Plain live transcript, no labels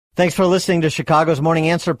Thanks for listening to Chicago's Morning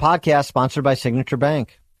Answer podcast, sponsored by Signature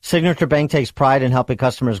Bank. Signature Bank takes pride in helping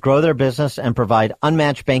customers grow their business and provide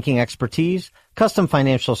unmatched banking expertise, custom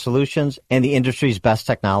financial solutions, and the industry's best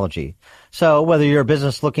technology. So whether you're a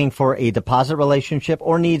business looking for a deposit relationship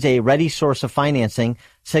or needs a ready source of financing,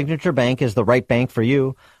 Signature Bank is the right bank for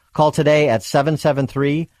you. Call today at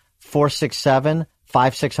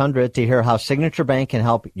 773-467-5600 to hear how Signature Bank can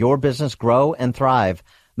help your business grow and thrive.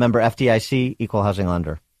 Member FDIC, Equal Housing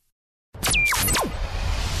Lender.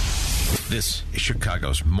 This is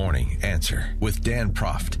Chicago's Morning Answer with Dan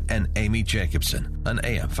Proft and Amy Jacobson on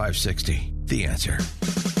AM 560. The Answer.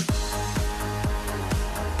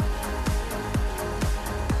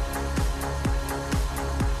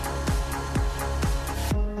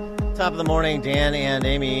 Top of the morning, Dan and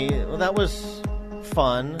Amy. Well, that was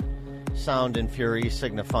fun. Sound and Fury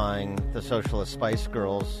signifying the Socialist Spice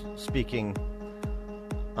Girls speaking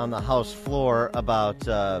on the House floor about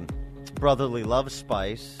brotherly love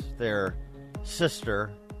Spice, their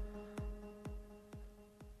sister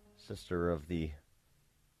of the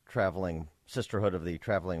Sisterhood of the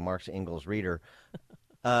Traveling Marx Engels Reader,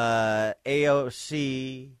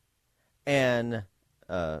 AOC, and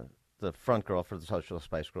the front girl for the Socialist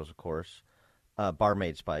Spice Girls, of course,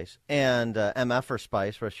 Barmaid Spice, and MFer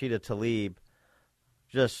Spice, Rashida Tlaib,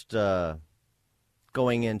 just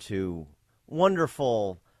going into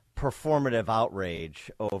wonderful performative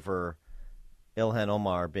outrage over Ilhan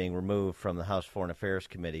Omar being removed from the House Foreign Affairs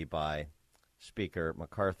Committee by Speaker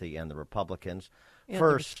McCarthy and the Republicans. Yeah,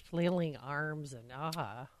 First, flailing arms and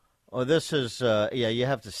Oh, this is you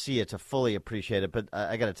have to see it to fully appreciate it. But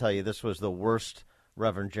I got to tell you, this was the worst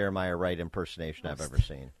Reverend Jeremiah Wright impersonation I've ever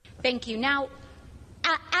seen. Thank you. Now,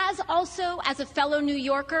 as a fellow New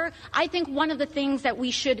Yorker, I think one of the things that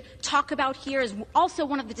we should talk about here is also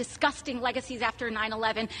one of the disgusting legacies after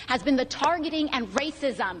 9/11 has been the targeting and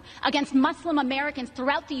racism against Muslim Americans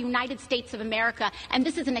throughout the United States of America, and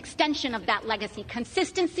this is an extension of that legacy.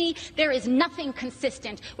 Consistency, there is nothing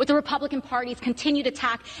consistent with the Republican Party's continued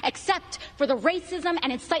attack except for the racism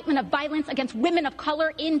and incitement of violence against women of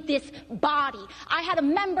color in this body. I had a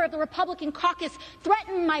member of the Republican caucus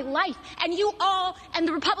threaten my life, and you all and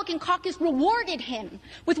the Republican caucus rewarded him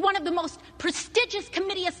with one of the most prestigious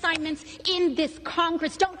committee assignments in this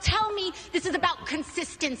Congress. Don't tell me this is about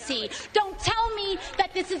consistency. Don't tell me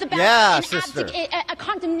that this is about a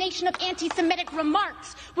condemnation of anti-Semitic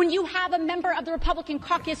remarks when you have a member of the Republican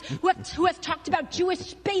caucus who has talked about Jewish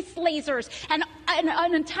space lasers and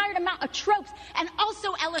an entire amount of tropes and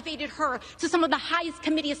also elevated her to some of the highest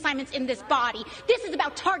committee assignments in this body. This is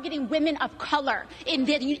about targeting women of color in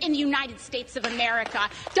the United States of America.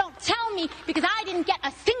 Don't tell me, because I didn't get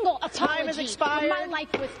a single apology when my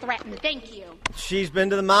life was threatened. Thank you. She's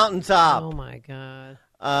been to the mountaintop. Oh, my God.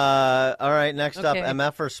 All right, next up,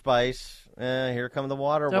 MFer Spice. Here come the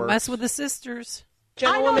waterworks. Don't mess with the sisters.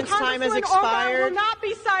 Gentlewoman's time has expired. Omar will not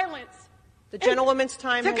be silenced. The gentlewoman's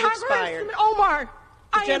time has expired. Congressman Omar,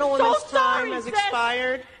 the gentlewoman's time has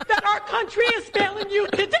expired. That our country is failing you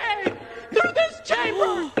today through this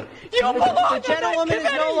chamber. The gentlewoman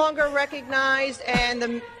is no longer recognized,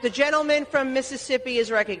 and the gentleman from Mississippi is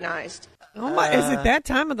recognized. Oh my! Is it that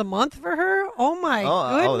time of the month for her? Oh my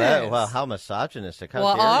goodness! Well, how misogynistic!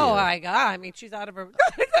 How dare you? My God! I mean, she's out of her.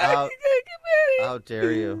 How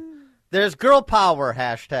dare you? There's girl power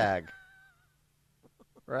hashtag.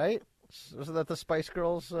 Right? Wasn't that the Spice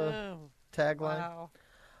Girls tagline?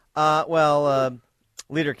 Wow.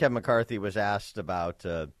 Leader Kevin McCarthy was asked about.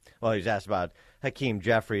 He's asked about Hakeem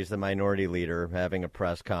Jeffries, the minority leader, having a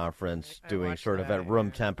press conference, doing sort of at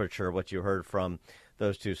room temperature what you heard from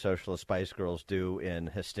those two Socialist Spice Girls do in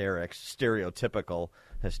hysterics, stereotypical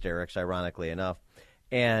hysterics, ironically enough.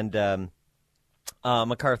 And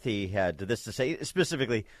McCarthy had this to say,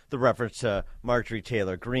 specifically the reference to Marjorie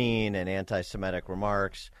Taylor Greene and anti-Semitic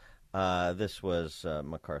remarks. This was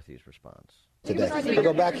McCarthy's response. Today. We'll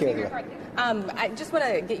go back here. I just want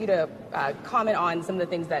to get you to comment on some of the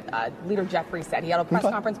things that Leader Jeffries said. He had a press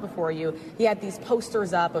conference before you. He had these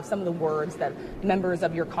posters up of some of the words that members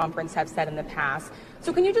of your conference have said in the past.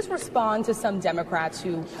 So can you just respond to some Democrats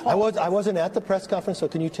who... I wasn't at the press conference, so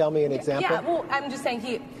can you tell me an example? Yeah, well, I'm just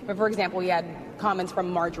saying for example, he had comments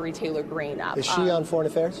from Marjorie Taylor Greene up. Is she on Foreign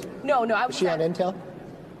Affairs? No. Is she on Intel?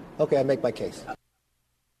 Okay, I make my case.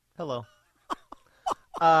 Hello.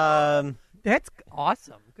 That's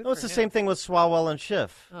awesome. Good it's the same thing with Swalwell and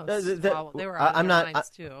Schiff. They were on their minds,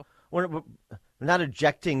 too. We're not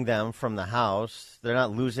ejecting them from the House. They're not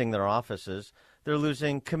losing their offices. They're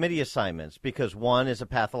losing committee assignments because one is a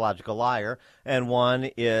pathological liar and one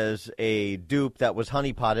is a dupe that was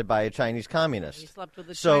honeypotted by a Chinese communist. He slept with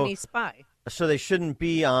a Chinese spy. so they shouldn't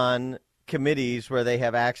be on committees where they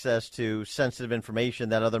have access to sensitive information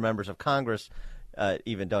that other members of Congress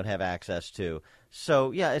even don't have access to.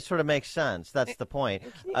 So, yeah, it sort of makes sense. That's the point.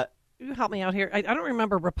 Can you help me out here? I don't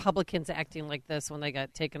remember Republicans acting like this when they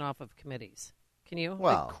got taken off of committees. Can you?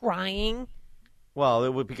 Well, like crying?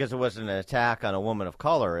 Well, because it wasn't an attack on a woman of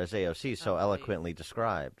color, as AOC so eloquently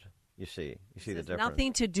described. You see the difference.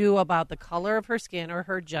 Nothing to do about the color of her skin or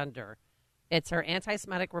her gender. It's her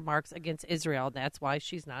anti-Semitic remarks against Israel. That's why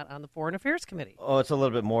she's not on the Foreign Affairs Committee. Oh, it's a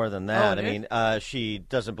little bit more than that. I mean, she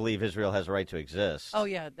doesn't believe Israel has a right to exist. Oh,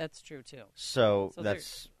 yeah, that's true, too. So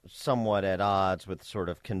that's somewhat at odds with sort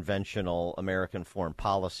of conventional American foreign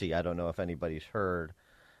policy. I don't know if anybody's heard.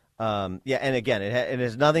 And again, it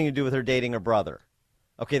has nothing to do with her dating her brother.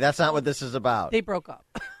 Okay, that's not what this is about. They broke up.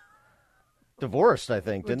 Divorced, I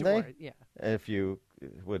think, didn't they? Yeah. If you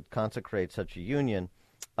would consecrate such a union.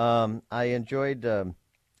 I enjoyed the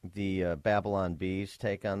Babylon Bee's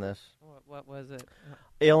take on this. What was it?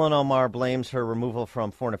 Ilhan Omar blames her removal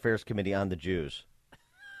from Foreign Affairs Committee on the Jews.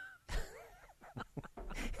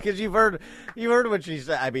 Because you've heard what she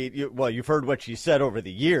said. I mean, you've heard what she said over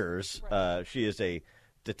the years. Right. She is a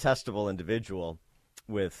detestable individual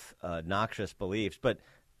with noxious beliefs. But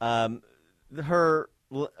her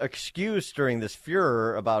excuse during this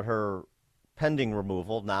furor about her pending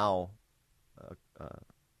removal, now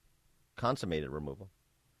consummated removal.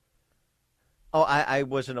 Oh, I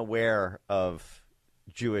wasn't aware of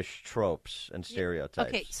Jewish tropes and stereotypes.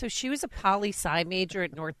 Okay, so she was a poli-sci major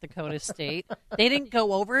at North Dakota State. They didn't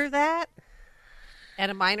go over that?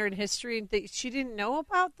 And a minor in history? She didn't know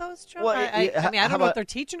about those tropes? Well, I mean, I don't know what they're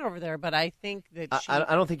teaching over there, but I think that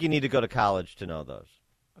I don't think you need to go to college to know those.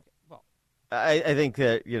 Okay, well. I think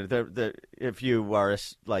that if you are,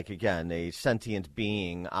 like, again, a sentient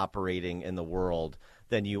being operating in the world,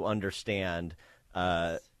 then you understand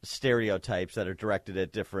stereotypes that are directed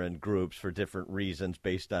at different groups for different reasons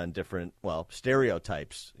based on different,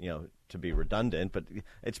 stereotypes, to be redundant, but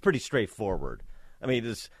it's pretty straightforward. I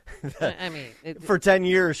mean, for 10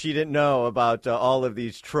 years she didn't know about all of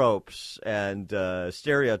these tropes and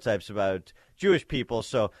stereotypes about Jewish people,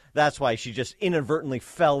 so that's why she just inadvertently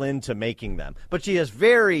fell into making them. But she has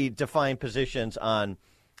very defined positions on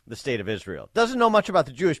the state of Israel. Doesn't know much about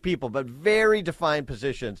the Jewish people, but very defined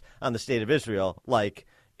positions on the state of Israel, like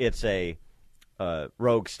it's a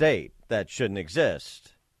rogue state that shouldn't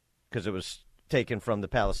exist because it was taken from the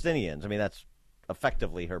Palestinians. I mean, that's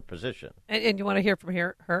effectively her position. And you want to hear from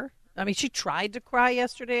her? I mean, she tried to cry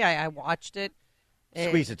yesterday. I watched it.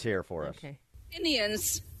 Squeeze a tear for us. Okay.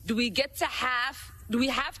 Indians, do we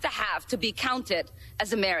have to have to be counted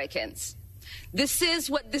as Americans? This is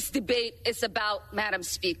what this debate is about, Madam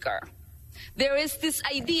Speaker. There is this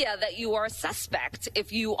idea that you are a suspect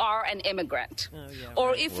if you are an immigrant,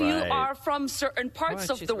 or if you are from certain parts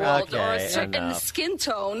of the world or a certain skin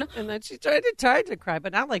tone. And then she tried to cry,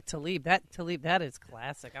 but not like Tlaib. That is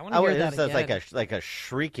classic. I want to hear that again. Like a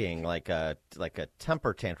shrieking, like a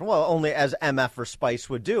temper tantrum. Well, only as MF or Spice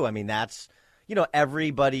would do. I mean, that's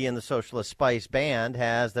everybody in the Socialist Spice band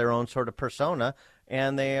has their own sort of persona.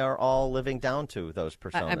 And they are all living down to those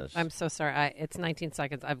personas. I'm so sorry. It's 19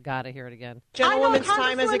 seconds. I've got to hear it again. Gentlewoman's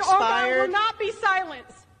time has expired. Omar will not be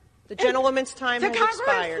silenced. The gentlewoman's time has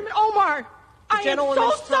expired. Congressman Omar, I am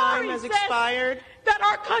so sorry has expired. That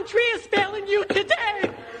our country is failing you today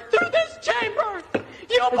through this chamber.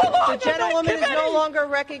 You belong The gentlewoman is no longer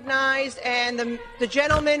recognized, and the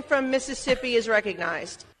gentleman from Mississippi is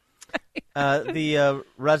recognized. The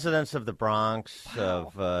residents of the Bronx,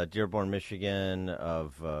 of Dearborn, Michigan,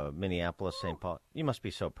 of Minneapolis, St. Paul, you must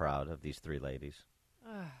be so proud of these three ladies.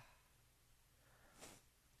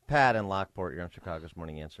 Pat in Lockport, you're on Chicago's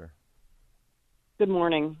Morning Answer. Good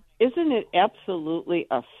morning. Isn't it absolutely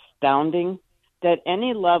astounding that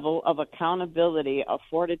any level of accountability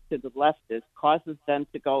afforded to the leftists causes them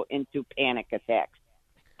to go into panic attacks?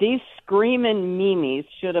 These screaming memes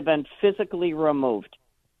should have been physically removed.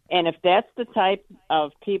 And if that's the type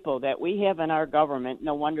of people that we have in our government,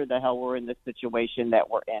 no wonder the hell we're in the situation that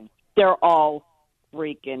we're in. They're all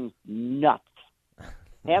freaking nuts.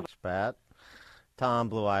 Thanks, Pat. Tom,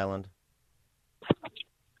 Blue Island.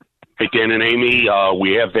 Hey, Dan and Amy,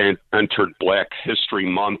 we have entered Black History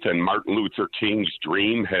Month, and Martin Luther King's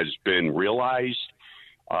dream has been realized.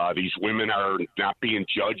 These women are not being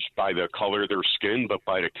judged by the color of their skin, but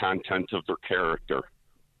by the content of their character.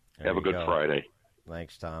 Have a good Friday.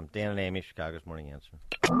 Thanks, Tom. Dan and Amy, Chicago's Morning Answer.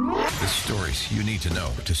 The stories you need to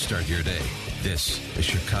know to start your day. This is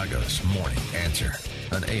Chicago's Morning Answer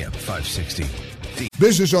on AM 560.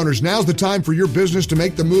 Business owners, now's the time for your business to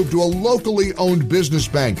make the move to a locally owned business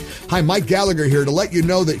bank. Hi, Mike Gallagher here to let you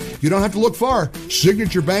know that you don't have to look far.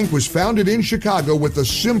 Signature Bank was founded in Chicago with a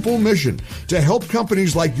simple mission to help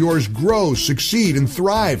companies like yours grow, succeed, and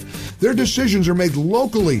thrive. Their decisions are made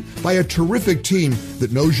locally by a terrific team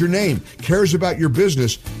that knows your name, cares about your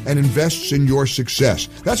business, and invests in your success.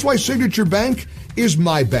 That's why Signature Bank is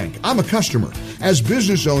my bank. I'm a customer. As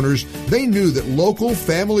business owners, they knew that local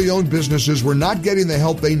family-owned businesses were not getting the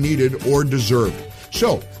help they needed or deserved.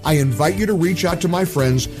 So, I invite you to reach out to my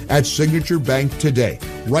friends at Signature Bank today.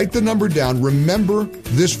 Write the number down. Remember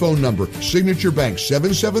this phone number, Signature Bank,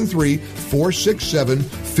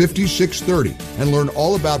 773-467-5630, and learn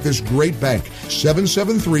all about this great bank,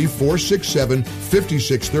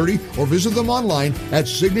 773-467-5630, or visit them online at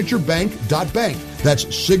signaturebank.bank. That's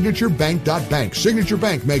signaturebank.bank. Signature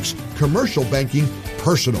Bank makes commercial banking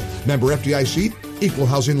personal. Member FDIC, equal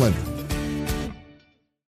housing lender.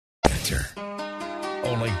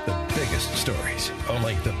 Only the biggest stories,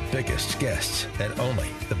 only the biggest guests, and only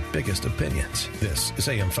the biggest opinions. This is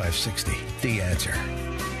AM 560, The Answer.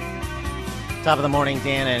 Top of the morning,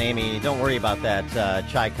 Dan and Amy. Don't worry about that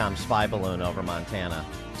Chi-Com spy balloon over Montana.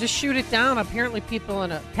 Just shoot it down. Apparently people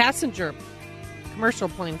in a passenger commercial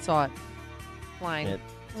plane saw it flying.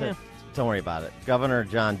 Don't worry about it. Governor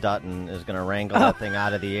John Dutton is going to wrangle that thing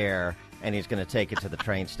out of the air, and he's going to take it to the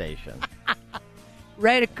train station.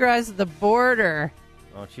 Right across the border.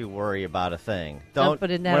 Don't you worry about a thing. Dump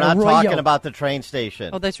it in that We're not arroyo. talking about the train station.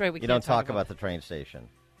 Oh, that's right. You don't talk about the train station.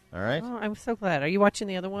 All right? Oh, I'm so glad. Are you watching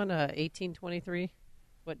the other one, 1823?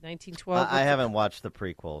 What, 1912? I haven't watched the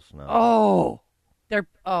prequels, no.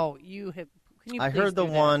 You have. Can you I please heard the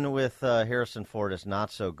do that? one with Harrison Ford is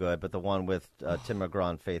not so good, but the one with Tim McGraw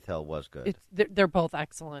and Faith Hill was good. They're both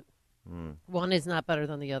excellent. Mm. One is not better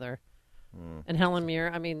than the other. Mm. And Helen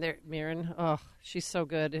Mirren, she's so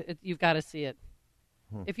good. You've got to see it.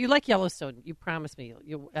 Hmm. If you like Yellowstone, you promise me.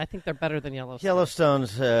 I think they're better than Yellowstone.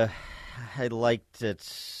 Yellowstone's, I liked it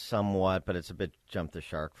somewhat, but it's a bit jump the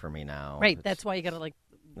shark for me now. Right, that's why you got to watch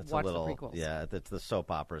the prequels. Yeah, the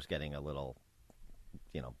soap opera's getting a little,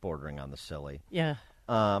 bordering on the silly. Yeah.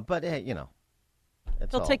 But, they'll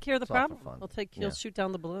take care of the problem. Fun. He'll shoot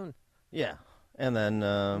down the balloon. Yeah. And then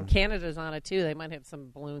Canada's on it too. They might have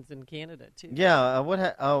some balloons in Canada too. Yeah.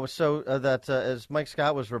 As Mike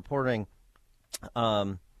Scott was reporting,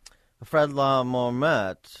 Fred La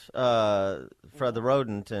Marmette, Fred the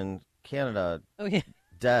rodent in Canada,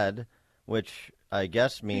 dead, which I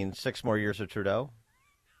guess means 6 more years of Trudeau.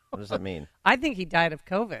 What does that mean? I think he died of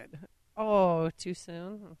COVID. Oh, too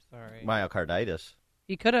soon. I'm sorry. Myocarditis.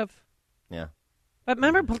 He could have. Yeah. But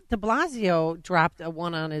remember, de Blasio dropped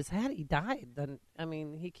one on his head. He died.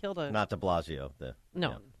 He killed a... Not de Blasio.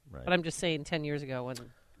 No. Right. But I'm just saying 10 years ago when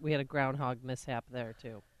we had a groundhog mishap there,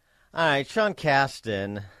 too. All right, Sean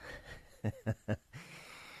Casten.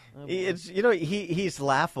 He's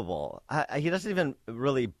laughable. He doesn't even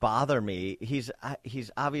really bother me. He's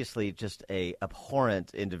obviously just a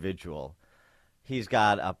abhorrent individual. He's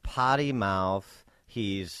got a potty mouth.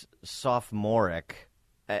 He's sophomoric,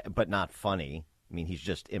 but not funny. I mean, he's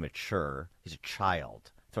just immature. He's a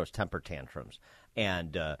child. Throws temper tantrums,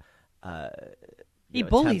 and he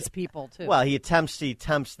bullies people too. Well, he attempts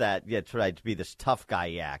that. Yeah, try to be this tough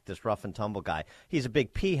guy act, this rough and tumble guy. He's a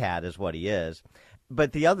big peahat, is what he is.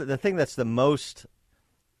 But the thing that's the most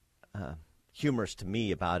humorous to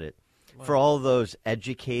me about it, for all those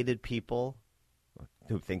educated people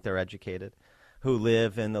who think they're educated, who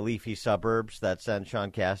live in the leafy suburbs that send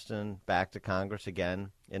Sean Casten back to Congress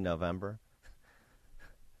again in November.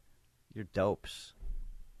 You're dopes.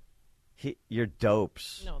 You're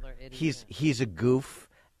dopes. No, they're idiots. He's a goof,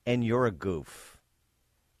 and you're a goof.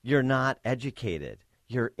 You're not educated.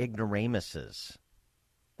 You're ignoramuses.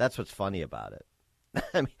 That's what's funny about it.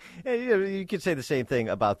 I mean, you could say the same thing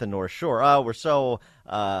about the North Shore. Oh, we're so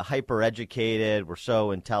hyper-educated. We're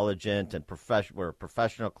so intelligent and we're a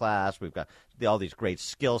professional class. We've got all these great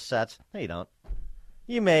skill sets. No, you don't.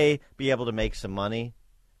 You may be able to make some money.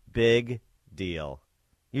 Big deal.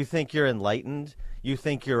 You think you're enlightened? You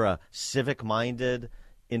think you're a civic-minded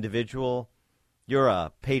individual? You're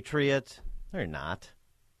a patriot? No, you're not.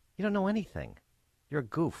 You don't know anything. You're a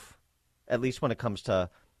goof, at least when it comes to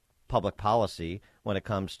public policy, when it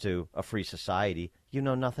comes to a free society. You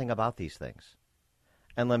know nothing about these things.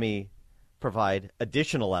 And let me provide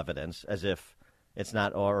additional evidence, as if it's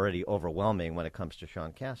not already overwhelming when it comes to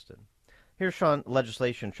Sean Casten. Here's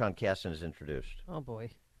legislation Sean Casten has introduced. Oh,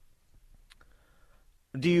 boy.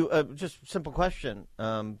 Do you, just simple question,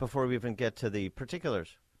 before we even get to the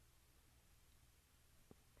particulars.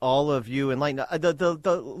 all of you enlightened,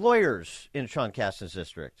 the lawyers in Sean Casten's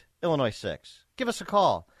district, Illinois 6, give us a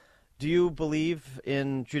call. Do you believe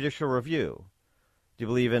in judicial review? Do you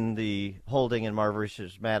believe in the holding in Marbury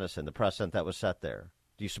versus Madison, the precedent that was set there?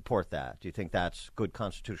 Do you support that? Do you think that's good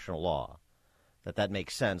constitutional law? That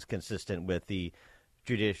makes sense, consistent with the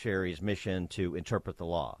judiciary's mission to interpret the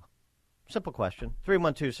law? Simple question.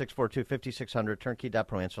 312-642-5600,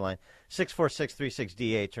 turnkey.pro answer line,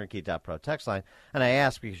 646-36DA, turnkey.pro text line. And I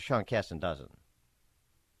ask because Sean Casten doesn't.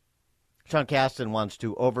 Sean Casten wants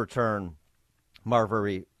to overturn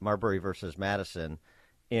Marbury versus Madison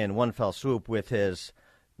in one fell swoop with his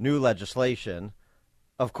new legislation.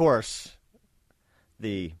 Of course,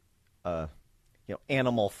 the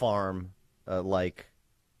Animal Farm like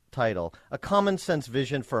title, a common sense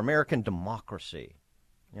vision for American democracy.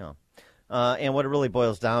 And what it really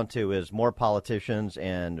boils down to is more politicians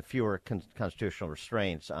and fewer constitutional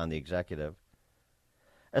restraints on the executive.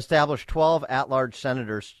 Establish 12 at-large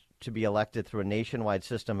senators to be elected through a nationwide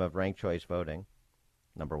system of ranked choice voting,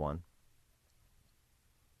 number one.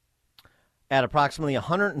 At approximately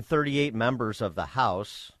 138 members of the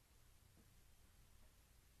House,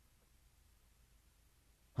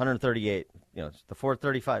 138, it's the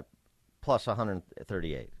 435 plus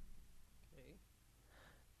 138.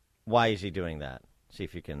 Why is he doing that? See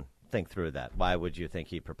if you can think through that. Why would you think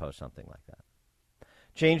he'd propose something like that?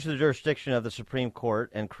 Change the jurisdiction of the Supreme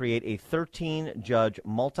Court and create a 13-judge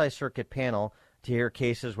multi-circuit panel to hear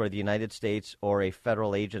cases where the United States or a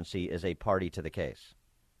federal agency is a party to the case.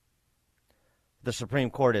 The Supreme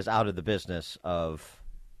Court is out of the business of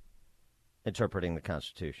interpreting the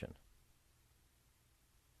Constitution.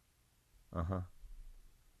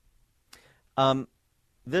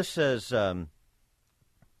 This has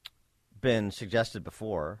been suggested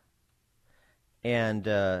before, and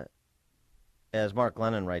as Mark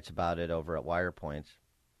Lennon writes about it over at WirePoints,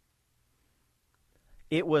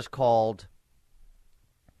 it was called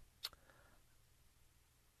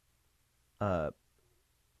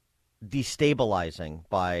destabilizing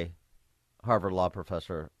by Harvard Law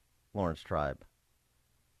professor Lawrence Tribe.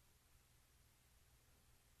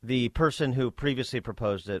 The person who previously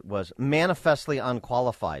proposed it was manifestly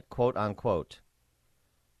unqualified, quote unquote,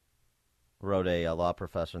 wrote a law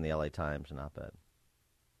professor in the LA Times, an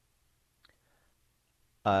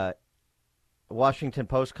op-ed. Washington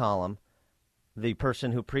Post column, the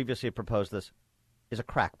person who previously proposed this is a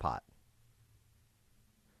crackpot.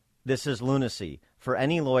 This is lunacy. For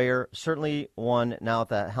any lawyer, certainly one now at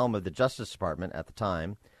the helm of the Justice Department at the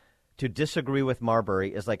time, to disagree with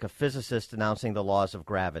Marbury is like a physicist announcing the laws of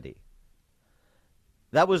gravity.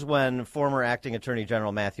 That was when former acting Attorney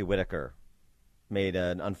General Matthew Whitaker made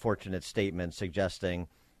an unfortunate statement suggesting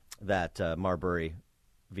that Marbury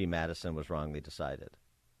v. Madison was wrongly decided.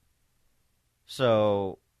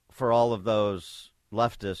 So for all of those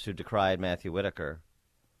leftists who decried Matthew Whitaker,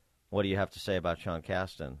 what do you have to say about Sean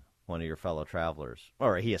Casten, one of your fellow travelers?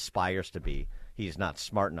 Or he aspires to be. He's not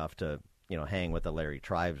smart enough to, hang with the Larry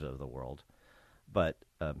Tribes of the world, but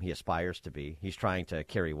he aspires to be. He's trying to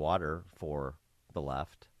carry water for the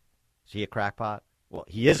left. Is he a crackpot? Well,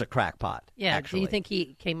 he is a crackpot. Yeah. Actually. Do you think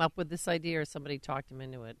he came up with this idea, or somebody talked him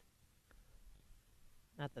into it?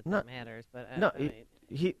 Not that that matters, but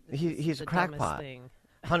he's a crackpot. Thing.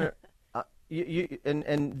 Hunter,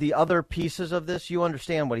 and the other pieces of this, you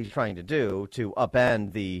understand what he's trying to do to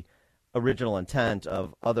upend the original intent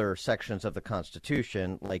of other sections of the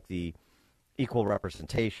Constitution, like the equal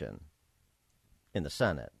representation in the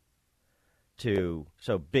Senate,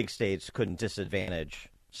 so big states couldn't disadvantage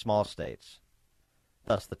small states.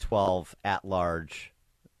 Thus, the 12 at-large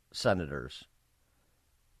senators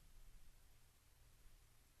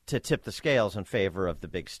to tip the scales in favor of the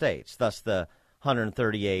big states. Thus, the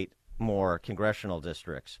 138 more congressional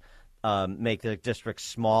districts make the districts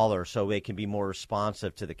smaller so they can be more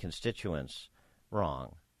responsive to the constituents.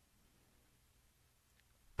 Wrong.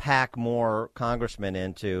 Pack more congressmen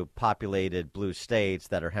into populated blue states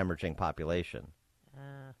that are hemorrhaging population.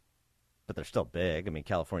 But they're still big. I mean,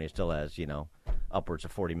 California still has, upwards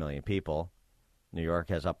of 40 million people. New York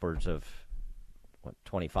has upwards of,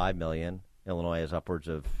 25 million. Illinois has upwards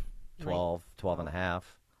of 12 and a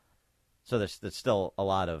half. So there's still a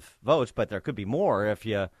lot of votes, but there could be more if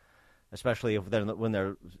you, especially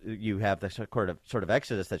when you have the sort of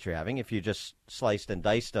exodus that you're having. If you just sliced and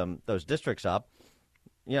diced those districts up,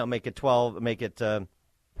 make it 12, make it,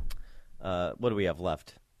 what do we have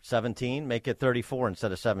left? 17? Make it 34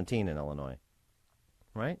 instead of 17 in Illinois.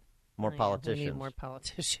 Right? More politicians. We need more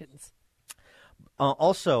politicians.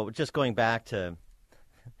 Also, just going back to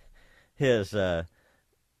his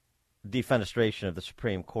defenestration of the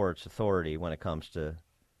Supreme Court's authority when it comes to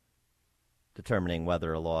determining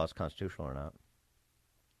whether a law is constitutional or not.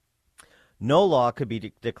 No law could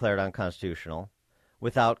be declared unconstitutional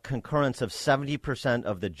without concurrence of 70%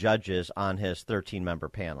 of the judges on his 13-member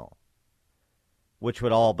panel, which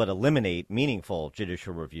would all but eliminate meaningful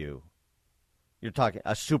judicial review. You're talking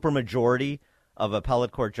a supermajority of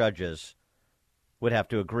appellate court judges would have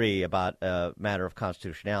to agree about a matter of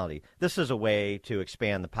constitutionality. This is a way to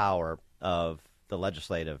expand the power of the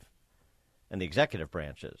legislative and the executive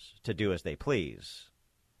branches to do as they please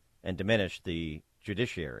and diminish the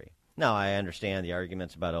judiciary. Now, I understand the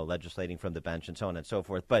arguments about legislating from the bench and so on and so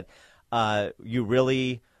forth, but you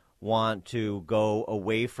really want to go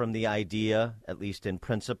away from the idea, at least in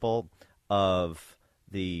principle, of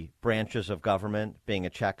the branches of government being a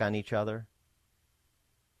check on each other?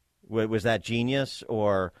 Was that genius,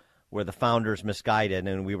 or were the founders misguided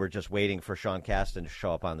and we were just waiting for Sean Casten to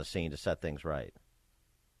show up on the scene to set things right?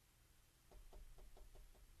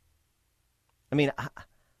 I mean,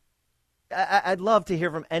 I'd love to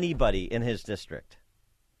hear from anybody in his district.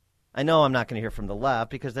 I know I'm not going to hear from the left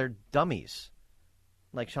because they're dummies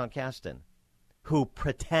like Sean Casten who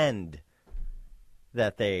pretend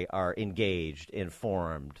that they are engaged,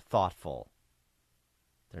 informed, thoughtful.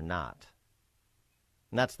 They're not.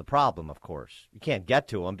 And that's the problem, of course. You can't get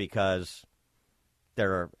to them because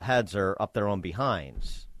their heads are up their own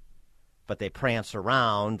behinds. But they prance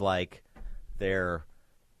around like they're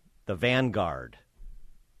the vanguard.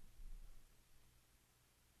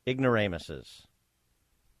 Ignoramuses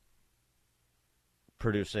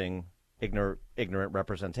producing ignorant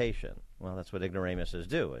representation. Well, that's what ignoramuses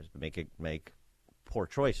do, is make poor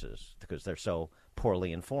choices because they're so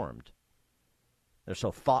poorly informed. They're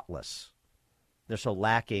so thoughtless. They're so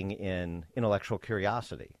lacking in intellectual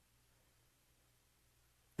curiosity.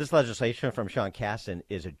 This legislation from Sean Casten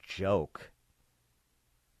is a joke.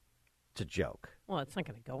 It's a joke. Well, it's not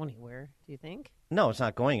going to go anywhere, do you think? No, it's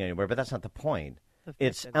not going anywhere, but that's not the point.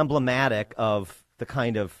 It's emblematic of the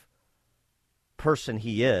kind of person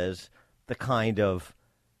he is, the kind of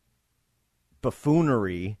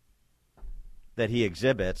buffoonery that he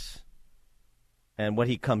exhibits, and what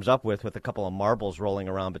he comes up with a couple of marbles rolling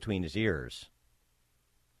around between his ears.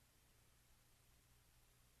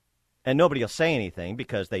 And nobody will say anything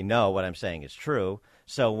because they know what I'm saying is true.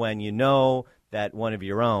 So when you know that one of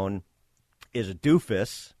your own is a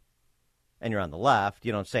doofus and you're on the left,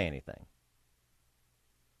 you don't say anything.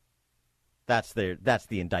 That's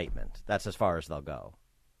the indictment. That's as far as they'll go.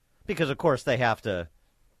 Because, of course, they have to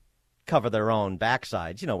cover their own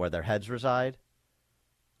backsides, where their heads reside.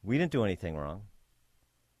 We didn't do anything wrong.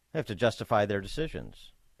 They have to justify their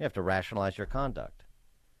decisions. You have to rationalize your conduct.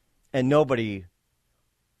 And no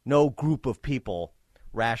group of people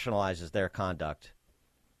rationalizes their conduct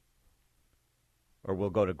or will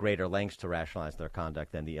go to greater lengths to rationalize their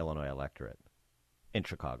conduct than the Illinois electorate in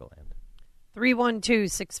Chicagoland.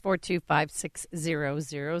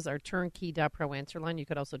 312-642-5600 is our turnkey.pro answer line. You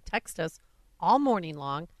could also text us all morning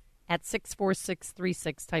long at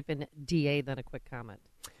 64636. Type in DA, then a quick comment.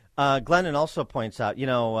 Glennon also points out,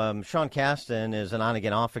 Sean Casten is an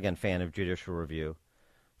on-again, off-again fan of judicial review.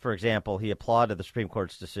 For example, he applauded the Supreme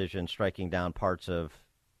Court's decision striking down parts of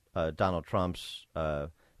Donald Trump's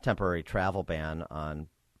temporary travel ban on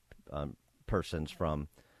persons from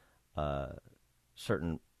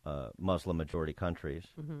certain Muslim-majority countries.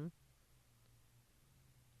 Mm-hmm.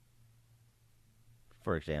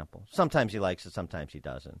 For example. Sometimes he likes it, sometimes he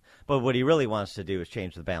doesn't. But what he really wants to do is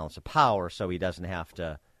change the balance of power so he doesn't have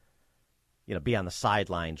to, be on the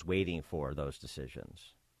sidelines waiting for those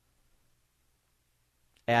decisions.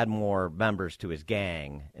 Add more members to his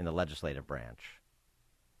gang in the legislative branch.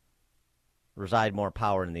 Reside more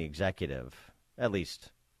power in the executive, at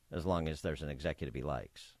least as long as there's an executive he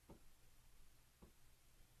likes.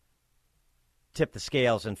 Tip the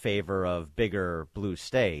scales in favor of bigger blue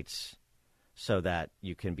states so that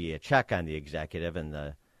you can be a check on the executive and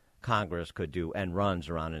the Congress could do end runs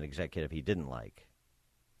around an executive he didn't like.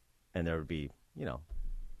 And there would be,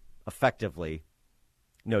 effectively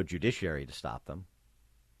no judiciary to stop them.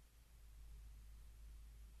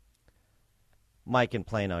 Mike in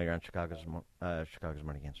Plano, you're on Chicago's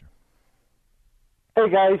Morning Answer. Hey,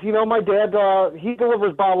 guys, my dad, he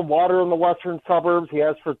delivers bottled water in the western suburbs. He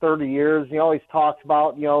has for 30 years. He always talks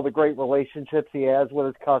about, the great relationships he has with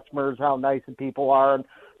his customers, how nice the people are, and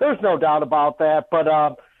there's no doubt about that. But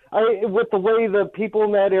with the way the people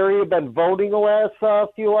in that area have been voting the last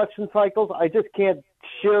few election cycles, I just can't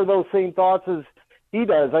share those same thoughts as he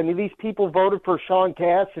does. I mean, these people voted for Sean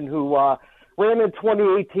Casten, who ran in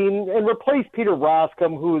 2018 and replaced Peter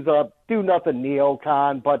Roskam, who's a do-nothing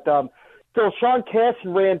neocon. But still, Sean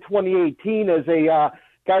Casten ran 2018 as a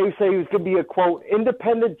Guy who said he was going to be a, quote,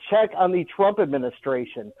 independent check on the Trump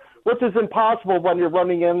administration, which is impossible when you're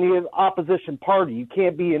running in the opposition party. You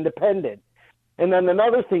can't be independent. And then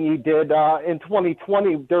another thing he did in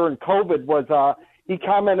 2020 during COVID was he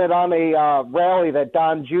commented on a rally that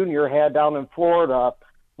Don Jr. had down in Florida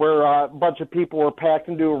where a bunch of people were packed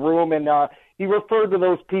into a room, and he referred to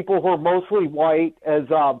those people who are mostly white as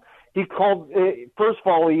he called, first of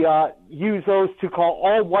all, he used those to call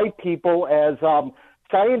all white people as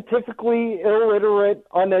scientifically illiterate,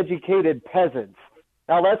 uneducated peasants.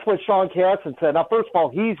 Now, that's what Sean Casten said. Now, first of all,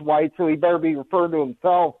 he's white, so he better be referring to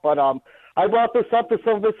himself. But I brought this up to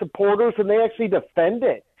some of his supporters, and they actually defend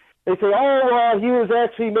it. They say, he was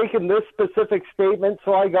actually making this specific statement.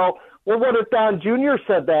 So I go, well, what if Don Jr.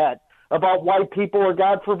 said that about white people or,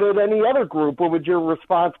 God forbid, any other group? What would your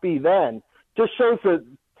response be then? Just shows that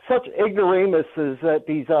such ignoramuses that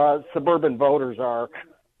these suburban voters are.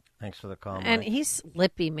 Thanks for the call, Mike. And he's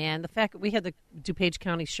slippy, man. The fact that we had the DuPage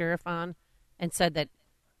County Sheriff on and said that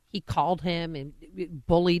he called him and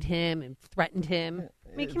bullied him and threatened him.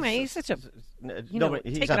 I mean, come on, he's such a,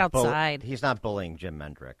 take it outside. He's not bullying Jim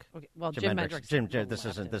Mendrick. Okay, well, Jim Mendrick's this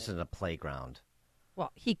isn't a playground.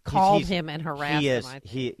 Well, he called him and harassed him.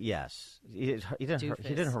 He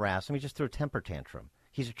didn't harass him. He just threw a temper tantrum.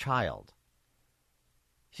 He's a child.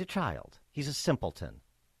 He's a child. He's a simpleton.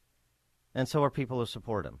 And so are people who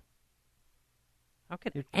support him. How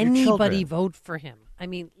could anybody vote for him? I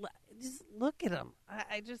mean, just look at him.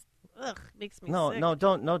 I just makes me sick. No,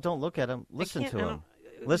 don't look at him. Listen to him.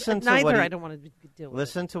 I don't want to deal with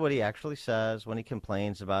Listen to what he actually says when he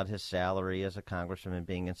complains about his salary as a congressman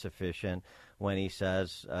being insufficient, when he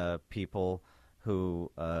says people who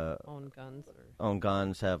own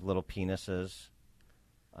guns have little penises.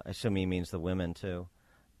 I assume he means the women too.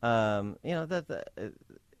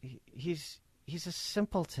 He's a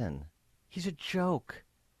simpleton. He's a joke.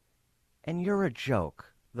 And you're a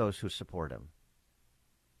joke, those who support him.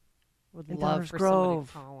 Would in love Downers for Grove, somebody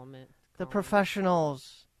to call him the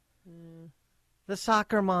professionals, the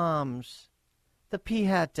soccer moms, the pea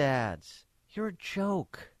hat dads. You're a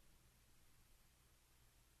joke.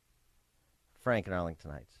 Frank in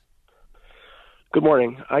Arlington Heights. Good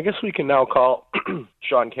morning. I guess we can now call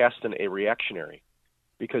Sean Casten a reactionary,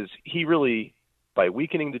 because he really, by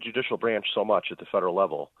weakening the judicial branch so much at the federal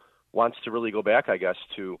level, wants to really go back, I guess,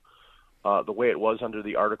 to the way it was under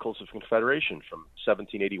the Articles of Confederation from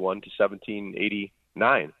 1781 to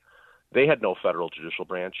 1789. They had no federal judicial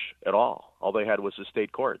branch at all. All they had was the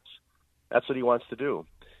state courts. That's what he wants to do.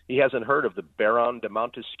 He hasn't heard of the Baron de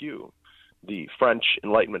Montesquieu, the French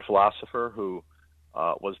Enlightenment philosopher who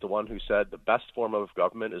was the one who said the best form of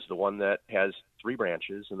government is the one that has three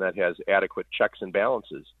branches and that has adequate checks and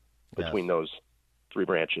balances between those three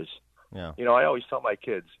branches. Yeah. You know, I always tell my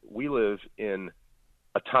kids, we live in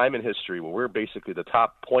a time in history where we're basically the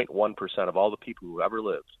top 0.1% of all the people who ever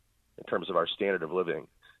lived in terms of our standard of living,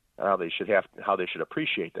 and how they should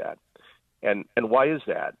appreciate that. And why is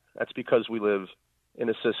that? That's because we live in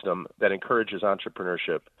a system that encourages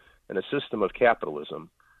entrepreneurship and a system of capitalism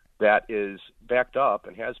that is backed up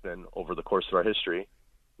and has been over the course of our history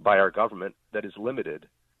by our government that is limited,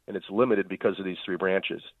 and it's limited because of these three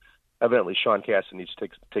branches. Evidently, Sean Casten needs to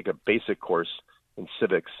take a basic course in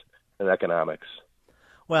civics and economics.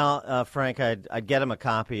 Well, Frank, I'd get him a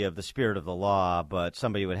copy of The Spirit of the Law, but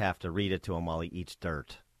somebody would have to read it to him while he eats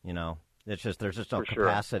dirt. You know, there's just no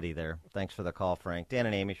capacity there. Thanks for the call, Frank. Dan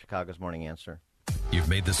and Amy, Chicago's Morning Answer. You've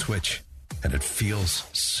made the switch, and it feels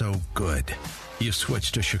so good. You've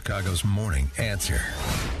switched to Chicago's Morning Answer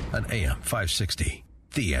on AM 560.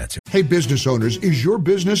 The Answer. Hey, business owners, is your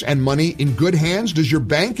business and money in good hands? Does your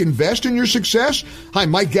bank invest in your success? Hi,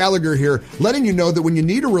 Mike Gallagher here, letting you know that when you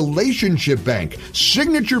need a relationship bank,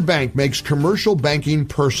 Signature Bank makes commercial banking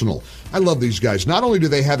personal. I love these guys. Not only do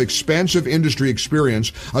they have expansive industry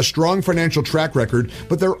experience, a strong financial track record,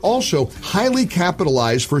 but they're also highly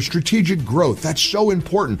capitalized for strategic growth. That's so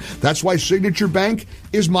important. That's why Signature Bank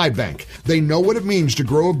is my bank. They know what it means to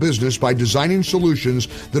grow a business by designing solutions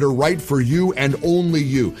that are right for you and only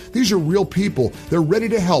you. These are real people. They're ready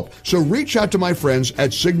to help. So reach out to my friends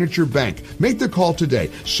at Signature Bank. Make the call today,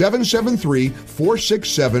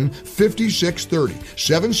 773-467-5630,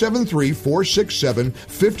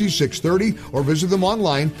 773-467-5630, or visit them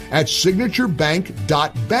online at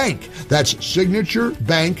signaturebank.bank. That's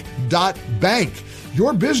signaturebank.bank.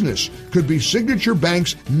 Your business could be Signature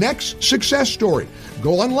Bank's next success story.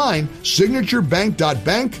 Go online,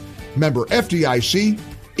 signaturebank.bank, member FDIC,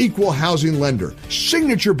 equal housing lender.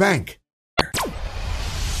 Signature Bank.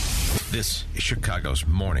 This is Chicago's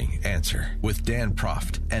Morning Answer with Dan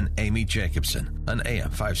Proft and Amy Jacobson on AM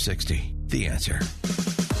 560. The Answer.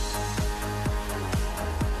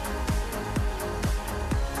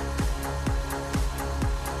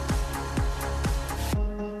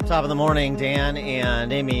 Top of the morning, Dan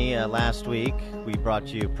and Amy. Last week, we brought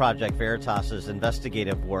you Project Veritas's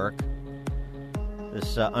investigative work.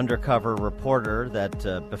 This undercover reporter that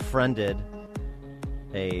befriended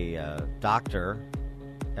a doctor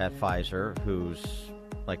at Pfizer whose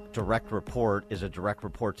direct report is a direct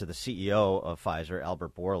report to the CEO of Pfizer,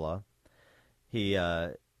 Albert Bourla. He's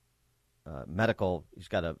got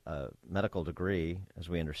a medical degree, as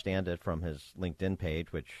we understand it, from his LinkedIn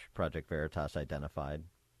page, which Project Veritas identified.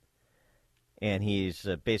 And he's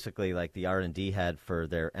basically like the R&D head for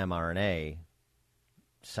their mRNA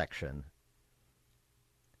section.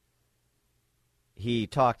 He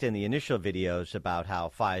talked in the initial videos about how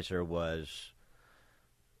Pfizer was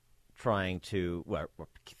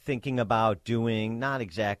thinking about doing, not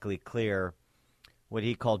exactly clear, what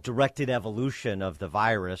he called directed evolution of the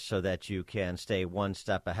virus so that you can stay one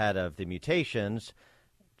step ahead of the mutations.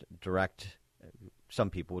 Some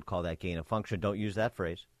people would call that gain of function. Don't use that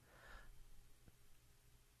phrase.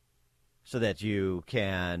 So that you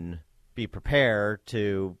can be prepared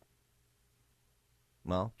to,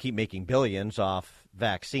 keep making billions off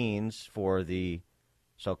vaccines for the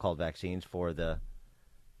so-called vaccines for the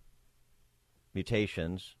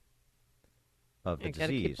mutations of the disease. Got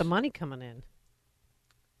to keep the money coming in.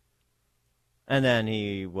 And then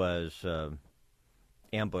he was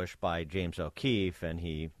ambushed by James O'Keefe, and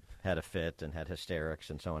he had a fit and had hysterics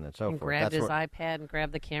and so on and so forth. Grabbed his iPad and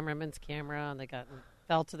grabbed the cameraman's camera, and they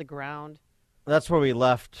fell to the ground. That's where we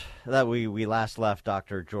left. We last left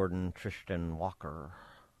Dr. Jordan Tristan Walker.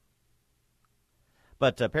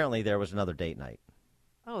 But apparently there was another date night.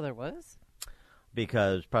 Oh, there was?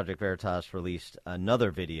 Because Project Veritas released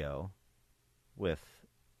another video with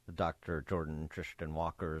Dr. Jordan Tristan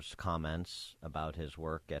Walker's comments about his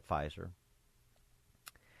work at Pfizer.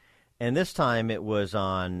 And this time it was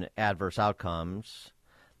on adverse outcomes.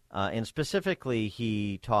 And specifically,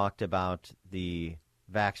 he talked about the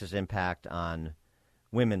vax's impact on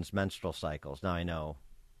women's menstrual cycles. Now, I know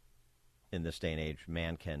in this day and age,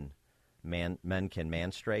 men can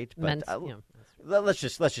menstruate, but let's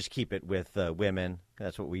just keep it with women.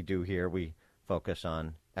 That's what we do here. We focus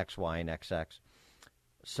on X, Y, and XX.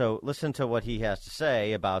 So listen to what he has to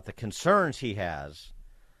say about the concerns he has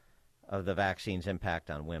of the vaccine's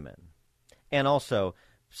impact on women. And also,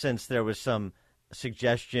 since there was some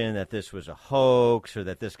suggestion that this was a hoax or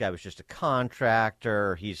that this guy was just a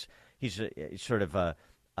contractor, he's sort of a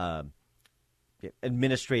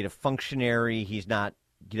administrative functionary. He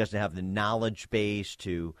doesn't have the knowledge base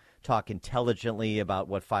to talk intelligently about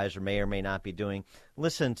what Pfizer may or may not be doing.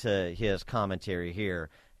 Listen to his commentary here,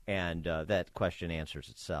 and that question answers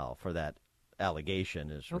itself, or that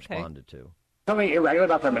allegation is responded to. Something irregular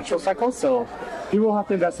about their menstrual cycle, so people have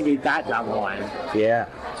to investigate that down the line. Yeah.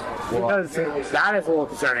 Because that is a little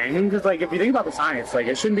concerning. Because, if you think about the science,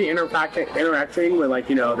 it shouldn't be interacting with, it's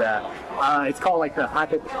called, the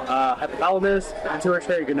hypothalamus,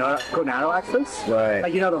 pituitary gonadal axis. Right.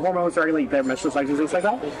 The hormones regulate their menstrual cycles and things like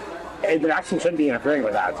that. And the vaccine shouldn't be interfering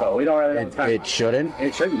with that, so we don't really know. It shouldn't?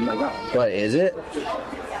 It shouldn't, no. But is it?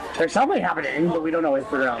 There's something happening, but we don't know if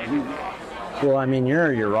it's really. Well, I mean,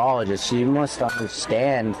 you're a urologist, so you must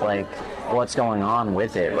understand, what's going on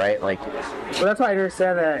with it, right? Well, that's why I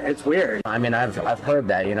understand that it's weird. I mean, I've heard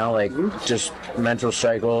that, just menstrual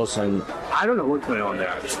cycles and... I don't know what's going on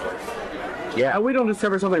there. Yeah. We don't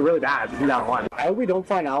discover something really bad from that one. I hope we don't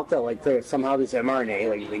find out that, there's somehow this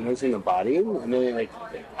mRNA, lingers in the body, and then, it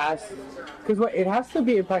has... Because it has to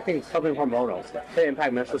be impacting something hormonal to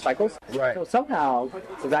impact menstrual cycles. Right. So somehow,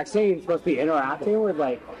 the vaccine is supposed to be interacting with,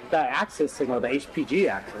 the axis signal, the HPG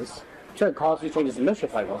axis, to cause these changes in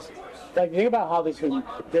menstrual cycles. Think about how the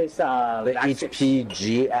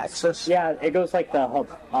HPG axis? Yeah, it goes the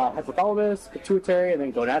hypothalamus, pituitary, and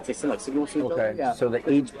then gonads. They send signals to each other. Yeah. So the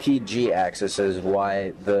HPG axis is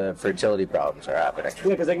why the fertility problems are happening. Yeah,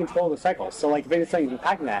 because they control the cycle. So if anything's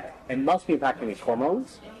impacting that, it must be impacting these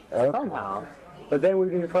hormones somehow. But then we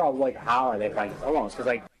need to figure out how are they impacting hormones?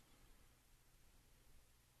 Because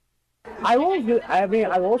I will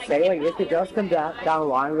say, if it does come down the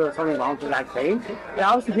line where something wrong with the vaccine, then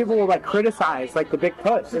obviously people will, criticize, the big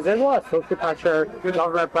push. Because there's a lot of social pressure,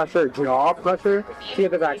 government pressure, job pressure to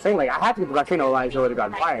get the vaccine. I had to get the vaccine, otherwise I would have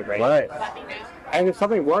gotten fired, right? Right. And if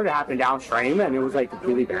something were to happen downstream and it was,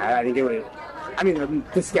 really bad, I think it would... I mean,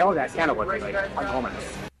 the scale of that scandal would be,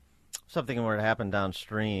 enormous. Something were to happen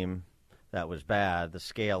downstream that was bad, the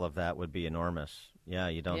scale of that would be enormous. Yeah,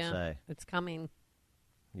 you don't say. It's coming.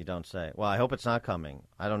 You don't say. Well, I hope it's not coming.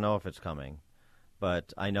 I don't know if it's coming.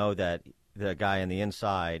 But I know that the guy on the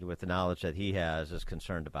inside, with the knowledge that he has, is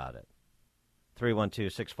concerned about it.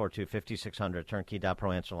 312-642-5600,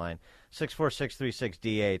 turnkey.pro answer line.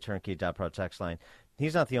 64636DA, turnkey.pro text line.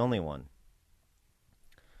 He's not the only one.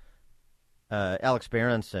 Alex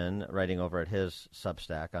Berenson, writing over at his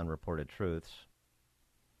Substack, Unreported Truths,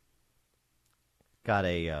 got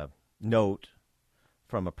a note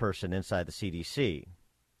from a person inside the CDC.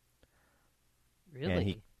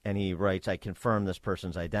 Really? And he writes, I confirm this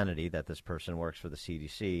person's identity, that this person works for the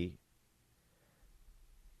CDC.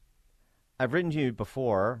 I've written to you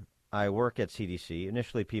before. I work at CDC.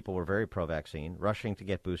 Initially, people were very pro-vaccine, rushing to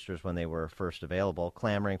get boosters when they were first available,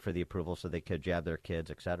 clamoring for the approval so they could jab their kids,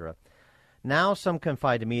 etc. Now some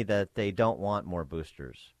confide to me that they don't want more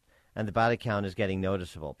boosters, and the body count is getting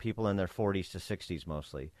noticeable. People in their 40s to 60s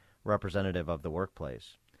mostly, representative of the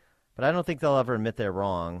workplace. But I don't think they'll ever admit they're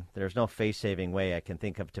wrong. There's no face-saving way I can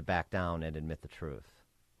think of to back down and admit the truth.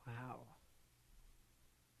 Wow.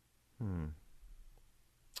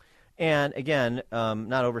 And again,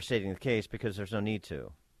 not overstating the case because there's no need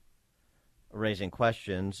to. Raising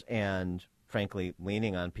questions and, frankly,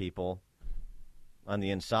 leaning on people on the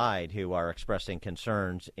inside who are expressing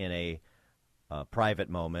concerns in a private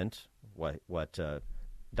moment, what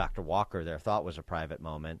Dr. Walker there thought was a private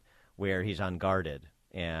moment, where he's unguarded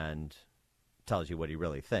and tells you what he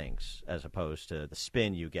really thinks, as opposed to the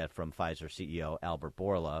spin you get from Pfizer CEO Albert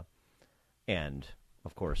Bourla and,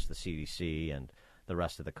 of course, the CDC and the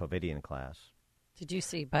rest of the COVIDian class. Did you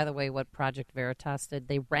see, by the way, what Project Veritas did?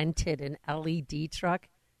 They rented an LED truck,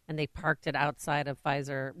 and they parked it outside of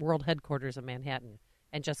Pfizer World Headquarters in Manhattan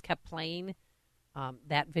and just kept playing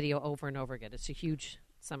that video over and over again. It's a huge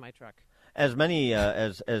semi-truck. As many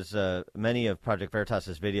many of Project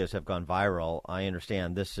Veritas's videos have gone viral, I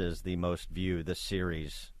understand this is the most viewed. This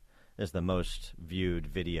series is the most viewed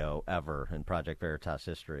video ever in Project Veritas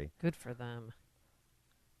history. Good for them.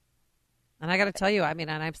 And I got to tell you, I mean,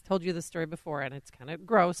 and I've told you this story before, and it's kind of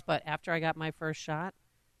gross, but after I got my first shot,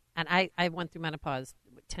 and I went through menopause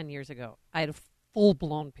 10 years ago, I had a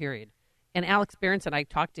full-blown period. And Alex Berenson,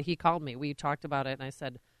 he called me. We talked about it, and I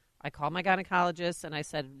said, I called my gynecologist, and I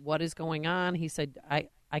said, what is going on? He said,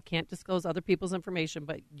 I can't disclose other people's information,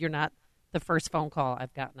 but you're not the first phone call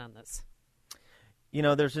I've gotten on this. You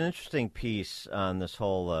know, there's an interesting piece on this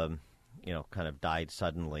whole, kind of died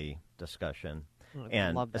suddenly discussion.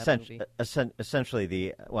 I love that movie.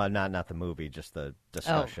 Essentially not the movie, just the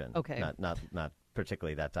discussion. Oh, okay. Not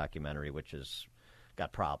particularly that documentary, which has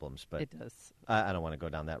got problems, but it does. I don't want to go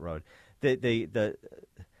down that road.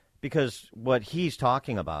 Because what he's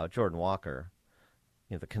talking about, Jordan Walker,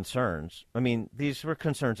 the concerns, I mean, these were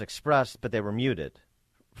concerns expressed, but they were muted,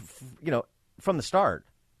 from the start.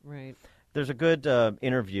 Right. There's a good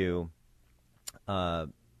interview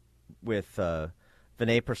with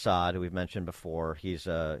Vinay Prasad, who we've mentioned before. He's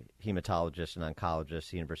a hematologist and oncologist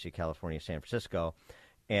at the University of California, San Francisco,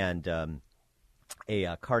 and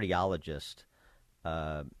a cardiologist.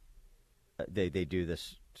 They do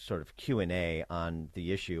this sort of Q&A on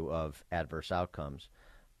the issue of adverse outcomes.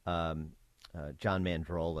 John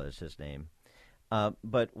Mandrola is his name.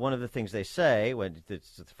 But one of the things they say, when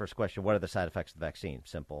it's the first question, what are the side effects of the vaccine?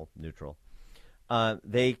 Simple, neutral.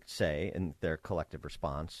 They say, in their collective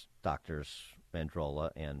response, doctors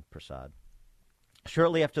Mandrola and Prasad,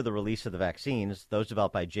 shortly after the release of the vaccines, those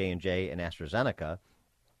developed by J&J and AstraZeneca,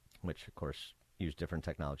 which, of course, use different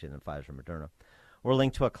technology than Pfizer and Moderna, were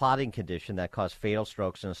linked to a clotting condition that caused fatal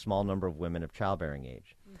strokes in a small number of women of childbearing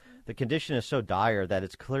age. Mm-hmm. The condition is so dire that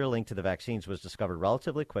its clear link to the vaccines was discovered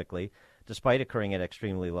relatively quickly, despite occurring at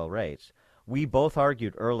extremely low rates. We both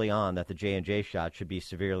argued early on that the J&J shot should be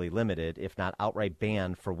severely limited, if not outright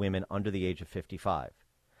banned, for women under the age of 55.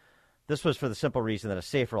 This was for the simple reason that a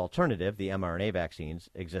safer alternative, the mRNA vaccines,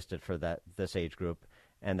 existed for this age group,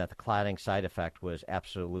 and that the clotting side effect was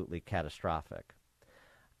absolutely catastrophic.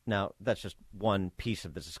 Now, that's just one piece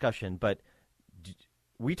of the discussion, but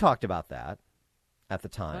we talked about that at the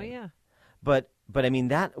time. Oh, yeah. But I mean,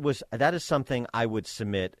 that is something I would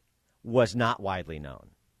submit was not widely known,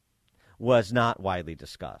 was not widely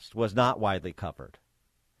discussed, was not widely covered.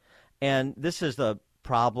 And this is the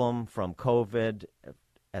problem from COVID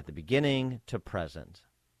at the beginning to present.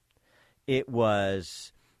 It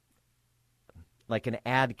was like an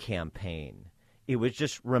ad campaign. It was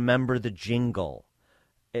just remember the jingle.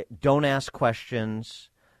 Don't ask questions.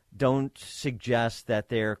 Don't suggest that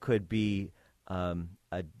there could be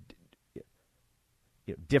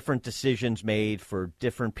different decisions made for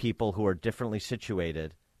different people who are differently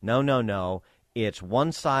situated. No. It's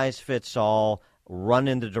one size fits all. run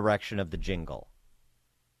in the direction of the jingle.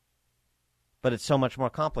 But it's so much more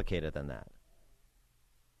complicated than that.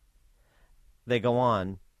 They go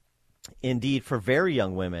on, indeed, for very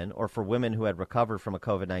young women or for women who had recovered from a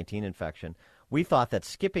COVID-19 infection, we thought that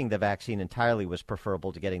skipping the vaccine entirely was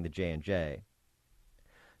preferable to getting the J&J.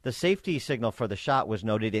 The safety signal for the shot was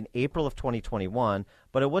noted in April of 2021,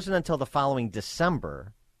 but it wasn't until the following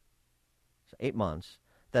December, so 8 months,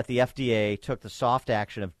 that the FDA took the soft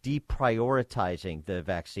action of deprioritizing the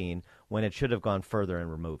vaccine when it should have gone further and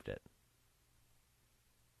removed it.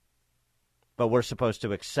 But we're supposed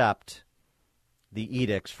to accept the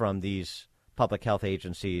edicts from these public health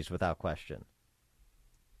agencies without question.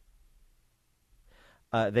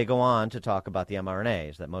 They go on to talk about the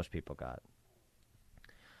mRNAs that most people got.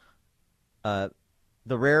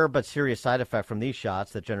 The rare but serious side effect from these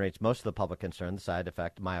shots that generates most of the public concern, the side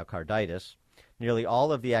effect myocarditis, nearly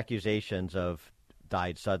all of the accusations of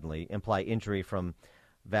died suddenly imply injury from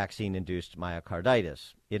vaccine-induced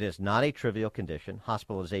myocarditis. It is not a trivial condition.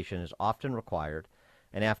 Hospitalization is often required,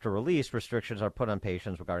 and after release, restrictions are put on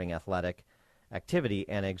patients regarding athletic activity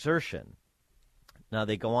and exertion. Now,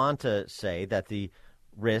 they go on to say that the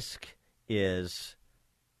risk is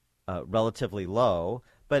relatively low,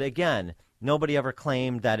 but again, nobody ever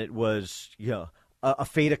claimed that it was, a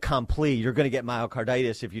fait accompli. You're going to get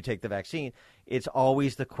myocarditis if you take the vaccine. It's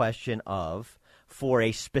always the question of, for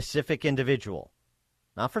a specific individual,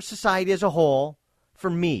 not for society as a whole, for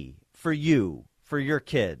me, for you, for your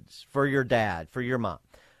kids, for your dad, for your mom.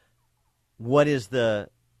 What is the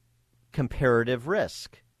comparative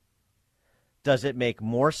risk? Does it make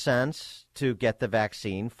more sense to get the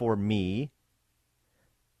vaccine for me,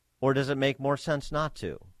 or does it make more sense not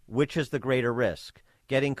to? Which is the greater risk?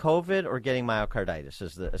 Getting COVID or getting myocarditis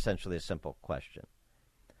is essentially a simple question.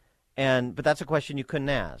 But that's a question you couldn't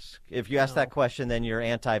ask. If you ask that question, then you're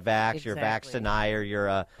anti-vax, Exactly. you're vax denier, you're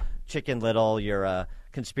a chicken little, you're a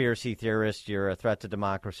conspiracy theorist, you're a threat to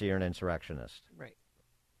democracy, you're an insurrectionist. Right.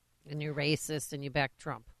 And you're racist and you back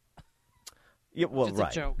Trump. Yeah, well, Just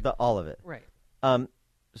right. a joke. All of it. Right.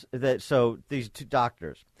 So these two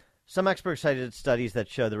doctors, some experts cited studies that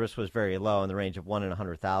show the risk was very low in the range of 1 in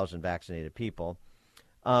 100,000 vaccinated people.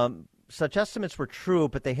 Such estimates were true,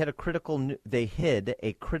 but they hid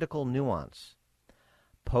a critical nuance.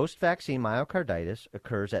 Post-vaccine myocarditis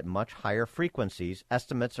occurs at much higher frequencies.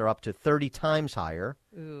 Estimates are up to 30 times higher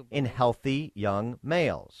in healthy young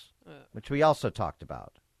males, which we also talked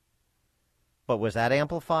about. But was that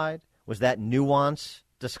amplified? Was that nuance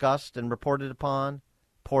discussed and reported upon,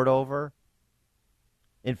 poured over,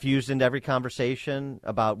 infused into every conversation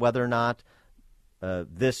about whether or not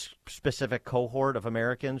this specific cohort of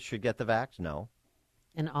Americans should get the vax? No.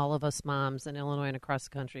 And all of us moms in Illinois and across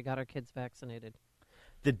the country got our kids vaccinated.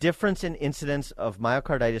 The difference in incidence of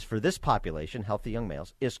myocarditis for this population, healthy young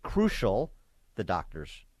males, is crucial, the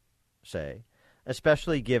doctors say,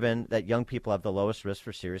 especially given that young people have the lowest risk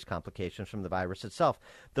for serious complications from the virus itself.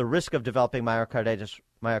 The risk of developing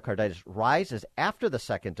myocarditis rises after the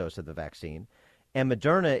second dose of the vaccine, and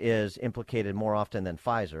Moderna is implicated more often than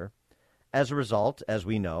Pfizer. As a result, as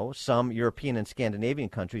we know, some European and Scandinavian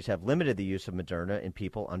countries have limited the use of Moderna in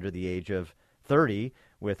people under the age of 30,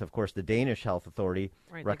 with, of course, the Danish Health Authority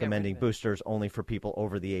recommending boosters only for people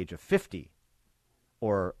over the age of 50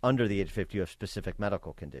 or under the age of 50 who have specific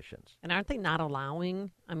medical conditions. And aren't they not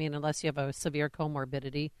allowing, unless you have a severe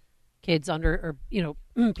comorbidity, kids under, or,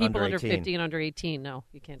 people under 50 and under 18? No,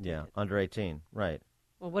 you can't do it. Yeah, under 18, right.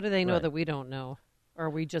 Well, what do they know that we don't know? Or are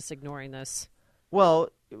we just ignoring this? Well,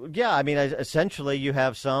 yeah, essentially you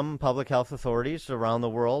have some public health authorities around the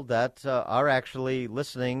world that are actually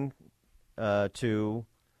listening to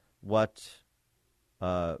what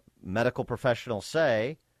medical professionals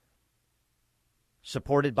say,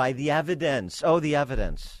 supported by the evidence. Oh, the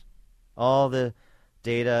evidence. All the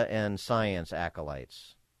data and science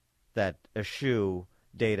acolytes that eschew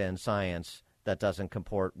data and science that doesn't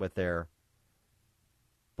comport with their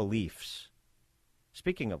beliefs.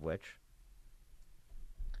 Speaking of which,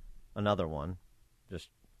 another one, just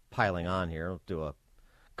piling on here, I'll do a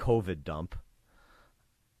COVID dump.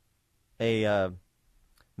 A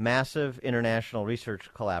massive international research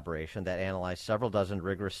collaboration that analyzed several dozen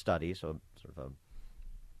rigorous studies, so sort of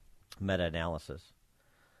a meta-analysis,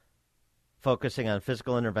 focusing on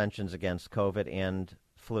physical interventions against COVID and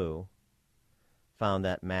flu, found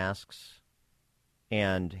that masks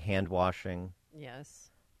and hand washing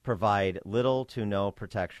provide little to no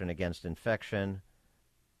protection against infection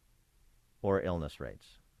or illness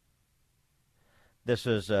rates. This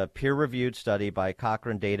was a peer-reviewed study by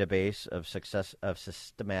Cochrane Database of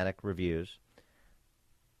Systematic Reviews.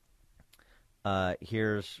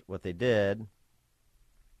 Here's what they did.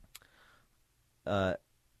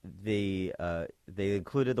 They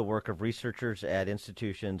included the work of researchers at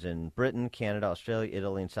institutions in Britain, Canada, Australia,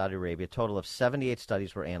 Italy, and Saudi Arabia. A total of 78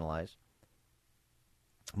 studies were analyzed.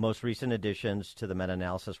 Most recent additions to the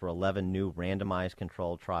meta-analysis were 11 new randomized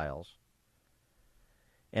controlled trials.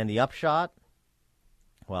 And the upshot,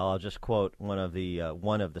 well, I'll just quote one of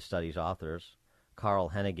the study's authors,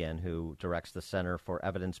 Carl Hennigan, who directs the Center for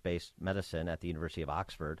Evidence-Based Medicine at the University of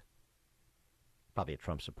Oxford. Probably a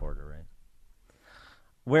Trump supporter, right?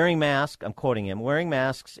 Wearing masks, I'm quoting him, wearing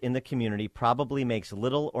masks in the community probably makes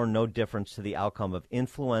little or no difference to the outcome of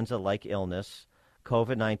influenza-like illness,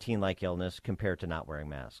 COVID-19-like illness, compared to not wearing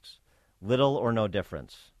masks. Little or no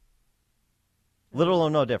difference. Little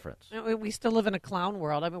or no difference. We still live in a clown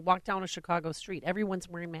world. I mean, walk down a Chicago street. Everyone's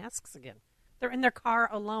wearing masks again. They're in their car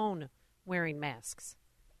alone wearing masks.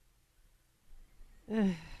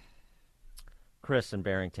 Chris in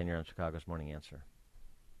Barrington, you're on Chicago's Morning Answer.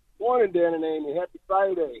 Morning, Dan and Amy. Happy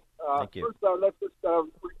Friday. Thank you. First, let's just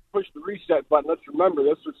push the reset button. Let's remember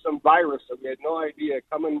this was some virus that we had no idea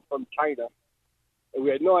coming from China. And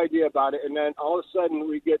we had no idea about it. And then all of a sudden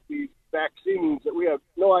we get these vaccines that we have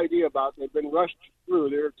no idea about. They've been rushed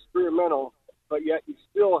through. They're experimental, but yet you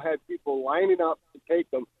still had people lining up to take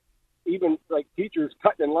them, even like teachers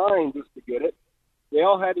cutting in line just to get it. They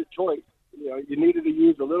all had a choice. You needed to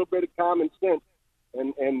use a little bit of common sense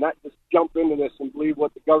and not just jump into this and believe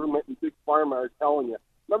what the government and Big Pharma are telling you.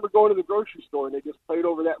 Remember going to the grocery store and they just played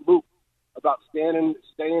over that loop about staying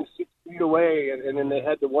 6 feet away, and then they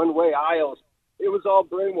had the one-way aisles. It was all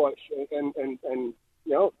brainwash, and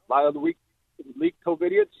a lot of the weak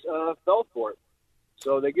COVIDiots fell for it.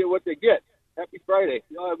 So they get what they get. Happy Friday.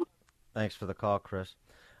 Thanks for the call, Chris.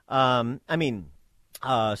 Some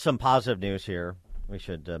positive news here we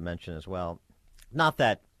should mention as well. Not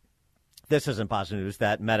that this isn't positive news,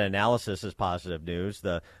 that meta-analysis is positive news.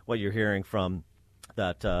 What you're hearing from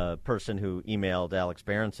that person who emailed Alex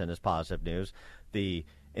Berenson is positive news. The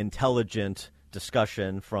intelligent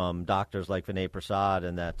discussion from doctors like Vinay Prasad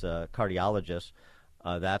and that cardiologist,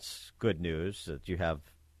 that's good news, that you have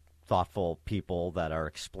thoughtful people that are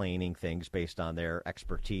explaining things based on their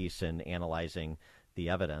expertise in analyzing the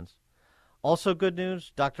evidence. Also good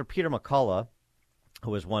news, Dr. Peter McCullough,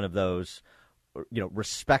 who is one of those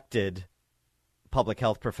respected public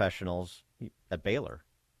health professionals at Baylor,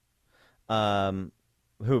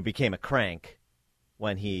 who became a crank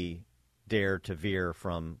when he dared to veer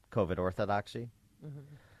from COVID orthodoxy.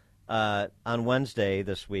 Mm-hmm. On Wednesday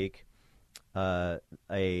this week, a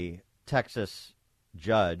Texas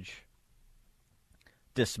judge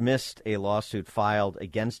dismissed a lawsuit filed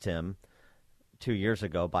against him 2 years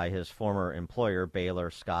ago by his former employer, Baylor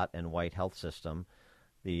Scott and White Health System.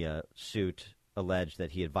 The suit alleged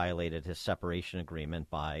that he had violated his separation agreement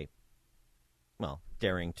by,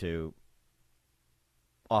 daring to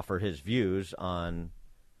offer his views on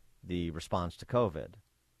the response to COVID.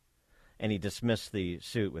 And he dismissed the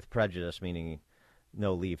suit with prejudice, meaning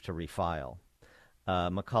no leave to refile.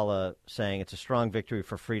 McCullough saying it's a strong victory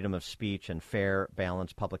for freedom of speech and fair,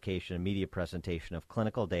 balanced publication and media presentation of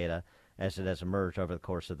clinical data as it has emerged over the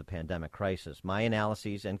course of the pandemic crisis. My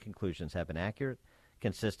analyses and conclusions have been accurate,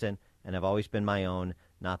 consistent, and have always been my own,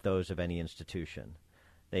 not those of any institution.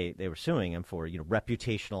 They were suing him for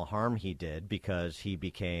reputational harm he did because he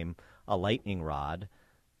became a lightning rod,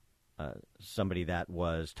 somebody that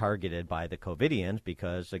was targeted by the COVIDians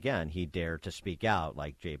because, again, he dared to speak out,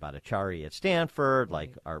 like Jay Bhattacharya at Stanford,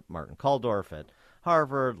 like Martin Kulldorff at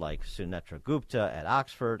Harvard, like Sunetra Gupta at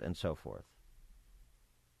Oxford, and so forth.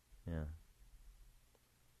 Yeah.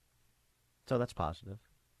 So that's positive.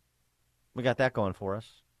 We got that going for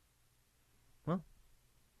us. Well,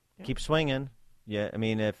 keep swinging. Yeah, I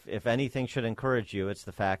mean, if anything should encourage you, it's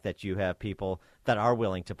the fact that you have people that are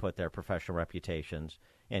willing to put their professional reputations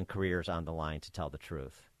and careers on the line to tell the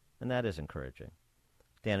truth. And that is encouraging.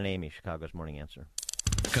 Dan and Amy, Chicago's Morning Answer.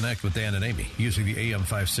 Connect with Dan and Amy using the AM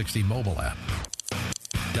 560 mobile app.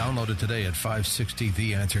 Download it today at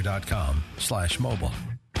 560theanswer.com/mobile.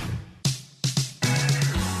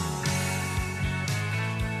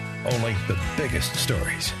 Only the biggest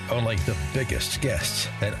stories, only the biggest guests,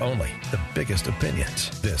 and only the biggest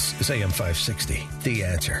opinions. This is AM 560, The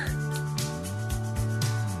Answer.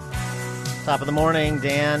 Top of the morning,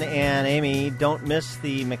 Dan and Amy. Don't miss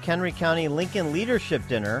the McHenry County Lincoln Leadership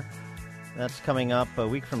Dinner. That's coming up a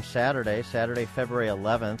week from Saturday, February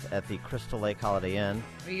 11th at the Crystal Lake Holiday Inn.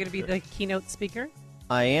 Are you going to be the keynote speaker?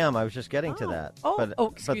 I am. I was just getting to that.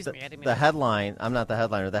 Excuse me. I didn't mean the headline, I'm not the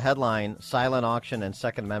headliner. The headline, silent auction and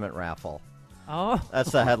Second Amendment raffle. Oh.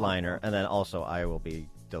 That's the headliner. And then also I will be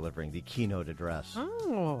delivering the keynote address.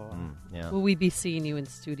 Oh. Yeah. Will we be seeing you in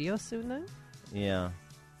studio soon then? Yeah.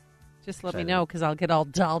 Just let me know because I'll get all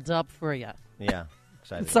dolled up for you. Yeah.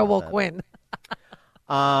 Excited. So we'll win.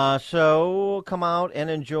 So come out and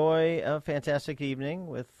enjoy a fantastic evening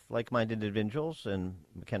with like-minded individuals in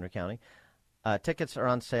McHenry County. Tickets are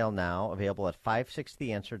on sale now, available at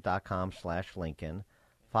 560theanswer.com/Lincoln.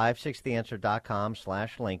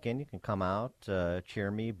 560theanswer.com/Lincoln. You can come out,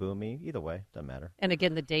 cheer me, boo me, either way, doesn't matter. And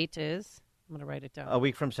again, the date is? I'm going to write it down. A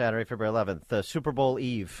week from Saturday, February 11th, the Super Bowl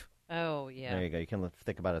Eve. Oh, yeah. There you go. You can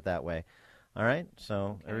think about it that way. All right,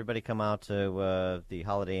 so everybody come out to the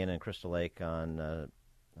Holiday Inn in Crystal Lake on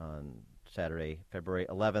Saturday, February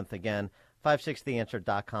 11th. Again,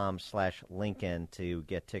 560theanswer.com/Lincoln to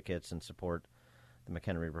get tickets and support the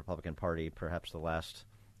McHenry Republican Party, perhaps the last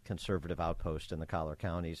conservative outpost in the collar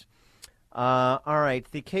counties. All right,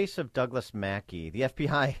 the case of Douglas Mackey. The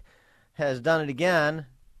FBI has done it again.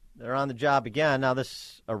 They're on the job again. Now,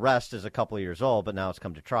 this arrest is a couple of years old, but now it's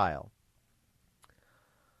come to trial.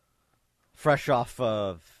 Fresh off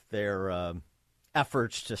of their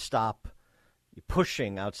efforts to stop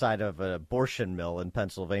pushing outside of an abortion mill in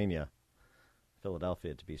Pennsylvania,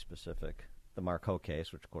 Philadelphia to be specific. The Marco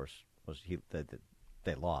case, which of course was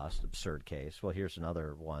they lost, absurd case. Well, here's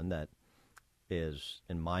another one that is,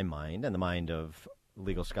 in my mind, and the mind of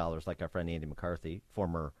legal scholars like our friend Andy McCarthy,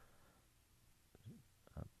 former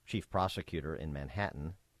chief prosecutor in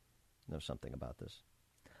Manhattan, knows something about this.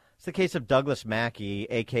 It's the case of Douglas Mackey,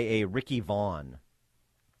 a.k.a. Ricky Vaughn.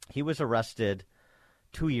 He was arrested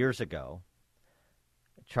 2 years ago,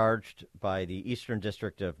 charged by the Eastern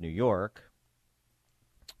District of New York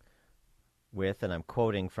with, and I'm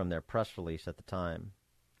quoting from their press release at the time,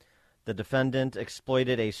 the defendant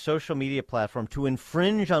exploited a social media platform to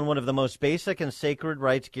infringe on one of the most basic and sacred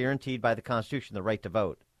rights guaranteed by the Constitution, the right to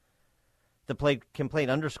vote. The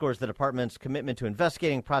complaint underscores the department's commitment to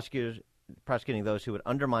investigating, prosecuting those who would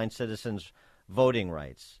undermine citizens' voting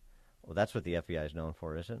rights. Well, that's what the FBI is known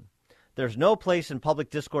for, isn't it? There's no place in public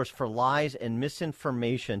discourse for lies and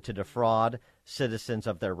misinformation to defraud citizens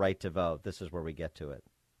of their right to vote. This is where we get to it.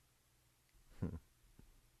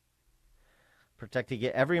 Protecting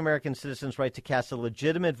every American citizen's right to cast a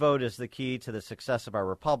legitimate vote is the key to the success of our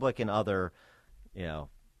republic and other,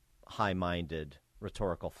 high-minded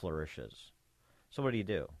rhetorical flourishes. So what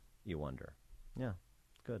do? You wonder. Yeah,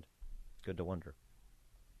 good. Good to wonder.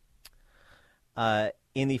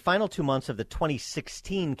 In the final 2 months of the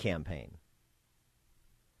 2016 campaign,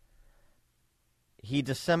 he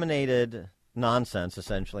disseminated nonsense,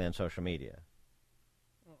 essentially, on social media.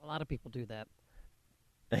 A lot of people do that.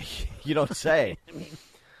 You don't say.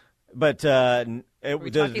 But are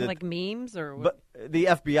we talking like memes or what? But the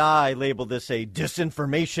FBI labeled this a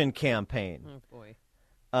disinformation campaign. Oh boy.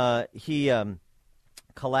 He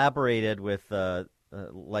collaborated with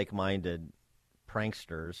like-minded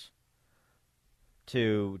pranksters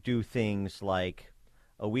to do things like,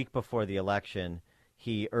 a week before the election,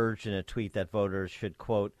 he urged in a tweet that voters should,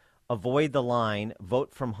 quote, avoid the line,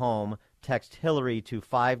 vote from home, text Hillary to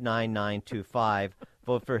 59925,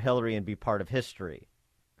 vote for Hillary and be part of history.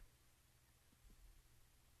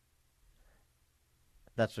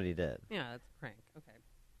 That's what he did. Yeah, that's a prank. Okay.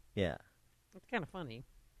 Yeah. That's kind of funny.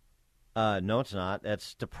 No, it's not.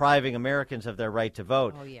 That's depriving Americans of their right to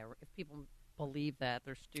vote. Oh, yeah. If people believe that,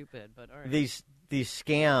 they're stupid. But all right. These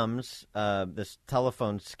scams, this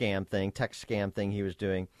telephone scam thing, text scam thing he was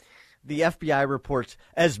doing, the FBI reports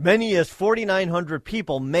as many as 4,900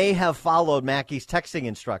 people may have followed Mackey's texting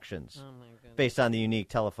instructions based on the unique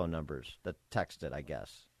telephone numbers that texted, I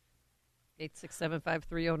guess.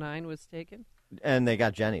 8675309 was taken. And they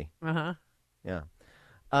got Jenny. Uh-huh.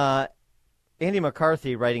 Yeah. Andy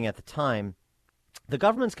McCarthy, writing at the time, the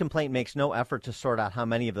government's complaint makes no effort to sort out how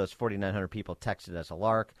many of those 4,900 people texted as a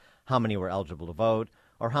lark, how many were eligible to vote,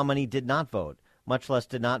 or how many did not vote, much less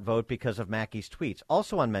did not vote because of Mackey's tweets.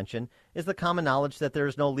 Also unmentioned is the common knowledge that there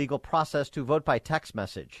is no legal process to vote by text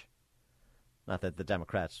message. Not that the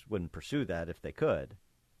Democrats wouldn't pursue that if they could.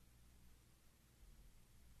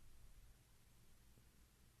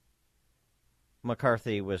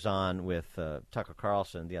 McCarthy was on with Tucker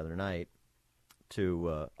Carlson the other night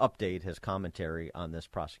to update his commentary on this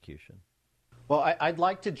prosecution. Well, I'd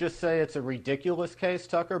like to just say it's a ridiculous case,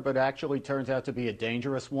 Tucker, but actually turns out to be a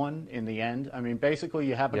dangerous one in the end. I mean, basically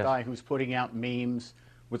you have a guy who's putting out memes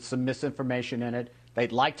with some misinformation in it.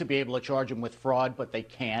 They'd like to be able to charge him with fraud, but they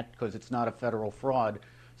can't because it's not a federal fraud.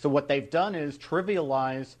 So what they've done is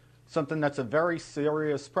trivialize something that's a very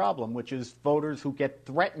serious problem, which is voters who get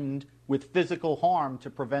threatened with physical harm to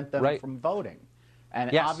prevent them from voting.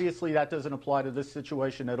 And obviously that doesn't apply to this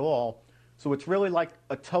situation at all. So it's really like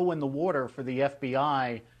a toe in the water for the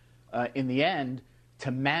FBI in the end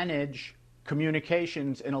to manage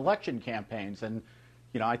communications in election campaigns. And,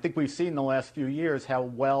 I think we've seen in the last few years how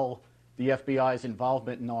well the FBI's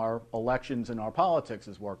involvement in our elections and our politics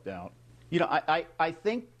has worked out. I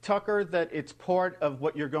think, Tucker, that it's part of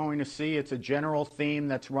what you're going to see. It's a general theme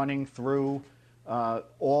that's running through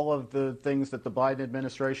all of the things that the Biden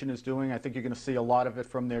administration is doing. I think you're going to see a lot of it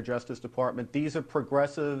from their Justice Department. These are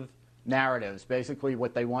progressive narratives. Basically,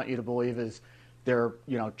 what they want you to believe is they're,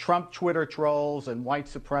 Trump Twitter trolls and white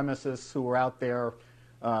supremacists who are out there,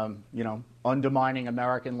 undermining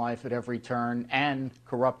American life at every turn and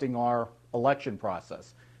corrupting our election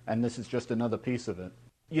process. And this is just another piece of it.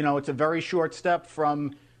 It's a very short step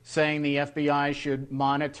from saying the FBI should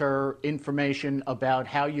monitor information about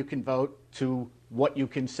how you can vote to what you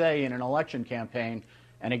can say in an election campaign.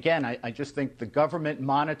 And again, I just think the government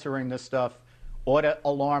monitoring this stuff ought to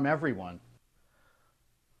alarm everyone.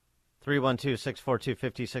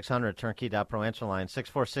 312-642-5600, turnkey.pro answer line,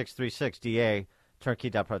 64636-DA,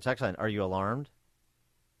 turnkey.pro text line. Are you alarmed?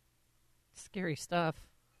 Scary stuff.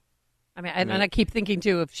 I mean, and I keep thinking,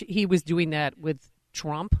 too, if he was doing that with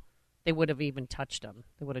Trump, they would have even touched him.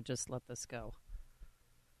 They would have just let this go.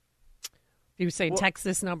 If he was saying, text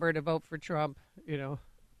this number to vote for Trump,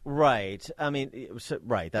 Right. I mean,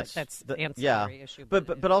 right. That's the ancillary issue.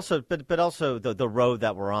 But also the road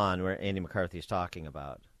that we're on, where Andy McCarthy is talking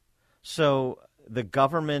about. So the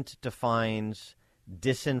government defines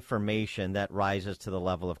disinformation that rises to the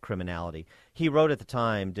level of criminality. He wrote at the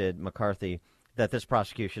time, did McCarthy, that this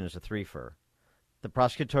prosecution is a threefer. The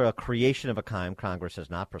prosecutorial creation of a crime Congress has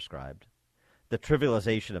not prescribed, the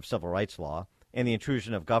trivialization of civil rights law, and the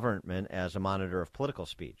intrusion of government as a monitor of political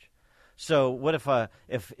speech. So what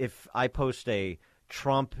if I post a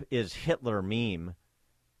Trump is Hitler meme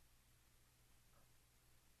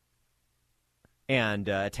and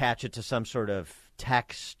attach it to some sort of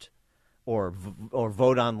text or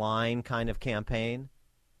vote online kind of campaign,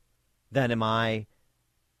 then am I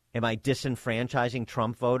disenfranchising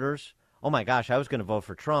Trump voters? Oh my gosh, I was going to vote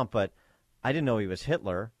for Trump, but I didn't know he was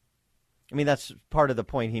Hitler. I mean, that's part of the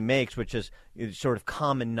point he makes, which is sort of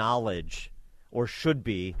common knowledge, or should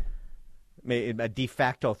be a de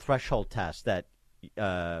facto threshold test that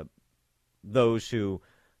those who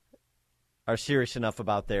are serious enough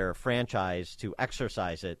about their franchise to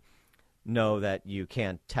exercise it know that you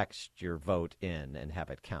can't text your vote in and have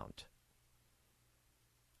it count.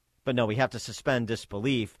 But no, we have to suspend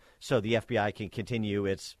disbelief so the FBI can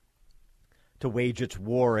continue to wage its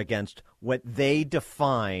war against what they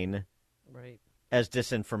define as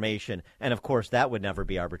disinformation. And, of course, that would never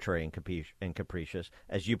be arbitrary and capricious.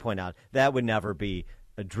 As you point out, that would never be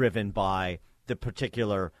driven by the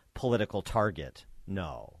particular political target.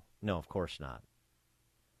 No, of course not.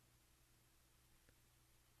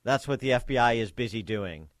 That's what the FBI is busy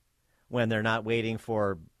doing when they're not waiting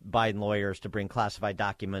for Biden lawyers to bring classified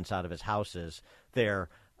documents out of his houses. They're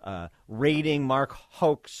raiding Mark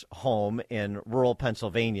Hoke's home in rural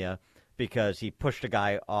Pennsylvania because he pushed a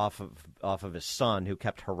guy off of his son who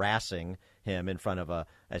kept harassing him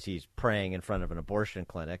as he's praying in front of an abortion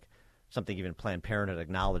clinic, something even Planned Parenthood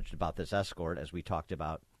acknowledged about this escort, as we talked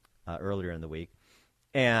about earlier in the week.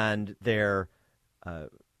 And they're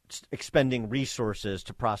expending resources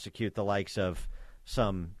to prosecute the likes of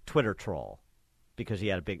some Twitter troll because he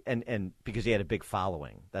had a big because he had a big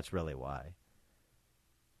following. That's really why.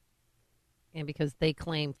 And because they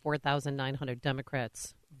claim 4,900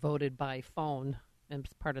 Democrats voted by phone as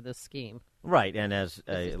part of this scheme. Right, and as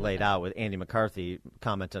laid out with Andy McCarthy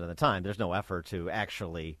commented at the time, there's no effort to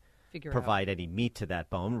actually provide any meat to that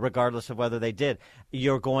bone, regardless of whether they did.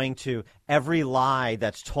 You're going to – every lie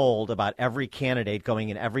that's told about every candidate going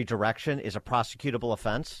in every direction is a prosecutable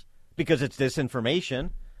offense because it's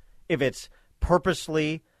disinformation. If it's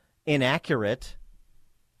purposely inaccurate –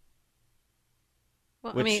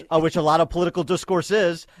 which a lot of political discourse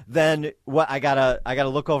is, then what? I gotta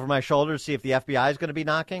look over my shoulder to see if the FBI is going to be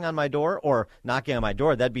knocking on my door or knocking on my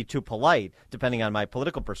door. That'd be too polite, depending on my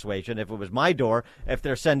political persuasion. If it was my door, if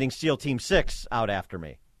they're sending SEAL Team 6 out after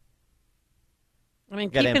me, I mean,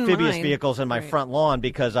 got amphibious vehicles in my front lawn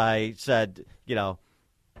because I said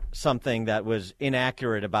something that was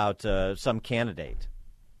inaccurate about some candidate.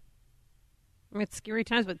 I mean, it's scary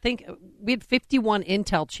times, but we had 51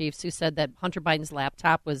 Intel chiefs who said that Hunter Biden's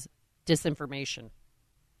laptop was disinformation,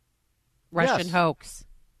 Russian hoax.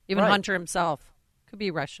 Even Hunter himself could be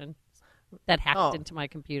Russian that hacked into my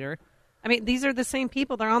computer. I mean, these are the same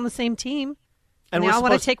people. They're on the same team, and they all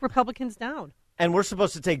want to take Republicans down. And we're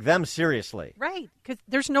supposed to take them seriously. Right, because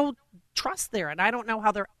there's no trust there, and I don't know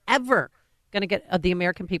how they're ever going to get the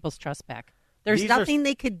American people's trust back. There's nothing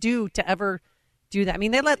they could do to ever do that. I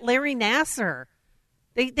mean, they let Larry Nassar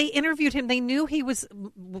They interviewed him. They knew he was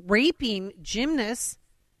raping gymnasts,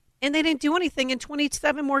 and they didn't do anything, and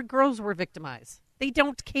 27 more girls were victimized. They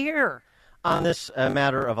don't care. On this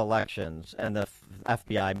matter of elections and the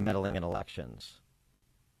FBI meddling in elections,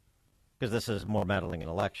 because this is more meddling in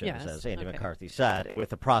elections, as Andy McCarthy said, with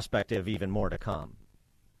the prospect of even more to come.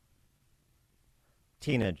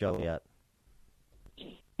 Tina Joliet.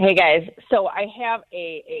 Hey, guys. So I have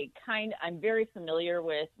I'm very familiar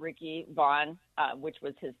with Ricky Vaughn, which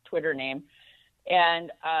was his Twitter name.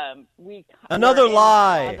 And Another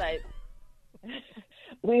lie.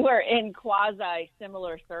 We were in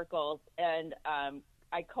quasi-similar circles, and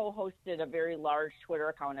I co-hosted a very large Twitter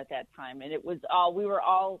account at that time. And we were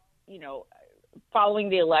all, following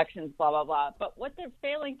the elections, blah, blah, blah. But what they're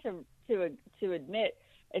failing to admit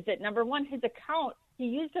is that, number one, his account, he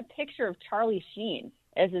used a picture of Charlie Sheen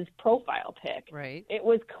as his profile pic. Right. It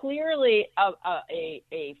was clearly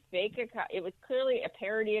a fake account. It was clearly a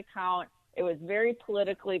parody account. It was very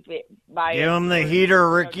politically biased. Give him the heater,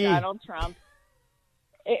 Ricky. Donald Trump.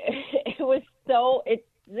 It was so.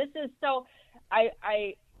 This is so.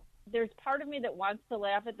 There's part of me that wants to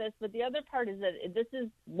laugh at this, but the other part is that this is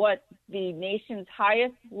what the nation's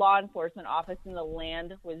highest law enforcement office in the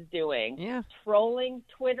land was doing. Yeah. Trolling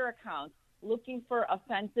Twitter accounts, looking for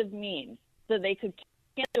offensive memes so they could kick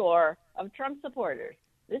the door of Trump supporters.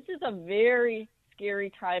 This is a very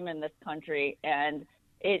scary time in this country, and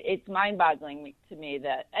it's mind-boggling to me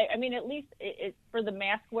that, I mean, at least for the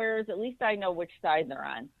mask wearers, at least I know which side they're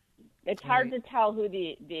on. It's hard to tell who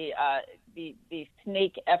the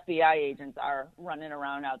snake FBI agents are running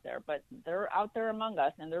around out there, but they're out there among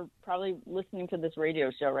us, and they're probably listening to this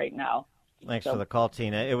radio show right now. Thanks for the call,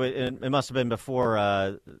 Tina. It must have been before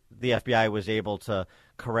the FBI was able to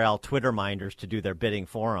corral Twitter minders to do their bidding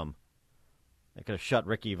for them. They could have shut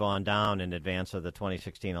Ricky Vaughn down in advance of the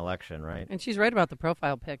 2016 election, right? And she's right about the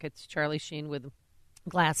profile pic. It's Charlie Sheen with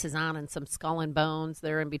glasses on and some skull and bones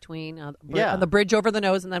there in between on the bridge over the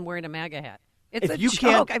nose, and then wearing a MAGA hat. It's a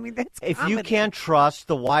joke. I mean, that's if comedy. you can't trust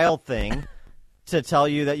the Wild Thing to tell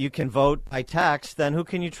you that you can vote by text, then who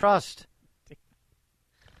can you trust?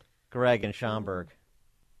 Greg in Schaumburg.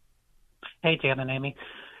 Hey, Dan and Amy.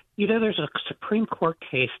 There's a Supreme Court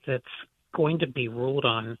case that's going to be ruled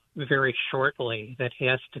on very shortly that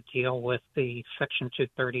has to deal with the Section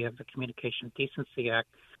 230 of the Communication Decency Act.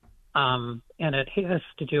 And it has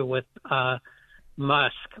to do with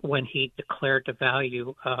Musk when he declared the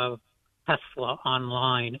value of Tesla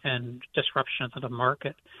online and disruption of the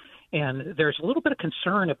market. And there's a little bit of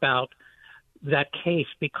concern about that case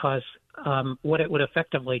because what it would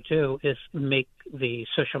effectively do is make the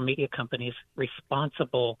social media companies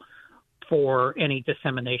responsible for any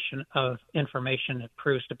dissemination of information that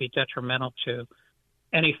proves to be detrimental to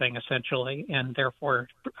anything, essentially, and therefore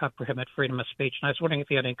prohibit freedom of speech. And I was wondering if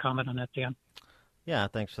you had any comment on that, Dan. Yeah,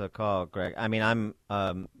 thanks for the call, Greg. I mean, I'm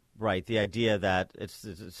right. The idea that it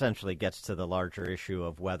essentially gets to the larger issue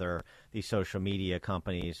of whether these social media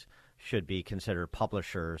companies should be considered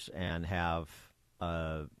publishers and have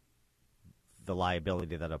the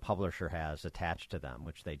liability that a publisher has attached to them,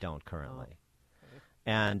 which they don't currently. Oh.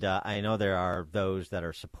 And I know there are those that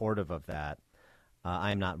are supportive of that.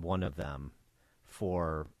 I'm not one of them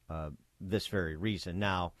for this very reason.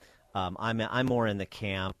 Now, I'm more in the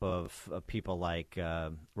camp of people like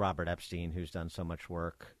Robert Epstein, who's done so much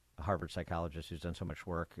work, a Harvard psychologist who's done so much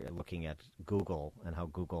work looking at Google and how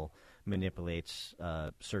Google manipulates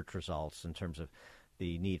search results in terms of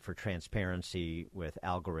the need for transparency with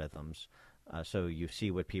algorithms, so you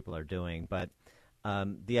see what people are doing. But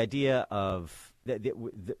the idea of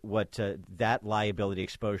what that liability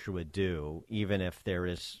exposure would do, even if there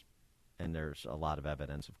is, and there's a lot of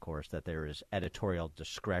evidence, of course, that there is editorial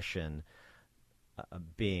discretion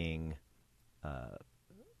being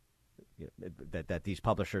that these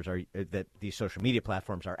publishers are, that these social media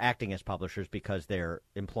platforms are acting as publishers because they're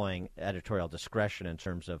employing editorial discretion in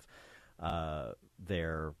terms of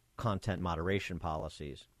their content moderation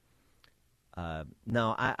policies.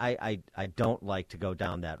 No, I don't like to go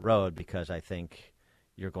down that road because I think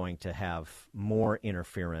you're going to have more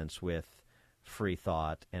interference with free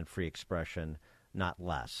thought and free expression, not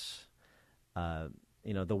less. The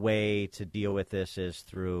way to deal with this is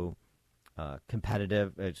through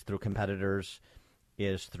competitors,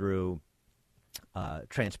 is through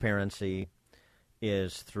transparency,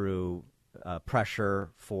 is through pressure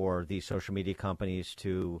for these social media companies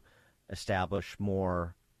to establish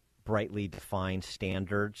more brightly defined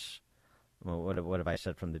standards well, what have I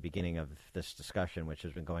said from the beginning of this discussion, which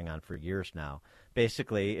has been going on for years now?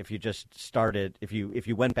 Basically, if you just started, if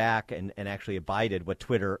you went back and actually abided what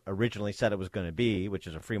Twitter originally said it was going to be, which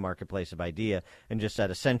is a free marketplace of idea, and just said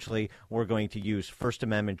essentially we're going to use First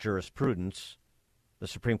Amendment jurisprudence, the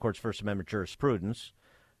Supreme Court's First Amendment jurisprudence,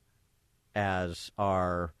 as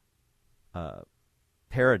our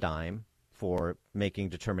paradigm for making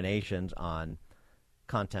determinations on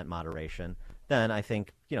content moderation, then I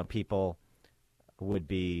think people would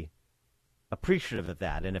be appreciative of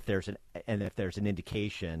that, and if there's an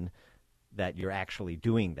indication that you're actually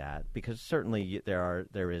doing that, because certainly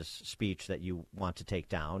there is speech that you want to take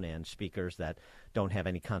down, and speakers that don't have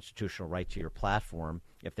any constitutional right to your platform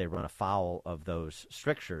if they run afoul of those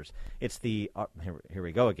strictures. It's the here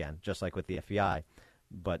we go again, just like with the FBI,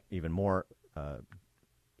 but even more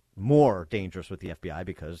dangerous with the FBI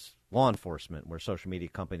because law enforcement, where social media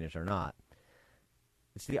companies are not.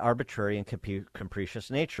 It's the arbitrary and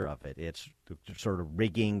capricious nature of it. It's sort of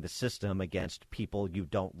rigging the system against people you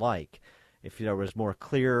don't like. If there was more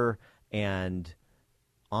clear and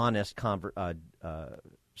honest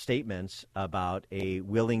statements about a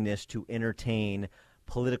willingness to entertain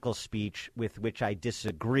political speech with which I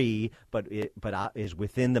disagree, but is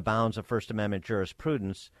within the bounds of First Amendment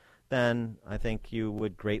jurisprudence, then I think you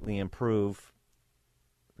would greatly improve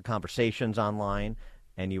the conversations online,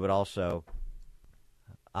 and you would also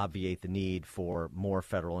obviate the need for more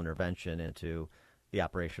federal intervention into the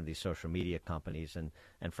operation of these social media companies.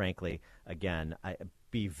 And frankly, again, I'd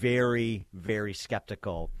be very, very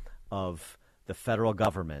skeptical of the federal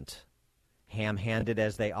government, ham-handed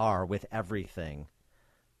as they are with everything,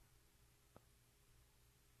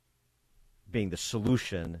 being the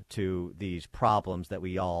solution to these problems that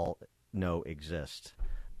we all know exist.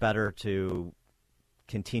 Better to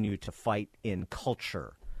continue to fight in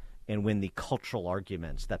culture and win the cultural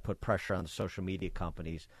arguments that put pressure on the social media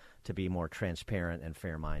companies to be more transparent and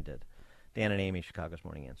fair-minded. Dan and Amy, Chicago's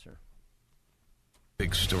Morning Answer.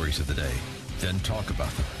 Big stories of the day, then talk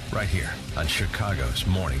about them right here on Chicago's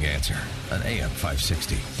Morning Answer on AM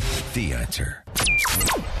 560. The Answer.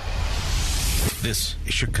 This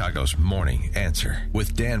is Chicago's Morning Answer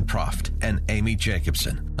with Dan Proft and Amy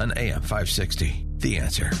Jacobson on AM 560. The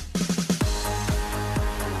Answer.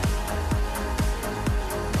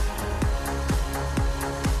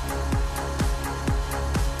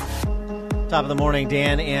 Top of the morning,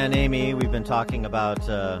 Dan and Amy. We've been talking about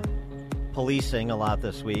policing a lot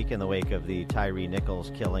this week in the wake of the Tyree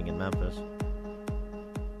Nichols killing in Memphis.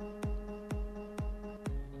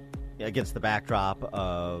 Against the backdrop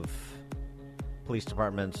of police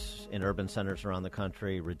departments in urban centers around the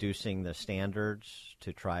country reducing the standards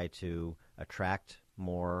to try to attract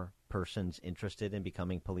more persons interested in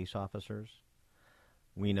becoming police officers.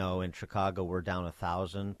 We know in Chicago we're down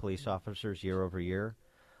 1,000 police officers year over year.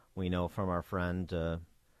 We know from our friend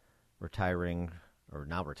retiring, or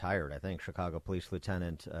now retired, I think, Chicago Police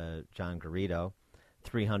Lieutenant John Garrido,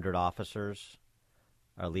 300 officers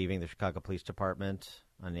are leaving the Chicago Police Department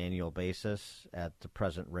on an annual basis at the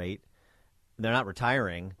present rate. They're not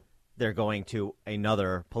retiring. They're going to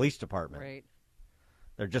another police department. Right.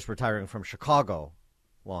 They're just retiring from Chicago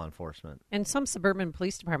law enforcement. And some suburban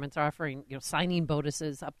police departments are offering signing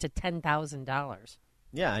bonuses up to $10,000.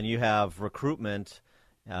 Yeah, and you have recruitment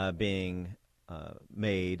being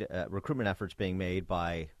made, recruitment efforts being made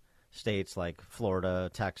by states like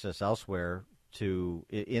Florida, Texas, elsewhere,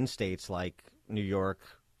 in states like New York,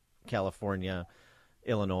 California,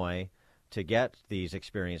 Illinois, to get these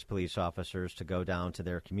experienced police officers to go down to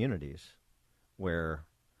their communities where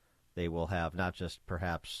they will have not just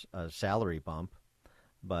perhaps a salary bump,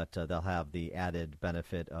 but they'll have the added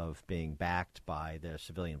benefit of being backed by the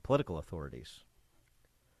civilian political authorities.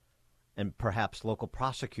 And perhaps local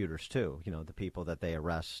prosecutors, too. The people that they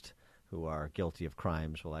arrest who are guilty of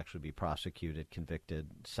crimes will actually be prosecuted, convicted,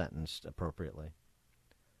 sentenced appropriately.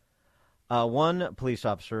 One police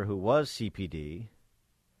officer who was CPD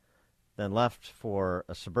then left for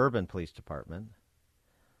a suburban police department,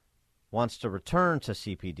 wants to return to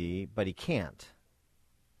CPD, but he can't.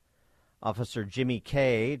 Officer Jimmy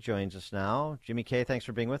Kay joins us now. Jimmy Kay, thanks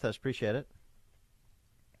for being with us. Appreciate it.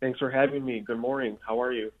 Thanks for having me. Good morning. How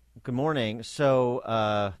are you? Good morning. So,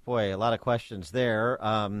 a lot of questions there.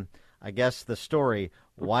 I guess the story,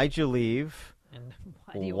 why'd you leave?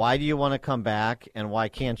 And why do you want to come back, and why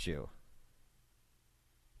can't you?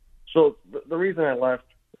 So the reason I left,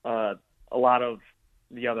 a lot of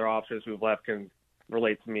the other officers who've left can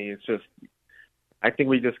relate to me. It's just, I think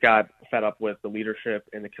we just got fed up with the leadership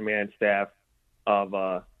and the command staff of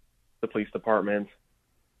the police department.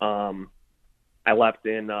 I left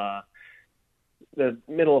in the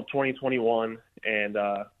middle of 2021, and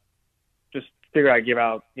just figured I'd give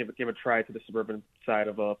a try to the suburban side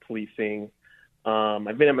of policing.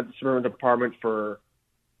 I've been in the suburban department for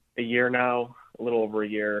a year now, a little over a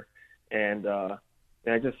year, and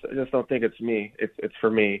I just don't think it's me. It's for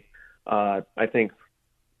me. I think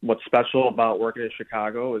what's special about working in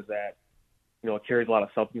Chicago is that, it carries a lot of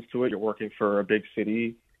substance to it. You're working for a big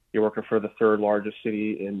city. You're working for the third largest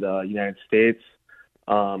city in the United States.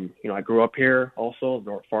 I grew up here also,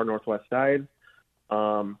 far northwest side.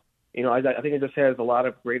 I think it just has a lot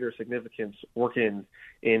of greater significance working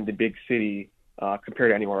in the big city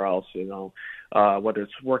compared to anywhere else, whether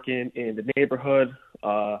it's working in the neighborhood,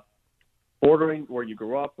 bordering where you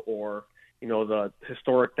grew up, or, the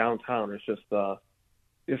historic downtown. It's just,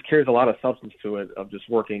 this carries a lot of substance to it of just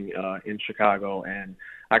working in Chicago. And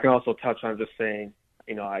I can also touch on just saying,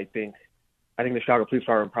 I think the Chicago Police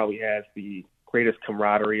Department probably has the greatest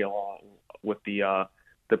camaraderie along with the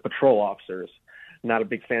patrol officers. Not a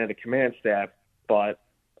big fan of the command staff,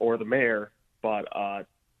 or the mayor, but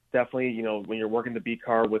definitely, when you're working the beat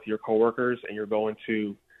car with your coworkers and you're going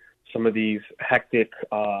to some of these hectic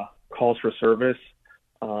calls for service,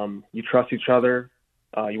 you trust each other,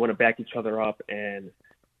 you want to back each other up, and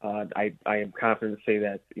I am confident to say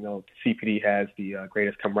that CPD has the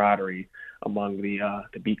greatest camaraderie among the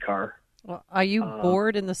beat car. Well, are you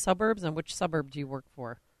bored in the suburbs, and which suburb do you work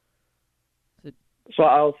for? So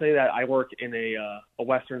I'll say that I work in a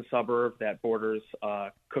western suburb that borders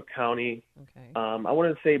Cook County. Okay. I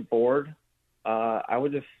wouldn't say bored. I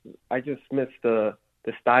just miss the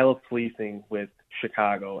style of policing with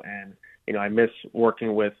Chicago, and I miss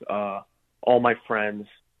working with all my friends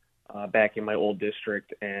back in my old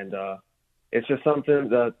district, and it's just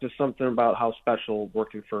something about how special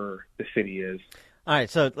working for the city is. All right,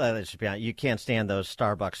 so let's just be honest. You can't stand those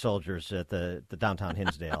Starbucks soldiers at the downtown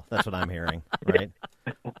Hinsdale. That's what I'm hearing, right?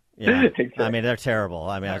 Yeah, exactly. I mean, they're terrible.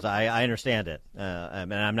 I mean, I understand it. I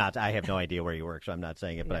mean, I have no idea where you work, so I'm not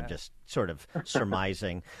saying it, but I'm just sort of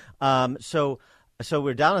surmising. So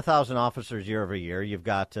we're down 1,000 officers year over year. You've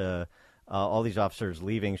got all these officers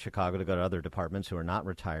leaving Chicago to go to other departments who are not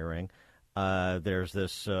retiring. There's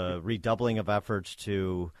this redoubling of efforts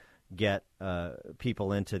to get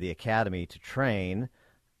people into the academy to train,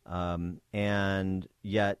 and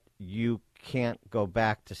yet you can't go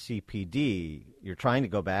back to CPD. You're trying to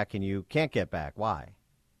go back, and you can't get back. Why?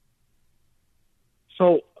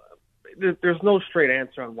 So there's no straight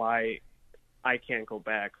answer on why I can't go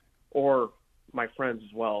back, or my friends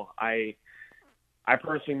as well. I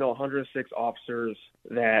personally know 106 officers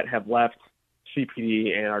that have left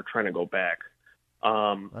CPD and are trying to go back.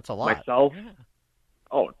 That's a lot. Myself. Yeah.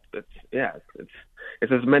 Oh, it's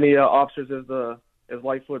as many officers as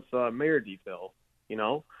Lightfoot's mayor detail,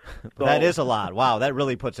 So, that is a lot. Wow, that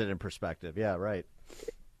really puts it in perspective. Yeah, right.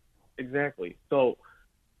 Exactly. So,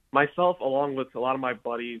 myself, along with a lot of my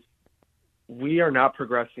buddies, we are not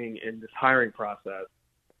progressing in this hiring process.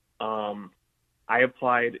 I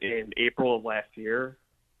applied in April of last year,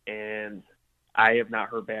 and I have not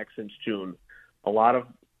heard back since June. A lot of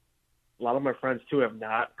my friends, too, have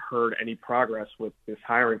not heard any progress with this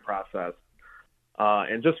hiring process.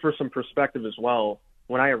 And just for some perspective as well,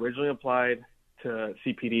 when I originally applied to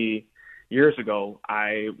CPD years ago,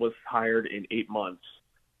 I was hired in 8 months.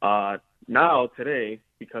 Now, today,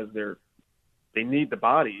 because they need the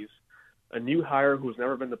bodies, a new hire who's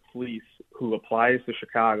never been to police who applies to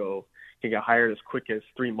Chicago can get hired as quick as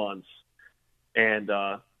 3 months. And,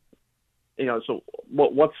 so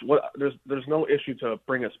there's no issue to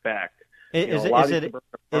bring us back. I'm sorry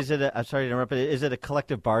to interrupt, but is it a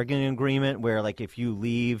collective bargaining agreement where, like, if you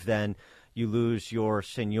leave, then you lose your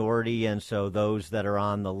seniority, and so those that are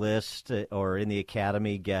on the list or in the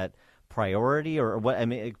academy get priority, or what? I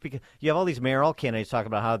mean, because you have all these mayoral candidates talking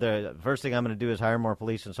about how the first thing I'm going to do is hire more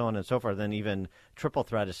police and so on and so forth. Then even Triple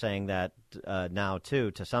Threat is saying that now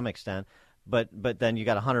too, to some extent. But then you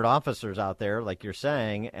got 100 officers out there, like you're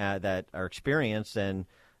saying, that are experienced and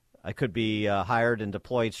I could be hired and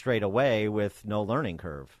deployed straight away with no learning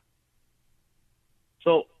curve.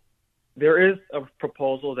 So there is a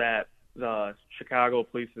proposal that the Chicago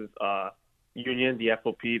Police's union, the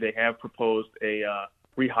FOP, they have proposed a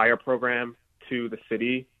rehire program to the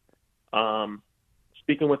city.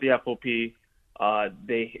 Speaking with the FOP,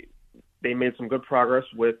 they made some good progress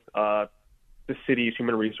with the city's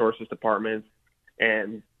human resources department,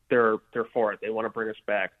 and they're for it. They want to bring us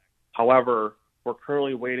back. However, we're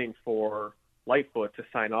currently waiting for Lightfoot to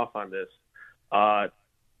sign off on this.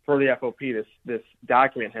 For the FOP, this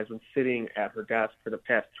document has been sitting at her desk for the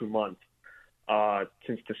past 2 months,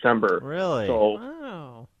 since December. Really? So,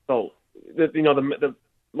 wow. So the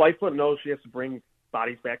Lightfoot knows she has to bring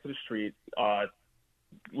bodies back to the street.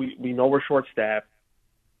 We know we're short-staffed,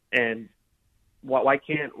 and why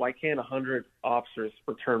can't 100 officers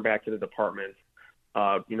return back to the department?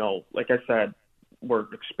 Like I said, we're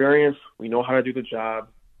experienced. We know how to do the job.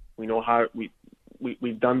 We know how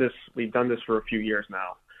we've done this. We've done this for a few years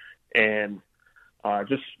now, and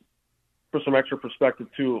just for some extra perspective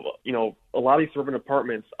too, a lot of these suburban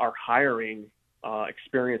departments are hiring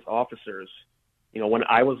experienced officers. When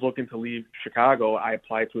I was looking to leave Chicago, I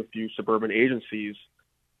applied to a few suburban agencies.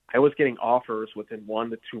 I was getting offers within 1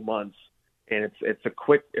 to 2 months, and it's a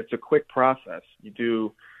quick process. You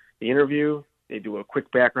do the interview, they do a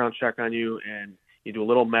quick background check on you, and you do a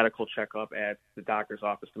little medical checkup at the doctor's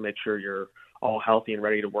office to make sure you're all healthy and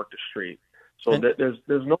ready to work the street. So there's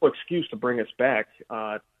no excuse to bring us back.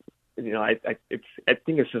 I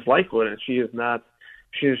think it's just Lightfoot, and she is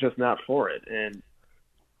just not for it. And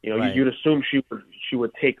Right. You'd assume she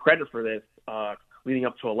would take credit for this leading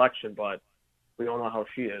up to election, but we don't know how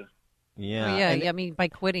she is. Yeah. Well, I mean, by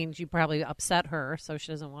quitting, you probably upset her, so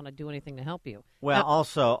she doesn't want to do anything to help you. Well,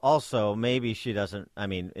 also, maybe she doesn't. I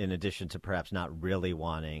mean, in addition to perhaps not really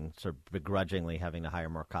wanting, sort of begrudgingly having to hire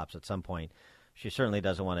more cops at some point, she certainly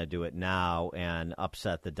doesn't want to do it now and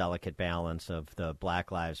upset the delicate balance of the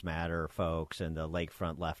Black Lives Matter folks and the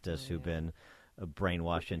lakefront leftists who've been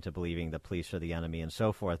brainwashed into believing the police are the enemy and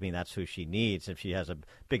so forth. I mean, that's who she needs. If she has a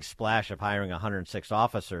big splash of hiring 106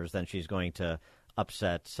 officers, then she's going to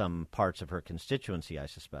upset some parts of her constituency, I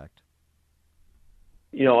suspect.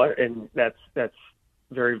 And that's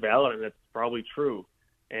very valid, and that's probably true.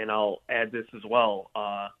 And I'll add this as well.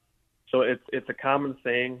 So it's a common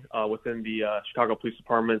thing within the Chicago Police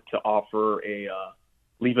Department to offer a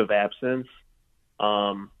leave of absence.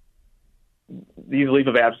 These leave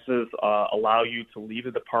of absences allow you to leave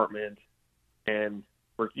the department and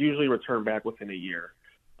usually return back within a year.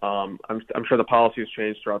 I'm sure the policy has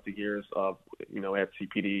changed throughout the years of, at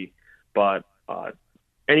CPD, but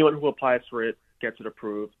anyone who applies for it gets it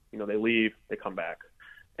approved. They leave, they come back.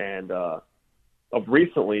 And of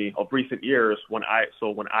recent years, when I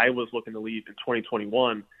was looking to leave in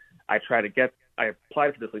 2021, I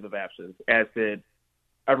applied for this leave of absence, as did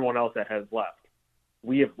everyone else that has left.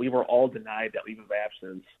 We were all denied that leave of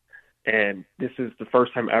absence, and this is the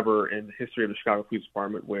first time ever in the history of the Chicago Police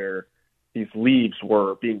Department where these leaves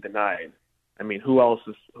were being denied. I mean, who else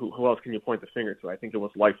can you point the finger to? I think it was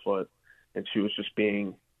Lightfoot, and she was just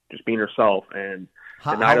being herself and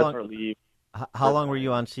denied us our leave. How long were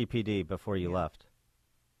you on CPD before you left?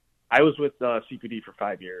 I was with CPD for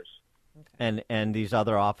 5 years. And these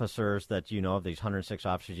other officers that you know of, these 106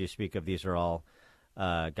 officers you speak of, these are all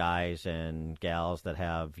guys and gals that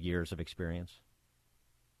have years of experience?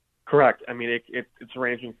 Correct. I mean, it's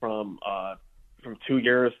ranging from 2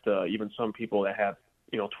 years to even some people that have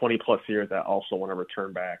 20 plus years that also want to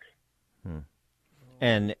return back.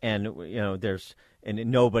 And there's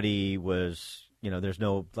nobody was there's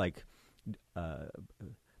no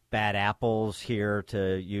bad apples here,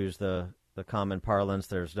 to use the common parlance.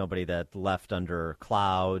 There's nobody that left under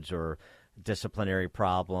clouds or disciplinary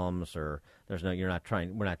problems, or we're not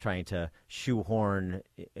trying to shoehorn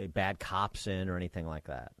bad cops in or anything like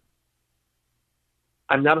that.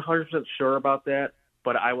 I'm not 100% sure about that,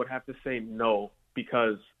 but I would have to say no,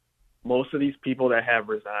 because most of these people that have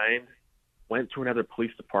resigned went to another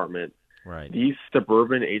police department. Right. These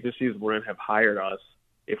suburban agencies wouldn't have hired us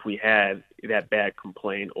if we had that bad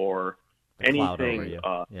complaint or anything,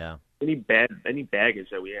 any baggage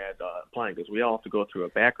that we had applying, because we all have to go through a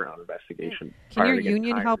background investigation. Can your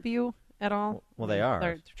union help you at all? Well, they are.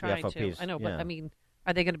 They're trying the to. I know, but I mean,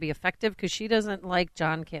 are they going to be effective? Because she doesn't like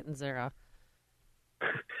John Catanzara.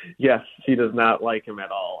 Yes, she does not like him at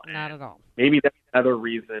all. Not at all. Maybe that's another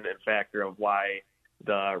reason and factor of why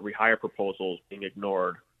the rehire proposal is being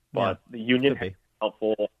ignored. But the union is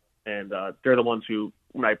helpful, and they're the ones who,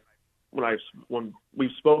 when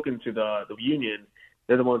we've spoken to the union,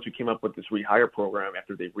 they're the ones who came up with this rehire program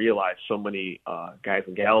after they realized so many guys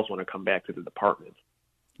and gals want to come back to the department.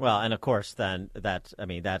 Well, and of course, then that's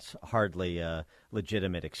hardly a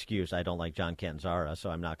legitimate excuse. I don't like John Catanzara, so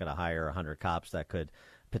I'm not going to hire 100 cops that could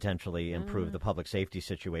potentially improve the public safety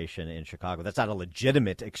situation in Chicago. That's not a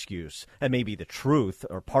legitimate excuse. That may be the truth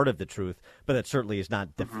or part of the truth, but it certainly is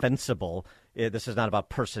not defensible. This is not about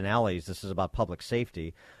personalities. This is about public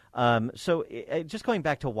safety. So just going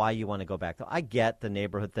back to why you want to go back, though, I get the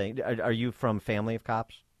neighborhood thing. Are you from family of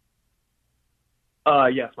cops?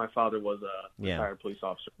 Yes, my father was a retired police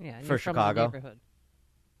officer. Yeah, for Chicago. From the neighborhood.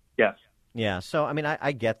 Yes. Yeah, so I mean,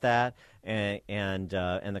 I get that, and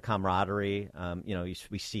the camaraderie.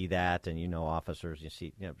 We see that, and officers. You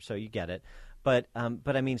see, so you get it. But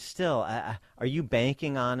I mean, still, are you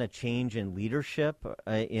banking on a change in leadership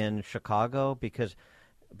in Chicago? Because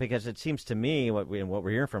it seems to me what we're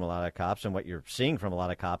hearing from a lot of cops and what you're seeing from a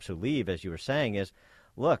lot of cops who leave, as you were saying, is,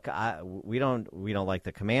 look, we don't like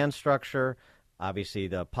the command structure. Obviously,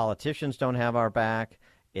 the politicians don't have our back.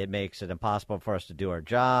 It makes it impossible for us to do our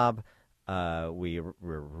job. We're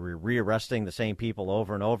rearresting the same people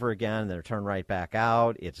over and over again. They're turned right back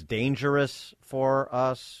out. It's dangerous for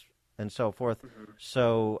us, and so forth. Mm-hmm.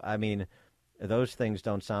 So, I mean, those things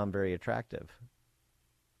don't sound very attractive.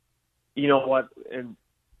 You know what? And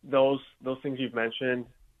those things you've mentioned,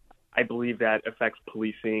 I believe that affects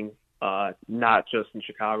policing, not just in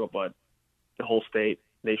Chicago, but the whole state,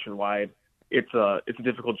 nationwide. It's a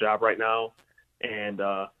difficult job right now, and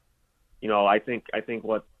I think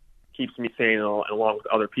what keeps me sane, along with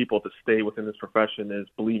other people, to stay within this profession is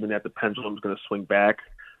believing that the pendulum is going to swing back.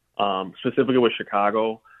 Specifically with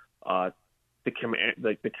Chicago, the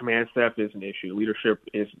command staff is an issue.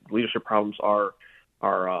 Leadership problems are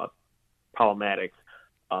problematic.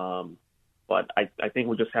 But I think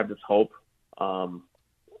we just have this hope. I'll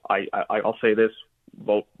say this: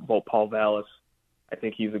 vote Paul Vallas. I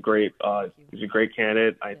think he's a great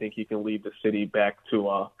candidate. I think he can lead the city back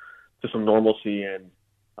to some normalcy, and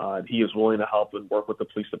he is willing to help and work with the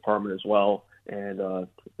police department as well. And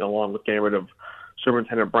along with getting rid of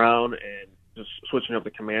Superintendent Brown and just switching up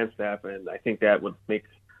the command staff, and I think that would make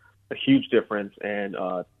a huge difference and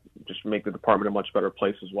just make the department a much better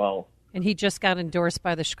place as well. And he just got endorsed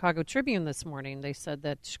by the Chicago Tribune this morning. They said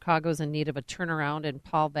that Chicago's in need of a turnaround, and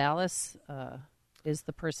Paul Vallas is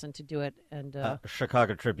the person to do it. And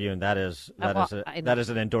Chicago Tribune, that is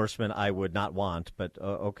an endorsement I would not want, but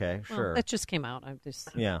okay, sure. Well, that just came out.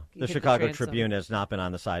 The Chicago Tribune has not been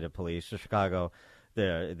on the side of police. The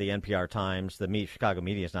NPR Times, Chicago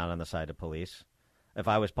media is not on the side of police. If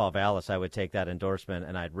I was Paul Vallas, I would take that endorsement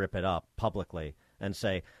and I'd rip it up publicly and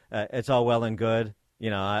say, it's all well and good.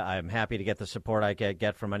 I'm happy to get the support I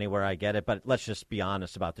get from anywhere I get it, but let's just be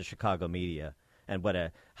honest about the Chicago media and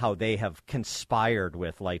how they have conspired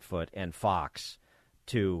with Lightfoot and Fox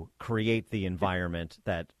to create the environment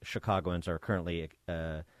that Chicagoans are currently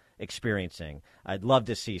experiencing. I'd love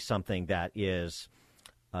to see something that is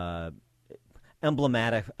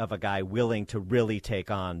emblematic of a guy willing to really take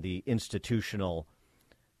on the institutional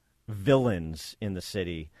villains in the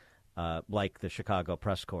city, like the Chicago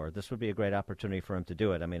Press Corps. This would be a great opportunity for him to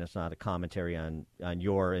do it. I mean, it's not a commentary on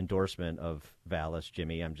your endorsement of Vallas,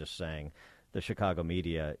 Jimmy. I'm just saying the Chicago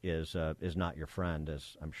media is not your friend,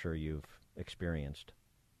 as I'm sure you've experienced.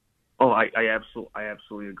 Oh, I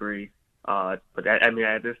absolutely agree. But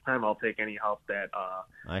at this time, I'll take any help that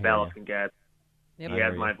Vallas can get. Yep. He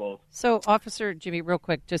has my vote. So, Officer Jimmy, real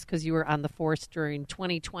quick, just because you were on the force during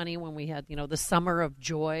 2020 when we had, the summer of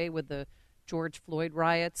joy with the George Floyd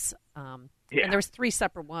riots. And there was 3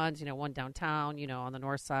 separate ones, one downtown, on the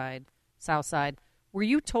north side, south side. Were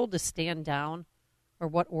you told to stand down, or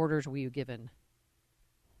what orders were you given?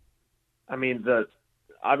 I mean,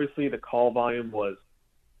 obviously the call volume was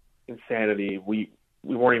insanity. We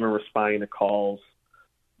weren't even responding to calls.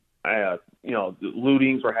 The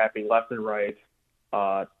lootings were happening left and right.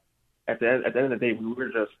 At the end of the day, we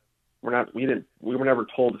were never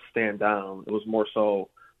told to stand down. It was more so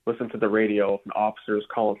listen to the radio if an officer is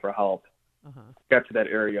calling for help. Get to that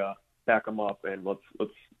area, back them up, and let's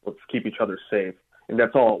keep each other safe. And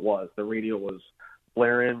that's all it was. The radio was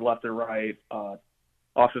blaring left and right.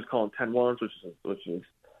 Officers calling 10-1s, which is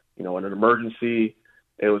an emergency.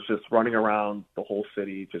 It was just running around the whole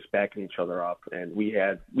city, just backing each other up. And we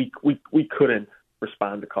couldn't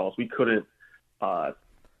respond to calls. We couldn't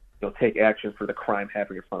take action for the crime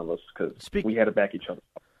happening in front of us because we had to back each other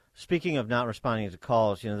up. Speaking of not responding to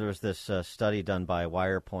calls, there was this study done by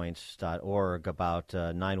wirepoints.org about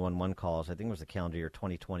 911 calls. I think it was the calendar year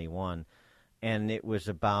 2021, and it was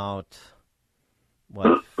about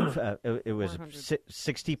it was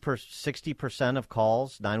 60% of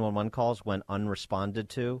calls, 911 calls, went unresponded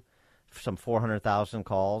to. Some 400,000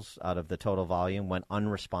 calls out of the total volume went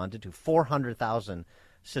unresponded to. 400,000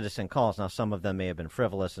 citizen calls. Now, some of them may have been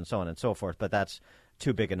frivolous and so on and so forth, but that's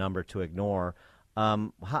too big a number to ignore.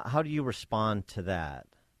 How do you respond to that?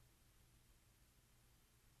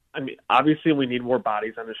 I mean, obviously, we need more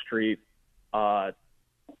bodies on the street. I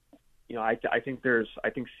think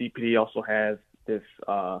CPD also has this.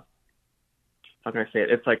 How can I say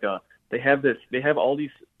it? It's like they have all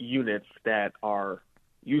these units that are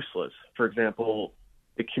useless. For example,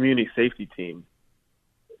 the community safety team.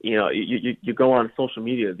 You go on social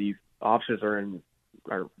media. These officers are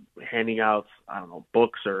handing out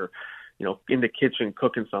books or in the kitchen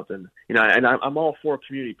cooking something. And I'm all for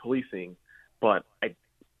community policing, but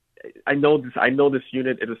I know this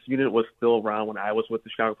unit. This unit was still around when I was with the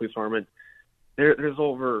Chicago Police Department. There's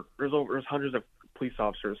hundreds of police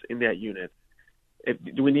officers in that unit.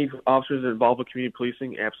 Do we need officers involved with community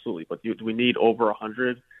policing? Absolutely. But do we need over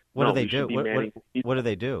 100? What do they do? What do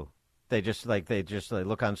they do? They just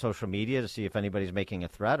look on social media to see if anybody's making a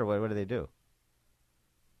threat, or what do they do?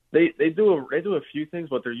 They do a few things,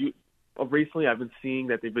 but recently I've been seeing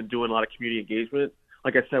that they've been doing a lot of community engagement,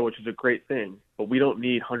 like I said, which is a great thing. But we don't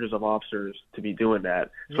need hundreds of officers to be doing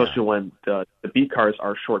that, especially when the beat cars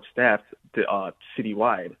are short-staffed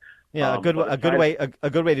citywide. Yeah, a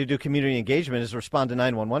good way to do community engagement is respond to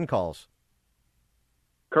 911 calls.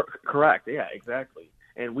 Correct. Yeah, exactly.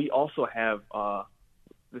 And we also have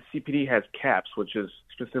the CPD has CAPS, which is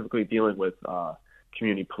specifically dealing with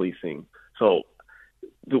community policing. So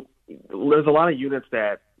there's a lot of units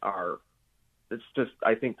that are. It's just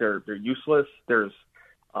I think they're useless. There's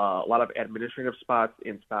a lot of administrative spots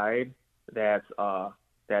inside that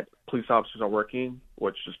police officers are working,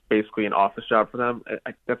 which is basically an office job for them.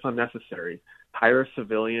 That's unnecessary. Hire a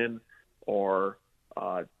civilian, or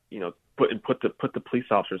put the police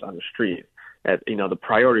officers on the street. The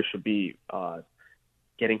priority should be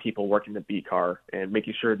getting people working the beat car and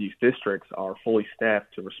making sure these districts are fully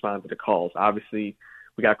staffed to respond to the calls. Obviously,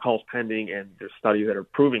 we got calls pending, and there's studies that are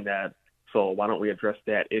proving that. So why don't we address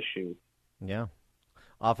that issue? Yeah.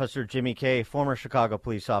 Officer Jimmy Kay, former Chicago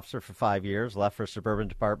police officer for 5 years, left for Suburban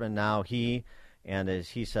Department. Now he, and as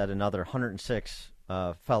he said, another 106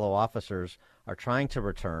 fellow officers are trying to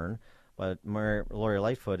return, but Lori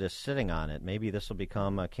Lightfoot is sitting on it. Maybe this will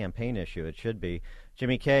become a campaign issue. It should be.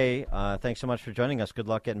 Jimmy Kay, thanks so much for joining us. Good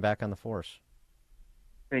luck getting back on the force.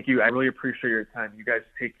 Thank you. I really appreciate your time. You guys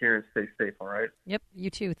take care and stay safe, all right? Yep, you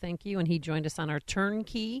too. Thank you. And he joined us on our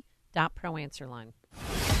turnkey.pro answer line.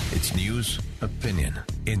 It's news, opinion,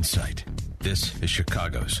 insight. This is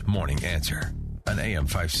Chicago's Morning Answer on AM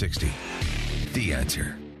 560. The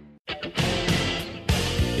Answer.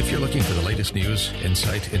 If you're looking for the latest news,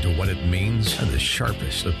 insight into what it means, and the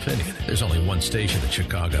sharpest opinion, there's only one station in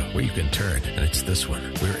Chicago where you can turn, and it's this one.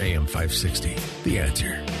 We're AM 560. The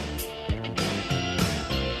Answer.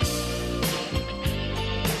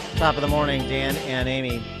 Top of the morning, Dan and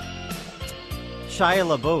Amy. Shia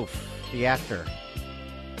LaBeouf, the actor.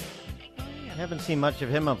 I haven't seen much of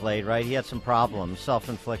him of late, right? He had some problems,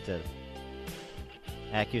 self-inflicted.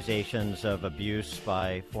 Accusations of abuse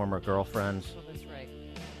by former girlfriends. Oh, that's right.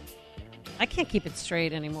 I can't keep it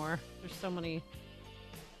straight anymore. There's so many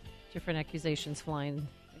different accusations flying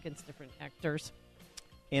against different actors.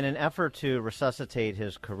 In an effort to resuscitate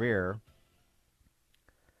his career,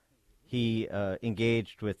 he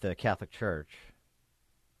engaged with the Catholic Church.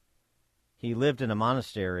 He lived in a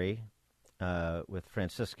monastery with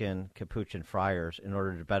Franciscan Capuchin friars in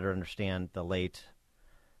order to better understand the late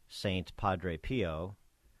Saint Padre Pio,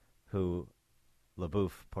 who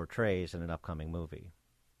LaBeouf portrays in an upcoming movie.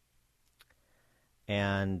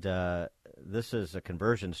 And this is a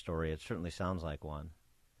conversion story. It certainly sounds like one.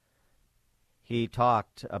 He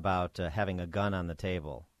talked about having a gun on the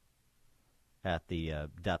table at the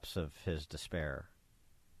depths of his despair.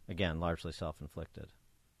 Again, largely self-inflicted.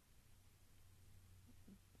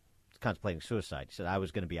 Contemplating suicide. He said, I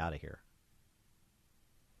was going to be out of here.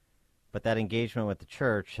 But that engagement with the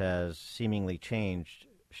church has seemingly changed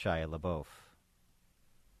Shia LaBeouf.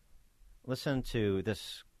 Listen to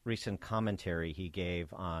this recent commentary he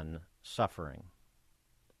gave on suffering.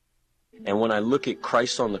 And when I look at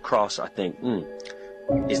Christ on the cross, I think,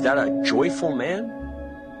 is that a joyful man?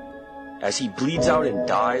 As he bleeds out and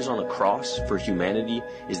dies on a cross for humanity,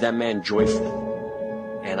 is that man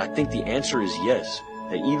joyful? And I think the answer is yes.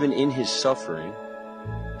 That even in his suffering,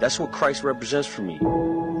 that's what Christ represents for me.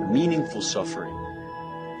 Meaningful suffering.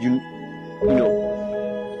 You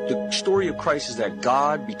know, the story of Christ is that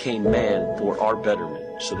God became man for our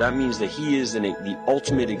betterment. So that means that he is the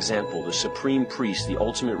ultimate example, the supreme priest, the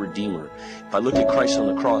ultimate redeemer. If I look at Christ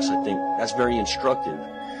on the cross, I think that's very instructive.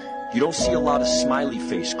 You don't see a lot of smiley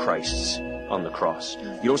face Christs on the cross.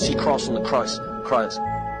 You don't see Christ on the cross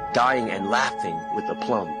dying and laughing with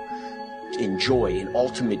aplomb. In joy, in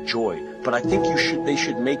ultimate joy. But I think they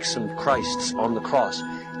should make some Christs on the cross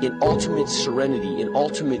in ultimate serenity, in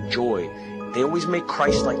ultimate joy. They always make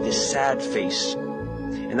Christ like this sad face.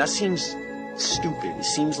 And that seems stupid. It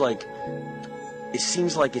seems like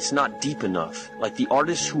it's not deep enough. Like the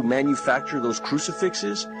artists who manufacture those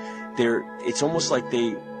crucifixes, it's almost like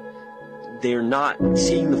they're not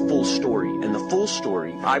seeing the full story. And the full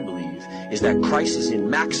story, I believe, is that Christ is in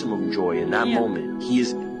maximum joy in that moment. He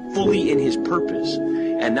is fully in his purpose.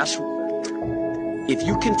 And that's, if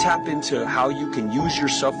you can tap into how you can use your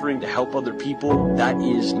suffering to help other people, that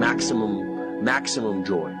is maximum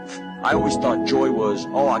joy. I always thought joy was,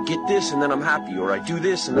 oh, I get this and then I'm happy, or I do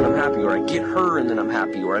this and then I'm happy, or I get her and then I'm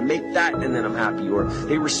happy, or I make that and then I'm happy, or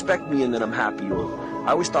they respect me and then I'm happy. Or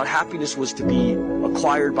I always thought happiness was to be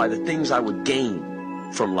acquired by the things I would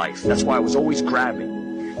gain from life. That's why I was always grabbing.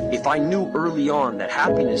 If I knew early on that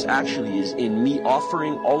happiness actually is in me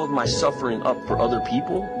offering all of my suffering up for other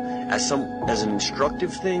people as an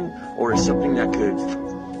instructive thing, or as something that could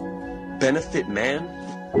benefit man,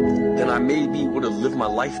 then I maybe would have lived my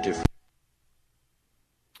life differently.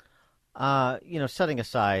 Setting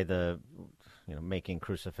aside the, making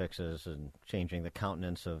crucifixes and changing the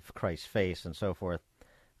countenance of Christ's face and so forth,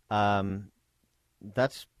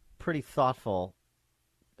 that's pretty thoughtful.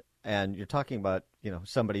 And you're talking about,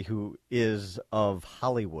 somebody who is of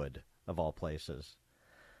Hollywood, of all places.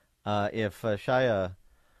 If Shia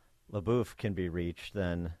LaBeouf can be reached,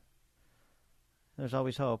 then there's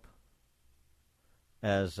always hope.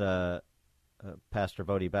 As Pastor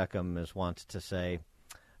Bodie Beckham is wont to say,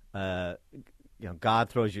 God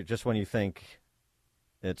throws you, just when you think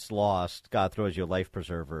it's lost, God throws you a life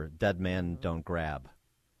preserver. Dead men don't grab.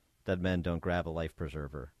 Dead men don't grab a life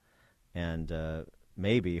preserver. And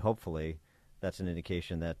maybe, hopefully, that's an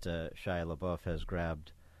indication that Shia LaBeouf has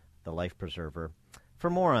grabbed the life preserver. For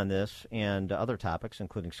more on this and other topics,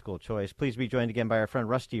 including school choice, please be joined again by our friend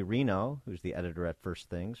Rusty Reno, who's the editor at First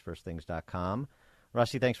Things, firstthings.com.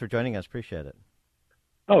 Rusty, thanks for joining us. Appreciate it.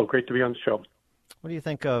 Oh, great to be on the show. What do you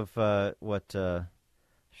think of what Shia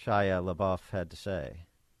LaBeouf had to say?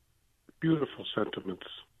 Beautiful sentiments.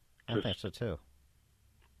 I think so, too.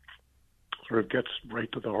 Sort of gets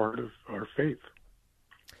right to the heart of our faith.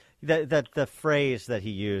 That the phrase that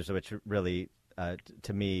he used, which really,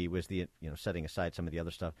 to me, was the setting aside some of the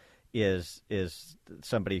other stuff, is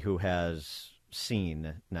somebody who has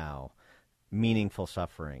seen now meaningful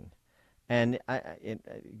suffering, and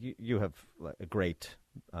you have a great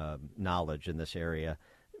knowledge in this area.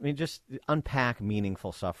 I mean, just unpack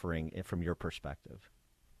meaningful suffering from your perspective.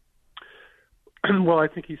 Well, I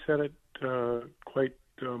think he said it quite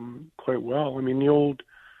well. I mean, the old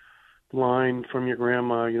line from your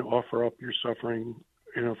grandma, offer up your suffering,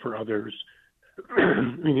 for others. I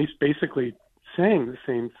mean, he's basically saying the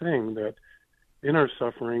same thing, that in our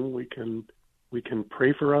suffering we can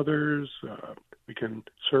pray for others, we can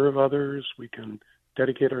serve others, we can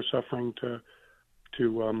dedicate our suffering to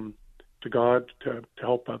God to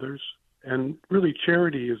help others, and really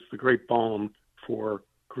charity is the great balm for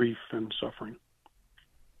grief and suffering.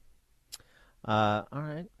 All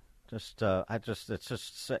right. And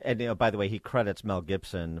by the way, he credits Mel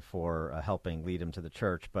Gibson for helping lead him to the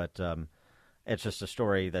church, but it's just a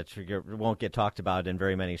story that won't get talked about in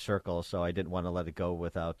very many circles, so I didn't want to let it go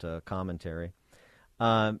without commentary.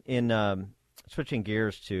 In switching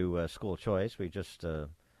gears to school choice, we just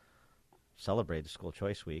celebrated School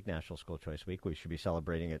Choice Week, National School Choice Week. We should be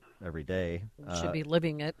celebrating it every day. We should be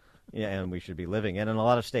living it. Yeah, and we should be living it, and a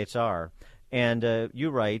lot of states are. And you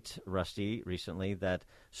write, Rusty, recently that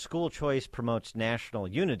school choice promotes national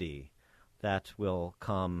unity. That will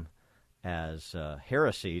come as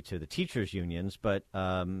heresy to the teachers' unions, but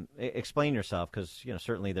explain yourself, because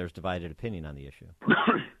certainly there's divided opinion on the issue.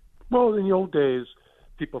 Well, in the old days,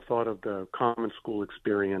 people thought of the common school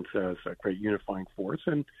experience as a great unifying force,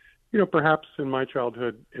 and perhaps in my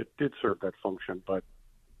childhood it did serve that function. But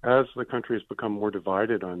as the country has become more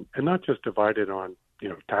divided on, and not just divided on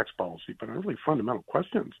tax policy, but on really fundamental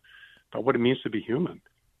questions about what it means to be human.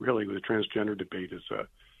 Really, the transgender debate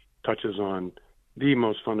touches on the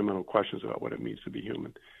most fundamental questions about what it means to be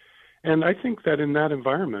human. And I think that in that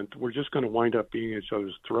environment, we're just going to wind up being at each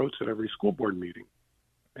other's throats at every school board meeting.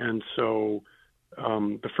 And so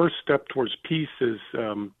the first step towards peace is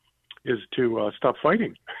to stop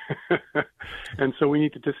fighting. And so we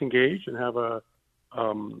need to disengage and have a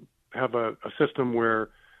system where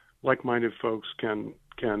like-minded folks can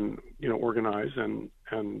organize and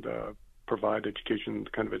provide education,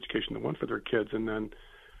 the kind of education they want for their kids, and then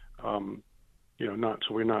not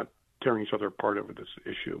so we're not tearing each other apart over this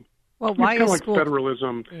issue. Well, why is like school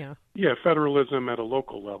federalism? Yeah, federalism at a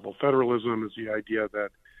local level. Federalism is the idea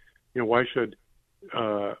that why should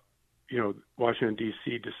Washington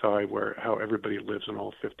D.C. decide how everybody lives in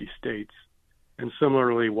all 50 states, and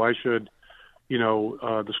similarly, why should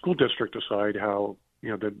the school district decide how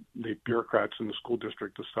the bureaucrats in the school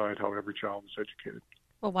district decide how every child is educated?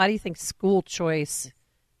 Well, why do you think school choice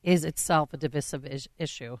is itself a divisive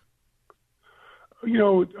issue?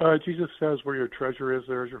 Jesus says, where your treasure is,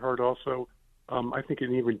 there is your heart also. I think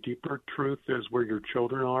an even deeper truth is where your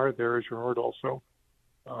children are, there is your heart also.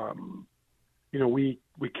 we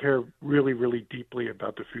care really, really deeply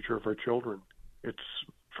about the future of our children. It's,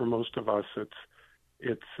 for most of us,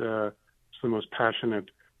 it's the most passionate,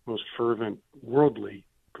 most fervent, worldly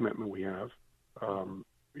commitment we have.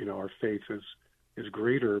 Our faith is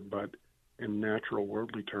greater, but in natural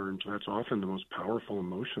worldly terms, that's often the most powerful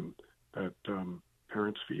emotion that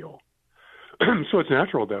parents feel. So it's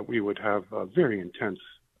natural that we would have very intense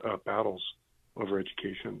battles over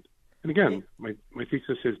education. And again, my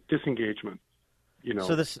thesis is disengagement.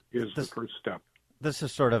 So this is the first step. This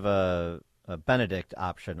is sort of a Benedict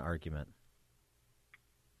option argument.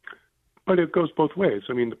 But it goes both ways.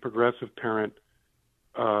 I mean, the progressive parent,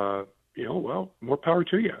 well, more power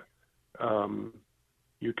to you.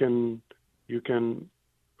 You can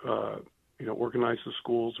organize the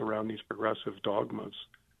schools around these progressive dogmas,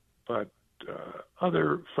 but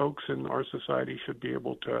other folks in our society should be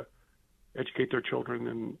able to educate their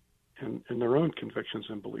children in their own convictions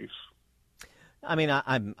and beliefs. I mean,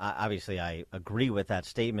 I agree with that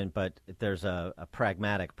statement, but there's a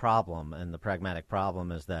pragmatic problem, and the pragmatic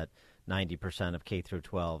problem is that 90% of K through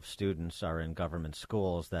 12 students are in government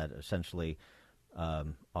schools that essentially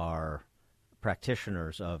are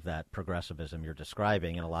practitioners of that progressivism you're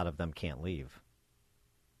describing, and a lot of them can't leave.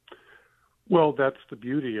 Well, that's the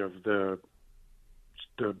beauty of the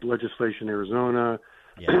legislation in Arizona,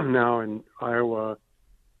 now in Iowa.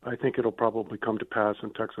 I think it'll probably come to pass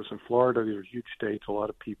in Texas and Florida. These are huge states, a lot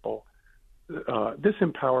of people. This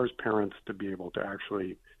empowers parents to be able to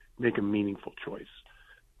actually make a meaningful choice.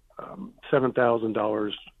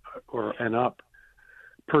 $7,000 and up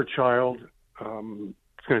per child.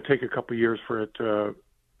 It's going to take a couple of years for it to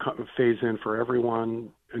phase in for everyone.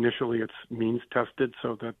 Initially, it's means tested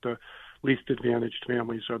so that the least advantaged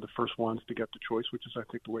families are the first ones to get the choice, which is, I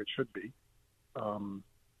think, the way it should be.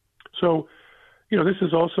 This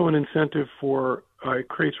is also an incentive for, it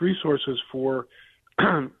creates resources for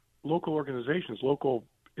local organizations, local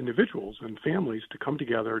individuals and families to come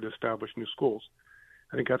together to establish new schools.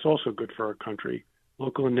 I think that's also good for our country.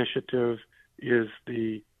 Local initiative is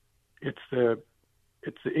the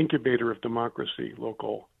incubator of democracy,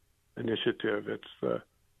 local initiative. It's the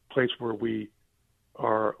place where we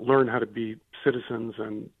learn how to be citizens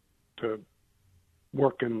and to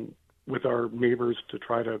work with our neighbors to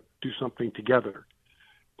try to do something together.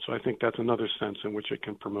 So I think that's another sense in which it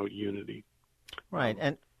can promote unity. Right,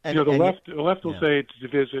 and the left will say it's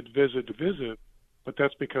divisive, but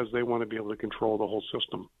that's because they want to be able to control the whole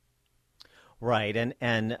system. Right,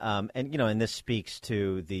 and this speaks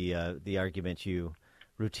to the argument you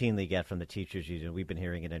routinely get from the teachers union. We've been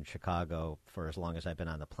hearing it in Chicago for as long as I've been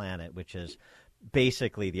on the planet, which is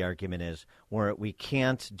basically the argument is we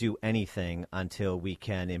can't do anything until we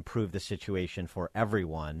can improve the situation for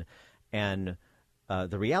everyone. And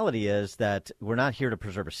the reality is that we're not here to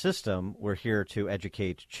preserve a system. We're here to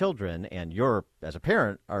educate children, and as a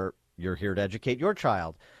parent, you're here to educate your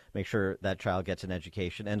child, make sure that child gets an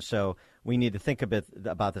education. And so we need to think a bit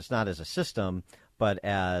about this not as a system, but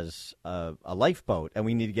as a lifeboat. And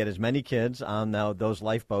we need to get as many kids on those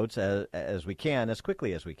lifeboats as we can, as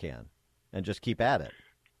quickly as we can, and just keep at it.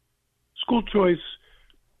 School choice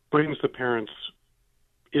brings the parents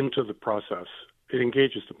into the process. It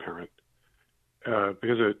engages the parent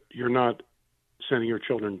because you're not sending your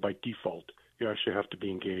children by default. You actually have to be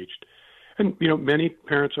engaged. And, many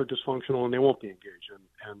parents are dysfunctional and they won't be engaged,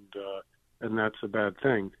 and that's a bad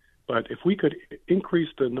thing. But if we could increase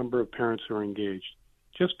the number of parents who are engaged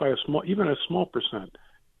just by even a small percent,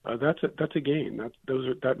 that's a gain.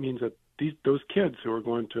 That means that those kids who are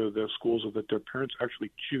going to the schools that their parents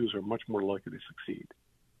actually choose are much more likely to succeed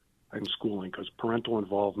in schooling, because parental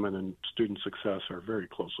involvement and student success are very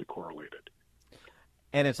closely correlated.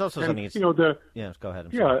 And it's also something. Go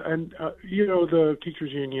ahead. The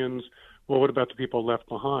teachers unions. Well, what about the people left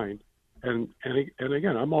behind? And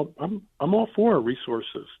again, I'm all for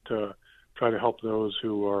resources to try to help those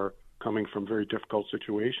who are coming from very difficult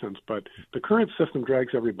situations. But the current system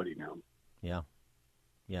drags everybody down. Yeah.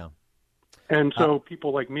 And so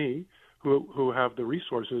people like me who have the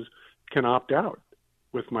resources can opt out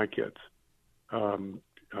with my kids, and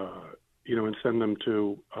send them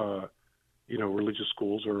to religious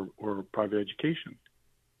schools or private education.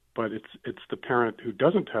 But it's the parent who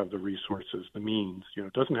doesn't have the resources, the means,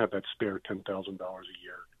 doesn't have that spare $10,000 a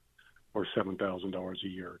year or $7,000 a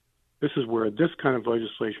year. This is where this kind of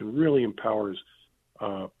legislation really empowers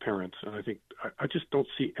parents. And I think I just don't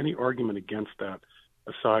see any argument against that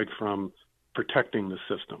aside from protecting the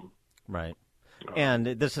system. Right. And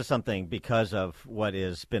this is something because of what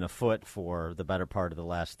has been afoot for the better part of the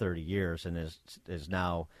last 30 years and is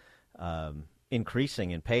now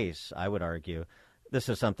increasing in pace, I would argue. this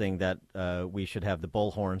is something that we should have the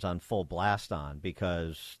bullhorns on full blast on,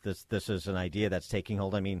 because this is an idea that's taking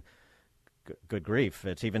hold. I mean, good grief,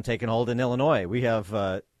 it's even taken hold in Illinois. We have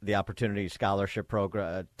the Opportunity Scholarship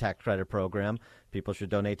Program, tax credit program. People should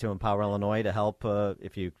donate to Empower Illinois to help.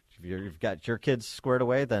 If you've got your kids squared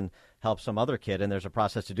away, then help some other kid. And there's a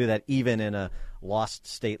process to do that, even in a lost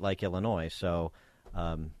state like Illinois. So,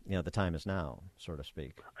 the time is now, so to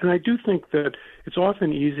speak. And I do think that it's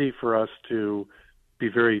often easy for us to be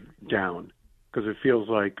very down, because it feels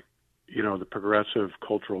like, the progressive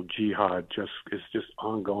cultural jihad is just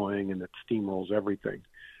ongoing, and it steamrolls everything.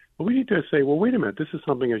 But we need to say, well, wait a minute, this is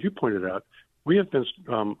something, as you pointed out, we have been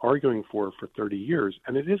arguing for 30 years,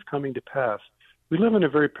 and it is coming to pass. We live in a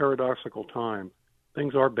very paradoxical time.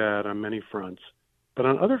 Things are bad on many fronts, but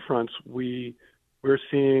on other fronts, we're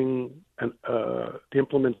seeing the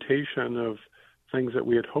implementation of things that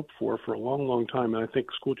we had hoped for a long, long time, and I think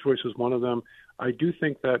school choice is one of them. I do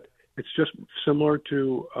think that it's just similar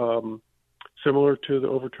to the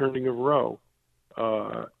overturning of Roe.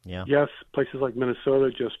 Yes, places like Minnesota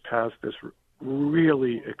just passed this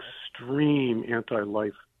really extreme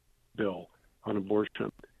anti-life bill on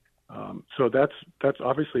abortion. So that's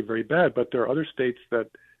obviously very bad, but there are other states that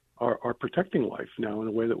are protecting life now in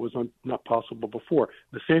a way that was not possible before.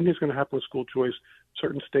 The same thing is going to happen with school choice.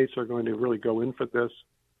 Certain states are going to really go in for this,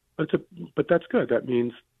 but that's good. That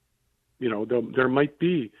means, there might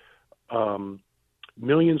be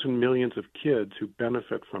millions and millions of kids who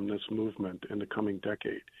benefit from this movement in the coming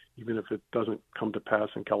decade, even if it doesn't come to pass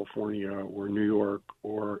in California or New York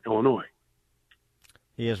or Illinois.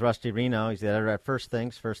 He is Rusty Reno. He's the editor at First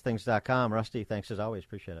Things, firstthings.com. Rusty, thanks as always.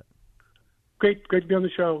 Appreciate it. Great to be on the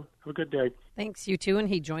show. Have a good day. Thanks, you too. And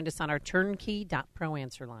he joined us on our turnkey.pro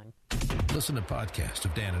answer line. Listen to podcast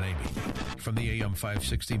of Dan and Amy from the AM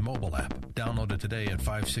 560 mobile app. Download it today at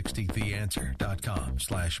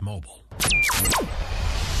 560theanswer.com/mobile.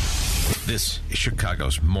 This is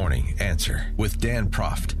Chicago's Morning Answer with Dan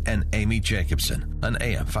Proft and Amy Jacobson on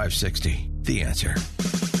AM 560. The Answer.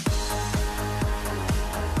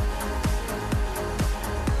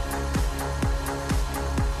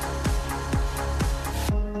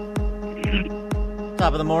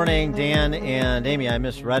 Top of the morning, Dan and Amy. I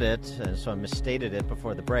misread it, so I misstated it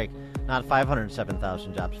before the break. Not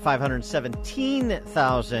 507,000 jobs,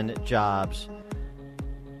 517,000 jobs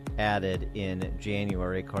added in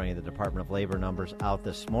January, according to the Department of Labor numbers out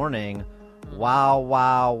this morning.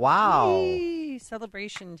 Wow. Yay,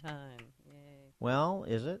 celebration time. Yay. Well,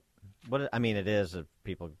 is it? It is of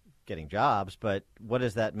people getting jobs, but what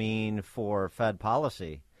does that mean for Fed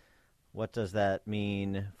policy? What does that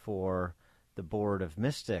mean for the Board of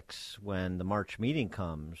Mystics when the March meeting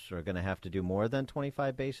comes? Are going to have to do more than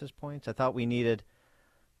 25 basis points? I thought we needed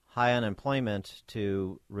high unemployment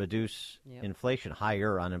to reduce inflation,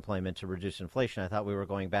 higher unemployment to reduce inflation. I thought we were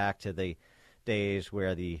going back to the days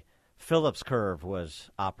where the Phillips curve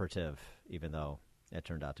was operative, even though it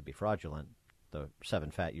turned out to be fraudulent. The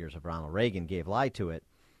 7 fat years of Ronald Reagan gave lie to it.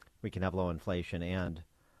 We can have low inflation and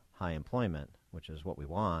high employment, which is what we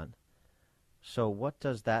want. So what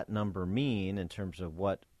does that number mean in terms of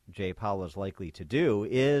what Jay Powell is likely to do?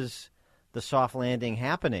 Is the soft landing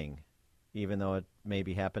happening, even though it may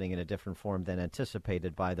be happening in a different form than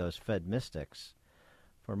anticipated by those Fed mystics?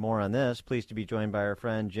 For more on this, pleased to be joined by our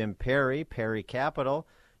friend Jim Perry, Perry Capital.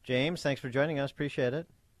 James, thanks for joining us. Appreciate it.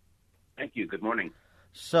 Thank you. Good morning.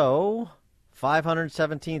 So,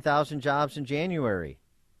 517,000 jobs in January.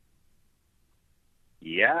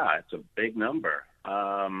 Yeah, it's a big number.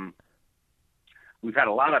 We've had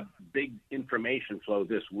a lot of big information flow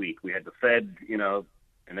this week. We had the Fed,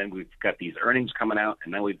 and then we've got these earnings coming out,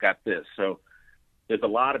 and now we've got this. So there's a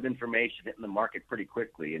lot of information hitting the market pretty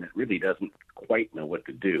quickly, and it really doesn't quite know what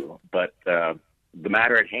to do. But the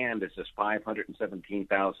matter at hand is just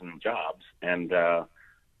 517,000 jobs, and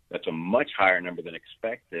that's a much higher number than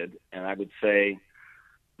expected. And I would say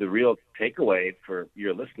the real takeaway for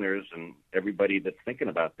your listeners and everybody that's thinking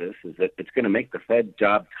about this is that it's going to make the Fed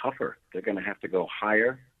job tougher. They're going to have to go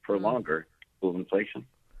higher for longer to move inflation.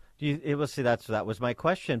 That was my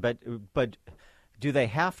question. But do they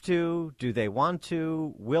have to? Do they want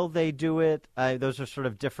to? Will they do it? Those are sort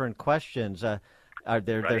of different questions.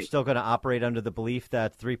 They're still going to operate under the belief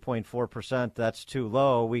that 3.4%, that's too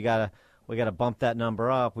low. We gotta bump that number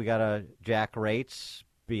up. We gotta jack rates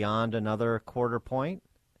beyond another quarter point.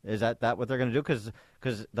 Is that what they're going to do? Because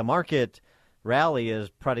the market rally is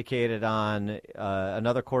predicated on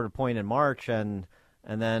another quarter point in March, and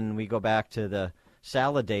then we go back to the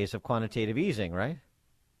salad days of quantitative easing, right?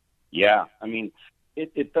 Yeah,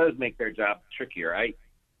 it does make their job trickier. I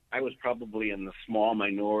was probably in the small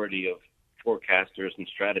minority of forecasters and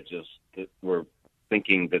strategists that were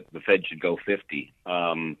thinking that the Fed should go 50.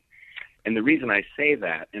 And the reason I say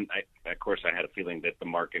that, and of course I had a feeling that the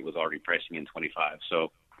market was already pricing in 25,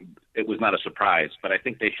 so it was not a surprise, but I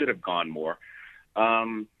think they should have gone more.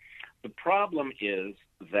 The problem is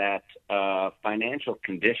that financial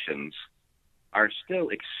conditions are still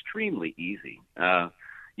extremely easy.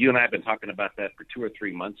 You and I have been talking about that for 2 or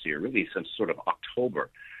 3 months here, really since sort of October.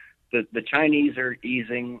 The Chinese are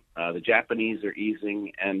easing, the Japanese are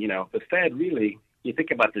easing, and, the Fed really, you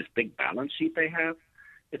think about this big balance sheet they have,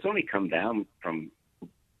 it's only come down from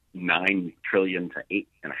 $9 trillion to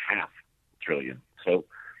 $8.5 trillion. So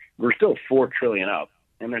we're still $4 trillion up,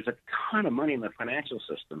 and there's a ton of money in the financial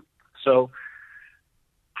system. So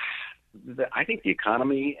I think the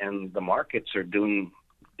economy and the markets are doing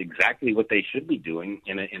exactly what they should be doing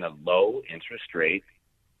in a low interest rate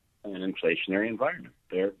and inflationary environment.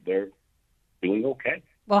 They're doing okay.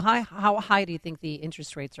 Well, how high do you think the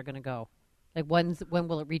interest rates are going to go? Like when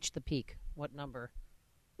will it reach the peak? What number?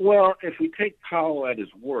 Well, if we take Powell at his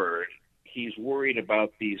word, he's worried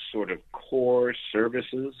about these sort of core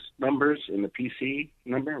services numbers in the PCE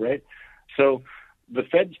number, right? So the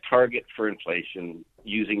Fed's target for inflation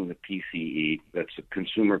using the PCE, that's a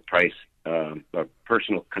consumer price,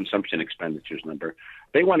 personal consumption expenditures number,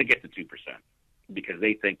 they want to get to 2% because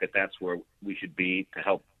they think that that's where we should be to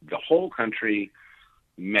help the whole country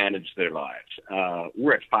manage their lives.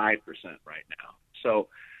 We're at 5% right now. So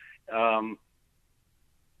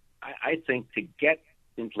I think to get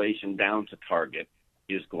inflation down to target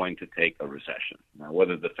is going to take a recession. Now,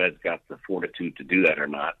 whether the Fed's got the fortitude to do that or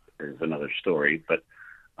not is another story, but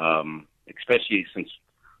especially since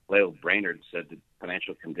Lael Brainerd said that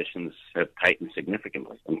financial conditions have tightened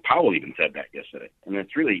significantly. And Powell even said that yesterday. And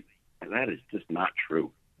that is just not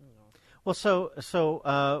true. Well,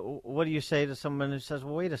 so what do you say to someone who says,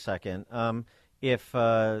 well, wait a second, if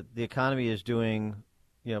the economy is doing,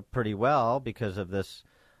 pretty well because of this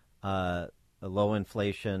low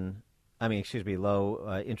inflation,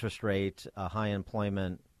 low interest rate, high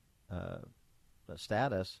employment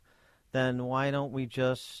status, then why don't we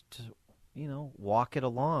just, walk it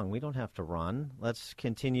along? We don't have to run. Let's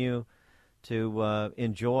continue to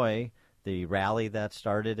enjoy the rally that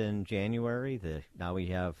started in January. Now we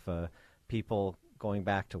have people going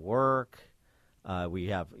back to work. We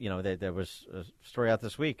have, there was a story out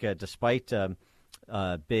this week, despite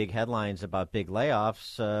big headlines about big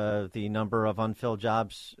layoffs, the number of unfilled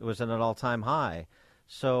jobs was at an all-time high.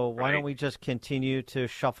 So why don't we just continue to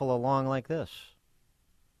shuffle along like this?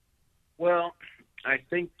 Well, I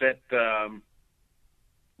think that the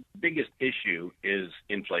biggest issue is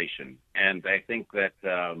inflation. And I think that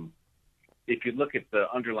if you look at the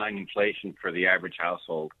underlying inflation for the average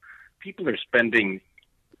household, people are spending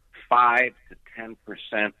 5 to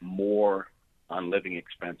 10% more on living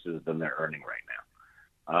expenses than they're earning right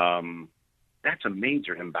now. That's a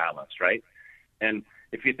major imbalance, right? And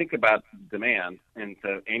if you think about demand, and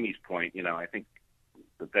to Amy's point, I think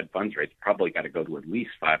the Fed funds rate's probably got to go to at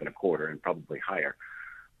least 5.25 and probably higher.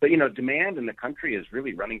 But, demand in the country is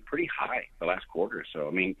really running pretty high the last quarter or so.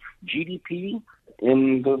 I mean, GDP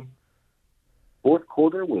in the fourth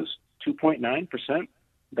quarter was 2.9%.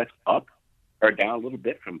 That's up or down a little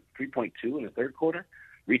bit from 3.2 in the third quarter.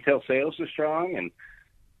 Retail sales are strong. And,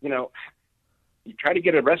 you try to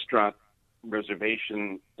get a restaurant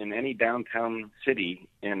reservation in any downtown city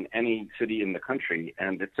in any city in the country,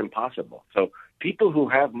 and it's impossible. So people who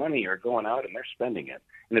have money are going out and they're spending it.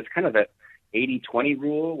 And it's kind of that 80-20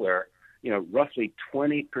 rule where, roughly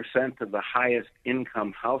 20% of the highest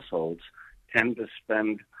income households tend to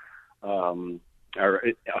spend or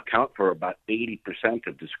account for about 80%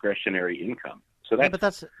 of discretionary income. So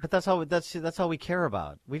that's all we care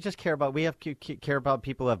about. We just care about care about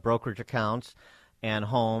people who have brokerage accounts and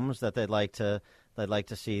homes that they'd like to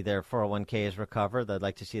see their 401ks recover. They'd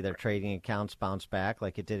like to see their trading accounts bounce back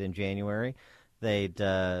like it did in January. They'd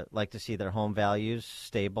like to see their home values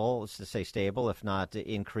stable. Let's just say stable, if not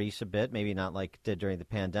increase a bit. Maybe not like it did during the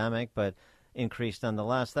pandemic, but increase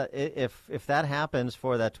nonetheless. That if that happens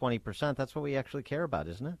for that 20%, that's what we actually care about,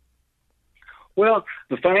 isn't it? Well,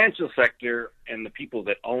 the financial sector and the people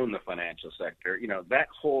that own the financial sector, that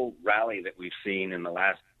whole rally that we've seen in the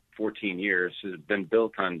last 14 years has been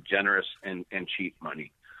built on generous and cheap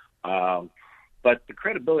money. But the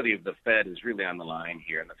credibility of the Fed is really on the line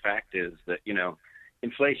here. And the fact is that,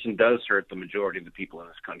 inflation does hurt the majority of the people in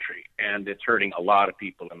this country. And it's hurting a lot of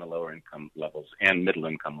people in the lower income levels and middle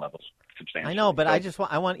income levels substantially. I know, but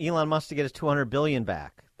I want Elon Musk to get his $200 billion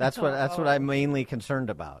back. That's what I'm mainly concerned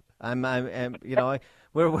about.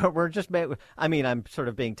 We're just. I mean, I'm sort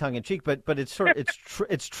of being tongue in cheek, but it's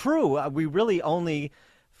it's true. We really only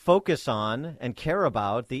focus on and care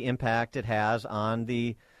about the impact it has on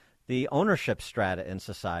the ownership strata in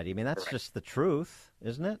society. I mean, that's just the truth,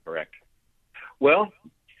 isn't it? Correct. Well,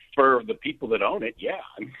 for the people that own it, yeah.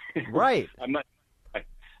 Right. I'm not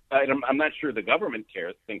sure the government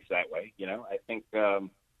thinks that way. You know, I think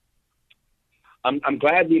I'm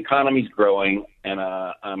glad the economy's growing, and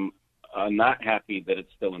I'm not happy that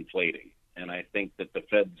it's still inflating. And I think that the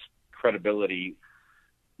Fed's credibility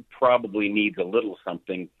probably needs a little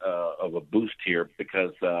something of a boost here,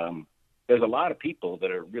 because there's a lot of people that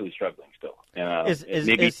are really struggling still.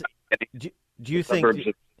 Do you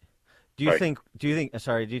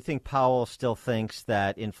think Powell still thinks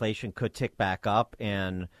that inflation could tick back up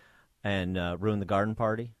and ruin the garden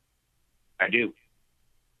party? I do.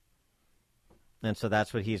 And so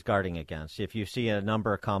that's what he's guarding against. If you see a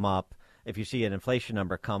number come up, if you see an inflation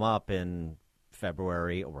number come up in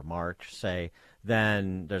February or March, say,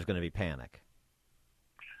 then there's going to be panic.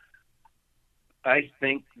 I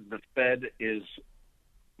think the Fed is,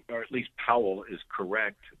 or at least Powell is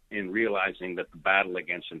correct in realizing that the battle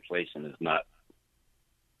against inflation is not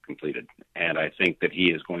completed. And I think that he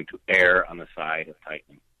is going to err on the side of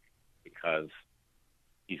tightening, because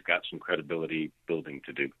he's got some credibility building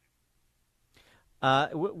to do.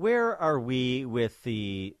 Where are we with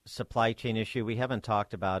the supply chain issue? We haven't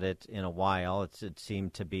talked about it in a while. It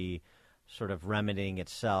seemed to be sort of remedying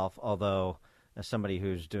itself, although as somebody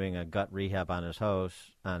who's doing a gut rehab on his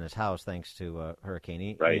house thanks to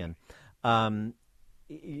Hurricane Ian,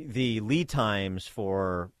 the lead times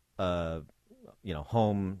for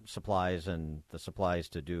home supplies and the supplies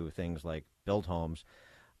to do things like build homes,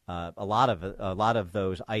 a lot of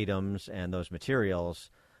those items and those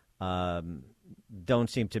materials don't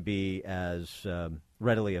seem to be as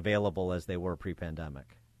readily available as they were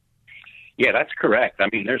pre-pandemic. Yeah, that's correct. I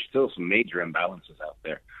mean, there's still some major imbalances out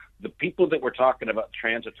there. The people that were talking about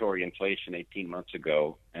transitory inflation 18 months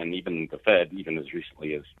ago, and even the Fed, even as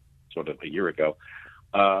recently as sort of a year ago,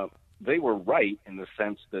 they were right in the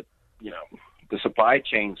sense that, the supply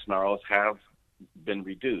chain snarls have been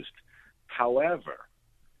reduced. However,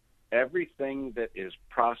 everything that is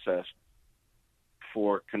processed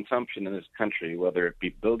for consumption in this country, whether it be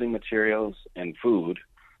building materials and food,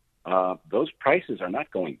 those prices are not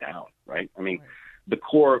going down, right? I mean, the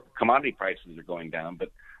core commodity prices are going down, but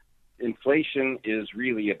inflation is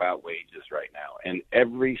really about wages right now. And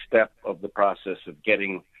every step of the process of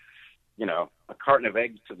getting, a carton of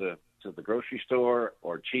eggs to the grocery store,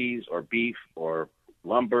 or cheese or beef or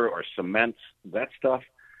lumber or cement, that stuff,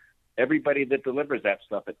 everybody that delivers that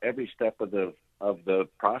stuff at every step of the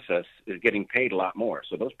process is getting paid a lot more.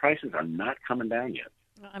 So those prices are not coming down yet.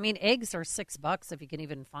 I mean, eggs are $6 if you can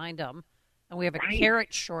even find them. And we have a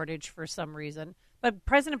carrot shortage for some reason. But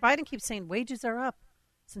President Biden keeps saying wages are up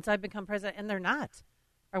since I've become president, and they're not.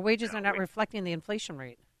 Our wages are not reflecting the inflation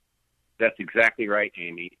rate. That's exactly right,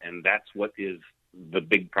 Amy. And that's what is the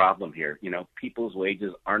big problem here. People's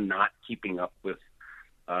wages are not keeping up with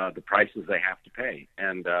the prices they have to pay.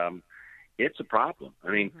 And it's a problem.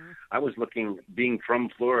 I mean, I was looking, being from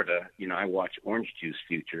Florida, I watch orange juice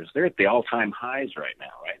futures. They're at the all-time highs right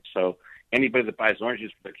now, right? So anybody that buys orange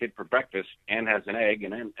juice for their kid for breakfast and has an egg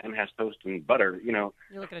and has toast and butter, you're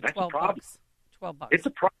looking at $12. $12. It's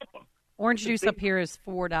a problem. Orange juice up here is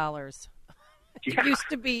 $4. It used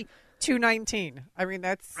to be $2.19. I mean,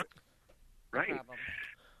 that's right.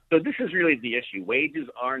 So this is really the issue. Wages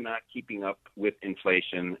are not keeping up with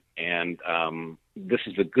inflation, and this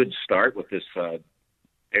is a good start with this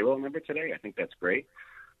payroll number today. I think that's great.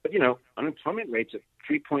 But, unemployment rate's at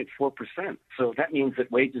 3.4%. So that means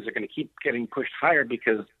that wages are going to keep getting pushed higher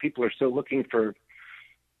because people are still looking for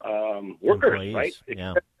workers, employees, right?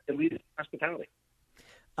 Yeah. At least hospitality.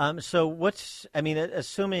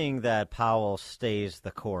 Assuming that Powell stays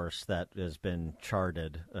the course that has been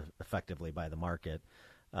charted effectively by the market,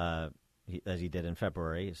 as he did in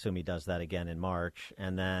February, assume he does that again in March,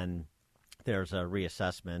 and then there's a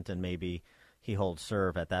reassessment and maybe he holds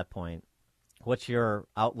serve at that point. What's your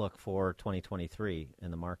outlook for 2023 in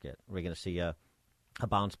the market? Are we going to see a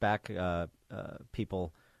bounce back,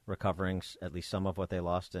 people recovering at least some of what they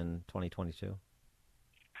lost in 2022?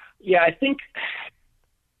 Yeah, I think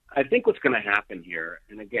what's going to happen here,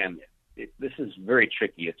 and again, this is very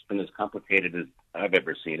tricky. It's been as complicated as I've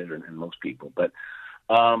ever seen it, and most people. But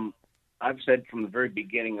I've said from the very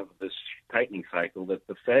beginning of this tightening cycle that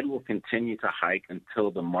the Fed will continue to hike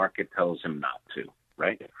until the market tells him not to,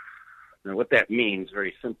 right? Now, what that means,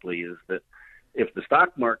 very simply, is that if the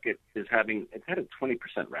stock market it's had a 20%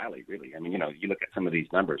 rally, really. I mean, you look at some of these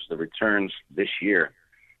numbers. The returns this year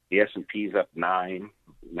The S&P's up 9,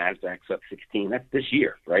 NASDAQ's up 16. That's this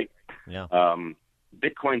year, right? Yeah.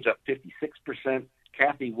 Bitcoin's up 56%.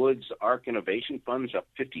 Cathie Wood's ARK Innovation Fund's up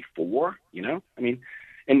 54,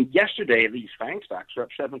 and yesterday these FANG stocks are up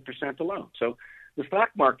 7% alone. So the stock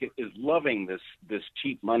market is loving this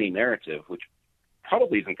cheap money narrative, which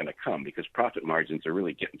probably isn't going to come because profit margins are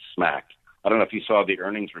really getting smacked. I don't know if you saw the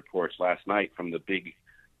earnings reports last night from the big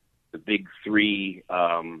three,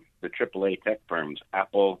 the AAA tech firms,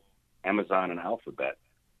 Apple, Amazon, and Alphabet.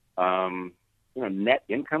 Net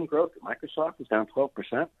income growth at Microsoft was down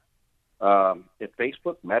 12%. At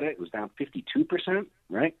Facebook, Meta, it was down 52%,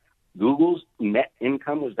 right? Google's net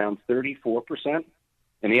income was down 34%.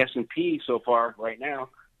 And the S&P so far right now,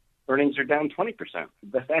 earnings are down 20%.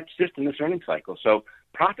 That's just in this earnings cycle. So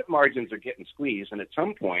profit margins are getting squeezed, and at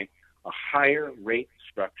some point, a higher rate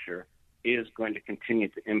structure is going to continue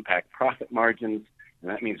to impact profit margins,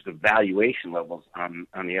 and that means the valuation levels on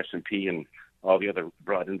the S&P and all the other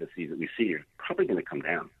broad indices that we see are probably going to come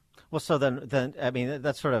down. Well, so then, I mean,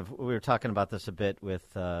 that's sort of, we were talking about this a bit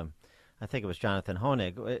with, I think it was Jonathan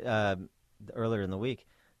Honig earlier in the week.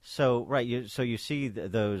 So, right, you see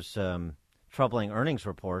those troubling earnings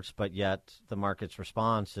reports, but yet the market's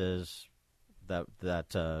response is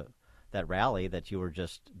that rally that you were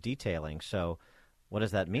just detailing. So what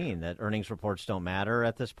does that mean? That earnings reports don't matter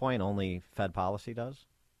at this point? Only Fed policy does?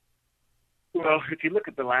 Well, if you look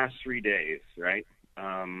at the last 3 days, right,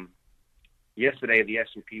 yesterday the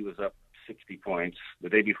S&P was up 60 points. The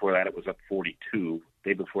day before that it was up 42. The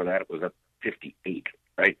day before that it was up 58,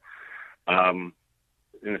 right?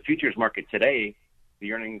 In the futures market today,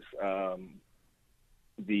 the earnings,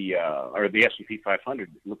 the S&P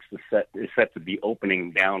 500 is set to be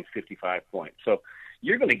opening down 55 points. So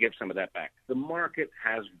you're going to give some of that back. The market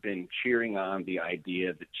has been cheering on the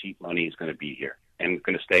idea that cheap money is going to be here and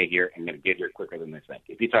going to stay here and going to get here quicker than they think.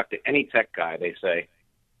 If you talk to any tech guy, they say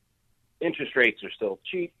interest rates are still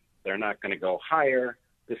cheap. They're not going to go higher.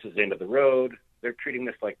 This is the end of the road. They're treating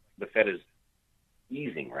this like the Fed is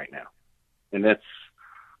easing right now. And it's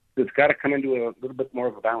got to come into a little bit more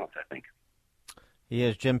of a balance, I think. He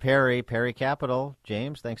is Jim Perry, Perry Capital.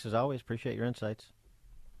 James, thanks as always. Appreciate your insights.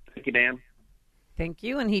 Thank you, Dan. Thank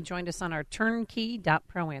you. And he joined us on our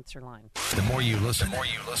turnkey.pro answer line. The more you listen,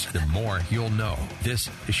 the more you'll know. This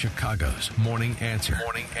is Chicago's Morning Answer.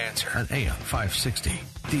 Morning Answer on AM 560.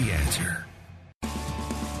 The Answer.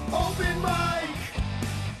 Open mic!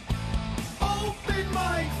 Open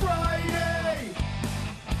mic Friday!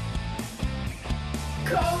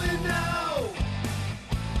 Call it now!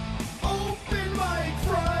 Open mic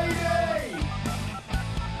Friday!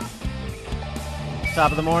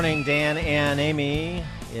 Top of the morning, Dan and Amy.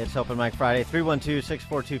 It's Open Mic Friday,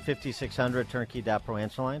 312-642-5600, turnkey.pro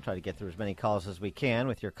answer line. Try to get through as many calls as we can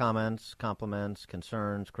with your comments, compliments,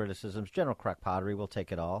 concerns, criticisms, general crack pottery. We'll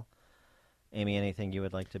take it all. Amy, anything you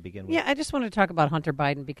would like to begin with? Yeah, I just want to talk about Hunter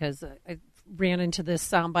Biden because I ran into this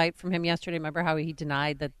soundbite from him yesterday. Remember how he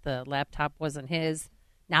denied that the laptop wasn't his?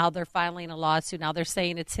 Now they're filing a lawsuit. Now they're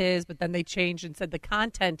saying it's his, but then they changed and said the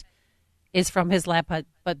content is from his laptop,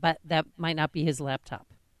 but that might not be his laptop.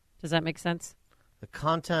 Does that make sense? The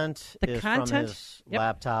content is from his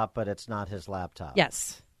laptop, but it's not his laptop.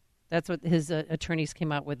 Yes. That's what his attorneys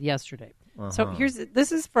came out with yesterday. So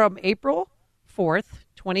this is from April 4th,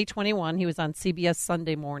 2021. He was on CBS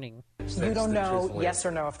Sunday Morning. You don't know, yes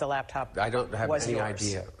or no, if the laptop I don't have was any yours.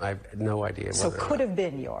 idea. I have no idea. So could have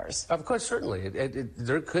been yours. Of course, certainly.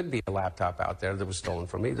 There could be a laptop out there that was stolen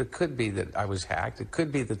from me. There could be that I was hacked. It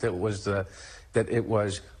could be that it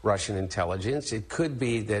was Russian intelligence. It could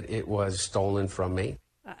be that it was stolen from me.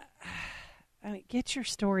 Get your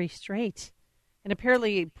story straight. And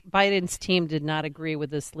apparently Biden's team did not agree with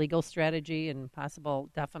this legal strategy and possible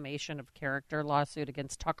defamation of character lawsuit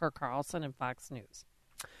against Tucker Carlson and Fox News.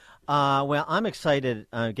 Well, I'm excited,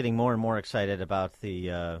 getting more and more excited about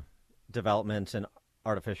the developments in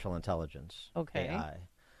artificial intelligence, AI,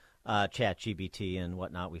 ChatGPT and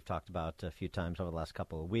whatnot. We've talked about a few times over the last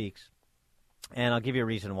couple of weeks. And I'll give you a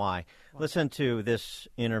reason why. Listen to this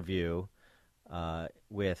interview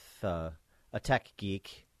with a tech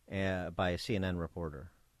geek by a CNN reporter.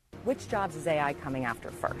 Which jobs is AI coming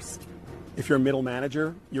after first? If you're a middle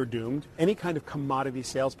manager, you're doomed. Any kind of commodity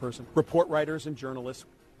salesperson, report writers and journalists.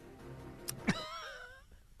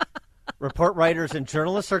 Report writers and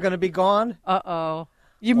journalists are going to be gone? Uh-oh.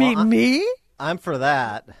 You mean me? I'm for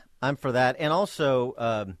that. And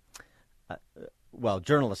also,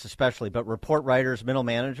 journalists especially, but report writers, middle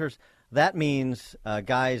managers, that means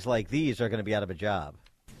guys like these are going to be out of a job.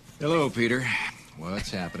 Hello, Peter.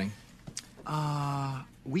 What's happening?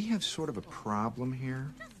 We have sort of a problem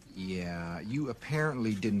here. Yeah, you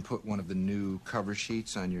apparently didn't put one of the new cover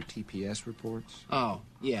sheets on your TPS reports. Oh,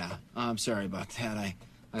 yeah. I'm sorry about that.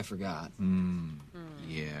 I forgot.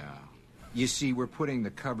 Yeah. You see, we're putting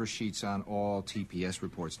the cover sheets on all TPS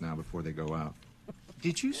reports now before they go out.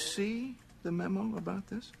 Did you see the memo about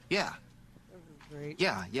this? Yeah. Great.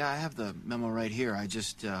 Yeah, I have the memo right here. I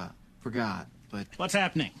just forgot, but... What's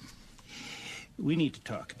happening? We need to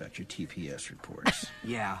talk about your TPS reports.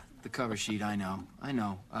 Yeah, the cover sheet, I know.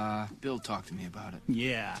 Bill talked to me about it.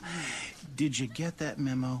 Yeah. Did you get that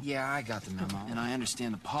memo? Yeah, I got the memo, and I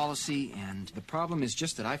understand the policy, and the problem is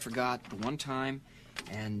just that I forgot the one time,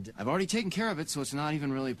 and I've already taken care of it, so it's not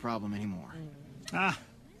even really a problem anymore.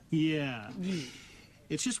 Yeah.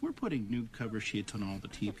 It's just we're putting new cover sheets on all the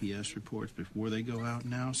TPS reports before they go out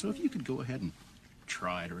now, so if you could go ahead and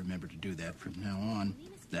try to remember to do that from now on,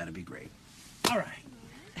 that'd be great. All right.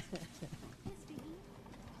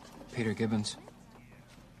 Peter Gibbons?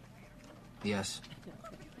 Yes.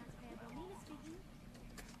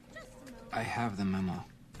 I have the memo.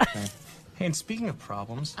 Hey, and speaking of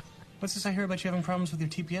problems, what's this I hear about you having problems with your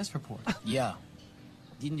TPS report? Yeah.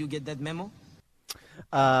 Didn't you get that memo?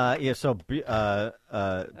 So Bill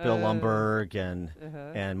Lumberg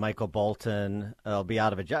and Michael Bolton will be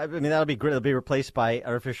out of a job. I mean, that'll be great. They'll be replaced by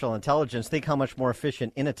artificial intelligence. Think how much more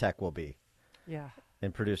efficient Initech will be. Yeah.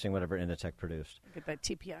 In producing whatever Initech produced. Get that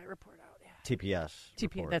TPI report out. Yeah. TPS.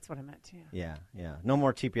 TPS. That's what I meant. Yeah. Yeah. No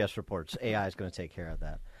more TPS reports. AI is going to take care of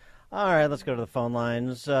that. All right, let's go to the phone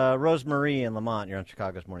lines. Rosemarie in Lamont, you're on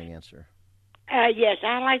Chicago's Morning Answer. Yes,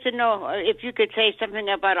 I'd like to know if you could say something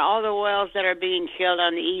about all the wells that are being killed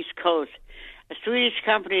on the East Coast. A Swedish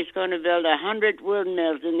company is going to build 100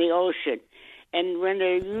 windmills in the ocean. And when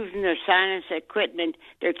they're using their science equipment,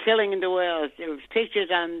 they're killing the wells. There was pictures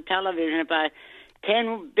on television about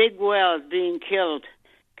 10 big wells being killed,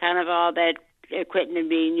 kind of all that equipment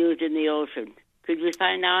being used in the ocean. Could you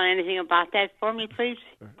find out anything about that for me, please?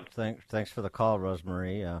 Thanks for the call,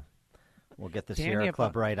 Rosemarie. We'll get the Dan, Sierra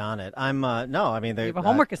Club right on it. You have a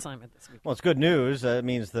homework assignment this week. Well, it's good news. It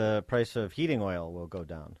means the price of heating oil will go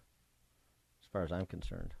down, as far as I'm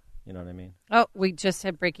concerned. You know what I mean? Oh, we just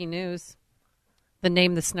had breaking news. The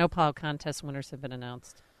Name the Snowplow contest winners have been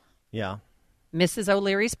announced. Yeah. Mrs.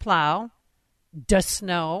 O'Leary's Plow,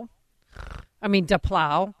 DePlow,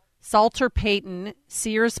 Salter Peyton,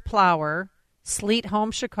 Sears Plower, Sleet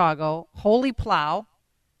Home Chicago, Holy Plow,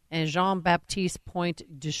 and Jean-Baptiste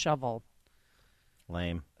Point de Cheval.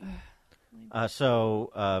 Lame.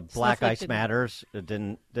 Black Ice Matters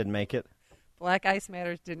didn't make it. Black Ice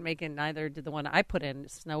Matters didn't make it. Neither did the one I put in,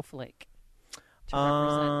 Snowflake. To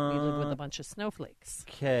represent, we live with a bunch of snowflakes.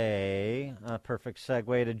 Okay, perfect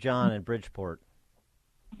segue to John in Bridgeport.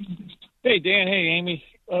 Hey, Dan. Hey, Amy.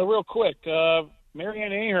 Real quick,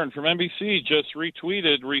 Marianne Ahern from NBC just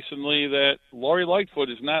retweeted recently that Lori Lightfoot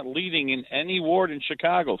is not leading in any ward in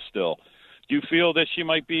Chicago still. Do you feel that she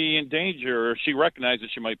might be in danger, or she recognizes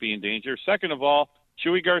she might be in danger? Second of all,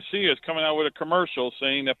 Chuy Garcia is coming out with a commercial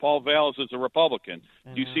saying that Paul Vallas is a Republican.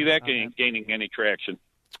 Do you see that gaining any traction?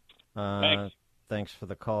 Thanks for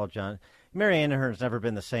the call, John. Marianne Ahern's never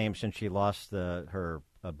been the same since she lost her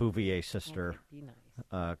Bouvier sister,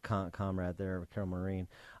 comrade there, Carol Maureen.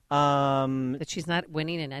 That she's not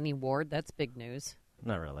winning in any ward, that's big news.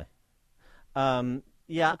 Not really.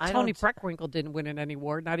 Tony Preckwinkle didn't win in any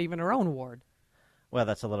ward, not even her own ward. Well,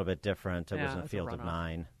 that's a little bit different. It was a field of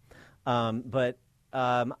 9.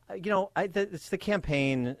 It's the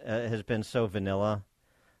campaign has been so vanilla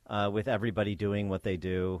with everybody doing what they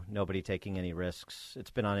do, nobody taking any risks.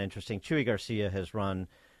 It's been uninteresting. Chuy Garcia has run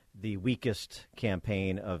the weakest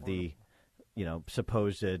campaign of the,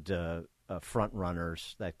 supposed front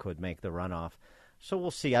runners that could make the runoff. So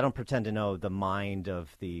we'll see. I don't pretend to know the mind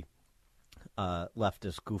of the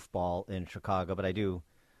leftist goofball in Chicago, but I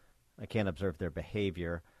can't observe their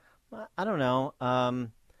behavior. I don't know.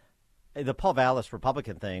 The Paul Vallas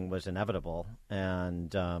Republican thing was inevitable,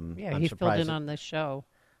 and he filled in on this show.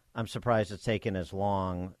 I'm surprised it's taken as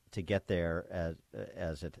long to get there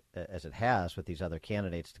as it has with these other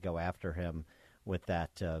candidates to go after him with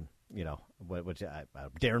that.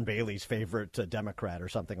 Darren Bailey's favorite Democrat or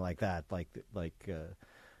something like that,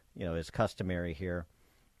 is customary here.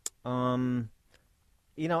 I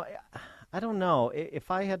don't know.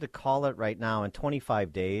 If I had to call it right now, and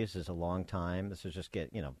 25 days is a long time. This is just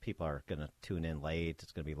people are going to tune in late.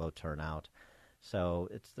 It's going to be low turnout. So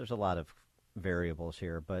there's a lot of variables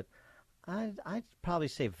here. But I'd probably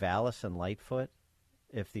say Vallas and Lightfoot,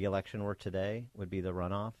 if the election were today, would be the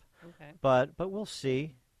runoff. Okay. But we'll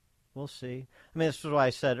see. We'll see. I mean, this is what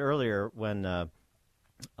I said earlier when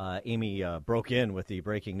Amy broke in with the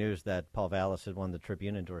breaking news that Paul Vallas had won the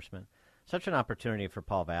Tribune endorsement. Such an opportunity for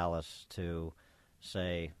Paul Vallas to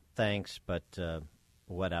say, thanks, but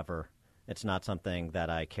whatever. It's not something that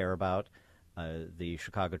I care about. The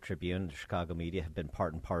Chicago Tribune, the Chicago media have been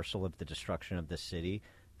part and parcel of the destruction of this city.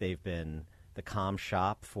 They've been the comm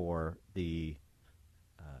shop for the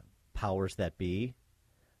powers that be,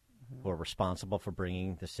 who are responsible for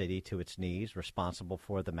bringing the city to its knees, responsible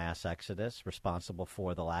for the mass exodus, responsible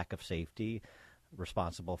for the lack of safety,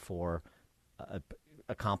 responsible for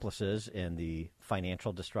accomplices in the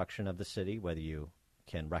financial destruction of the city, whether you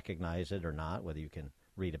can recognize it or not, whether you can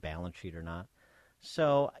read a balance sheet or not.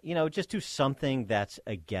 So, just do something that's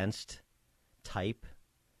against type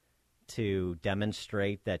to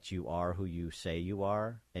demonstrate that you are who you say you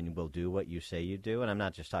are and will do what you say you do. And I'm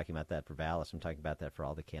not just talking about that for Vallas. I'm talking about that for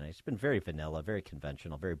all the candidates. It's been very vanilla, very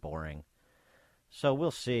conventional, very boring. So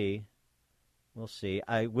we'll see. Will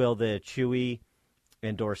the Chewy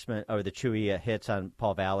endorsement or the Chewy hits on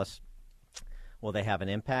Paul Vallas, will they have an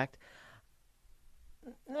impact?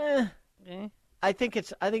 I think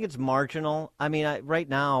it's marginal. I mean, right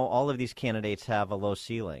now, all of these candidates have a low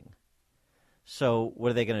ceiling. So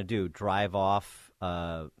what are they going to do? Drive off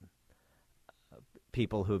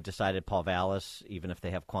people who've decided Paul Vallas, even if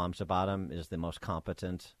they have qualms about him, is the most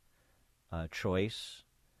competent choice?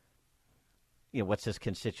 What's his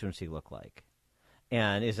constituency look like?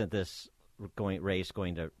 And isn't this race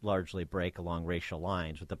going to largely break along racial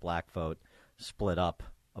lines with the black vote split up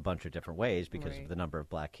a bunch of different ways because of the number of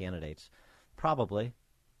black candidates? Probably,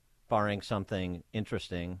 barring something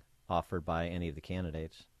interesting offered by any of the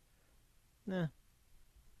candidates.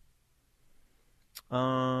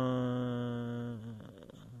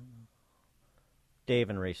 Dave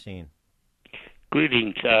and Racine.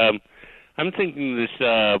 Greetings. I'm thinking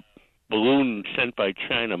this balloon sent by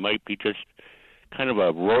China might be just kind of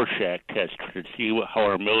a Rorschach test to see how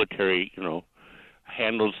our military,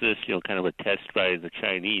 handles this. Kind of a test by the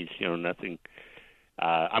Chinese. Nothing.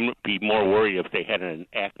 I'm going to be more worried if they had an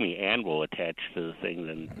Acme anvil attached to the thing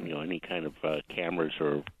than any kind of cameras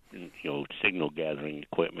or signal gathering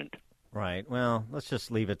equipment. Right. Well, let's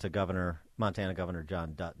just leave it to Montana Governor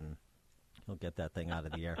John Dutton. He'll get that thing out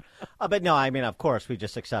of the air. But no, I mean, of course, we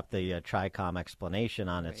just accept the Chi-Com explanation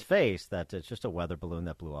on its face that it's just a weather balloon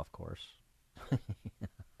that blew off course.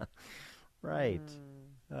 Right.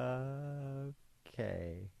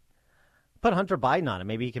 Okay. Put Hunter Biden on it.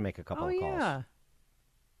 Maybe he can make a couple of calls. Yeah.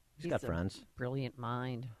 He's got friends. Brilliant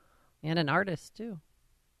mind. And an artist, too.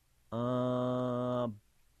 Bob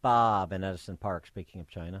in Edison Park, speaking of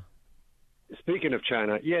China. Speaking of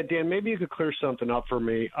China, yeah, Dan, maybe you could clear something up for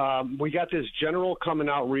me. We got this general coming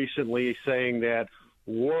out recently saying that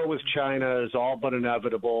war with China is all but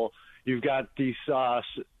inevitable. You've got these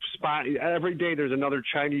spy. Every day there's another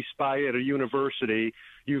Chinese spy at a university.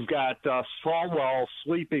 You've got Falwell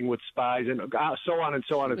sleeping with spies and so on and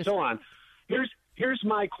so on and so on. Here's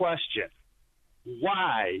my question.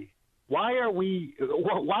 Why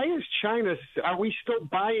is China, are we still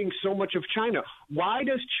buying so much of China? Why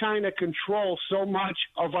does China control so much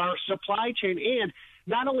of our supply chain? And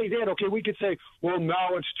not only that, okay, we could say, well,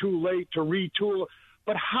 now it's too late to retool.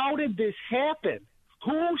 But how did this happen?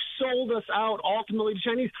 Who sold us out ultimately to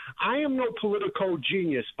Chinese? I am no political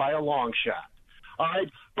genius by a long shot. All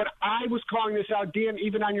right. But I was calling this out, Dan,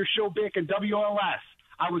 even on your show back in WLS.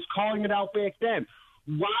 I was calling it out back then.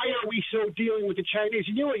 Why are we so dealing with the Chinese?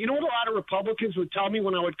 You know what a lot of Republicans would tell me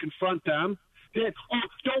when I would confront them? That,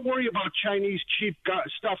 don't worry about Chinese cheap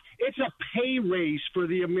stuff. It's a pay raise for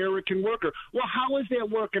the American worker. Well, how is that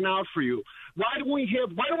working out for you? Why don't we have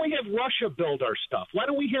Russia build our stuff? Why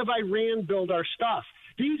don't we have Iran build our stuff?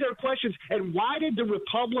 These are questions. And why did the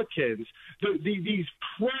Republicans, these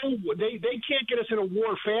they can't get us in a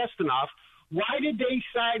war fast enough? Why did they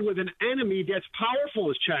side with an enemy that's powerful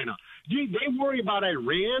as China? They worry about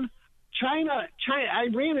Iran.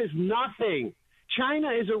 Iran is nothing. China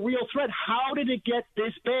is a real threat. How did it get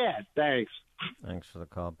this bad? Thanks. Thanks for the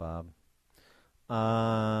call, Bob.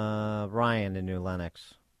 Ryan in New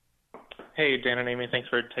Lenox. Hey, Dan and Amy, thanks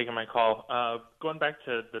for taking my call. Going back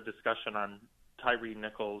to the discussion on Tyree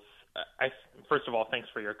Nichols, first of all, thanks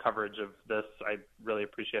for your coverage of this. I really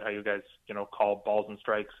appreciate how you guys, call balls and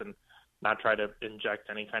strikes and not try to inject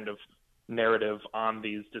any kind of narrative on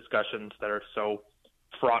these discussions that are so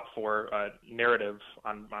fraught for narrative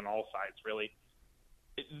on all sides, really.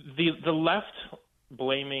 The left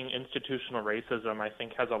blaming institutional racism, I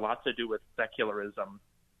think, has a lot to do with secularism.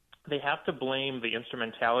 They have to blame the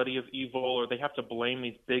instrumentality of evil, or they have to blame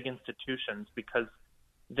these big institutions because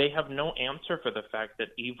they have no answer for the fact that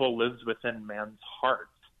evil lives within man's heart.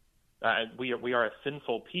 We are a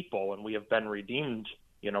sinful people, and we have been redeemed.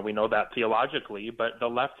 We know that theologically, but the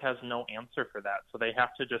left has no answer for that. So they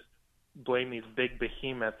have to just blame these big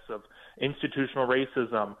behemoths of institutional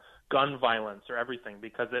racism, gun violence, or everything,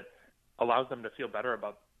 because it allows them to feel better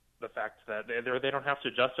about the fact that they don't have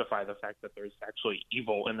to justify the fact that there's actually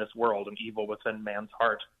evil in this world and evil within man's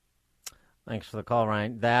heart. Thanks for the call,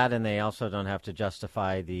 Ryan. That, and they also don't have to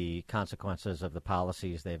justify the consequences of the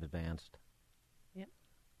policies they've advanced. Yep.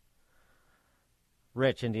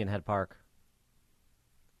 Rich, Indian Head Park.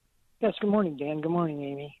 Yes, good morning, Dan. Good morning,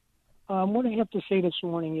 Amy. What I have to say this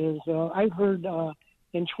morning is I've heard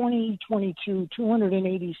in 2022,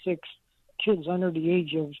 286 kids under the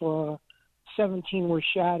age of 17 were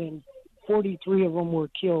shot and 43 of them were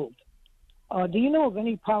killed. Do you know of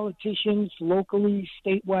any politicians locally,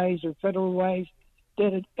 state-wise, or federal-wise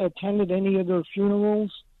that attended any of their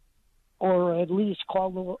funerals or at least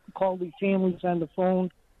called the families on the phone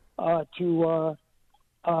to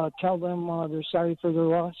tell them they're sorry for their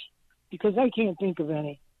loss? Because I can't think of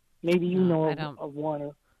any. Maybe you know of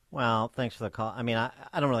one. Well, thanks for the call. I mean,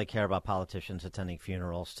 I don't really care about politicians attending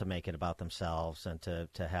funerals to make it about themselves and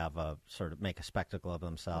to have a sort of make a spectacle of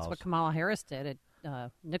themselves. That's what Kamala Harris did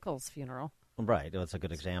at Nichols' funeral. Right. That's a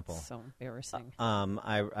good example. So embarrassing.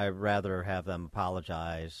 I'd rather have them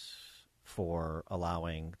apologize for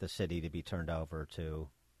allowing the city to be turned over to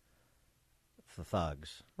the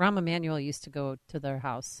thugs. Rahm Emanuel used to go to their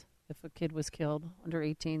house. If a kid was killed under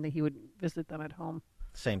 18, that he would visit them at home.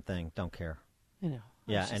 Same thing. Don't care. I know.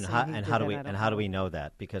 Yeah, and how do we know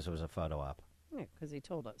that? Because it was a photo op. Yeah, because he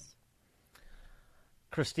told us.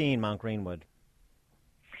 Christine, Mount Greenwood.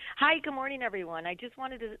 Hi, good morning, everyone. I just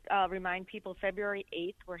wanted to remind people February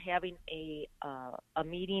 8th we're having a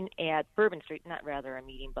meeting at Bourbon Street, a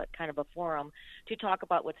meeting, but kind of a forum to talk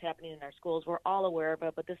about what's happening in our schools. We're all aware of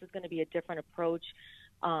it, but this is going to be a different approach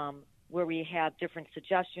where we have different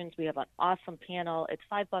suggestions. We have an awesome panel. It's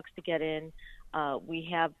 $5 to get in. We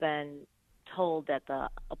have been told that the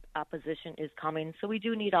opposition is coming, so we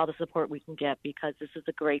do need all the support we can get because this is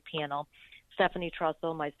a great panel. Stephanie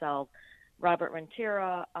Trussell, myself, Robert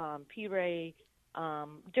Rentera, P. Ray,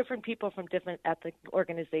 different people from different ethnic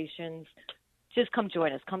organizations. Just come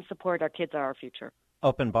join us. Come support. Our kids are our future.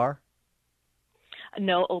 Open bar?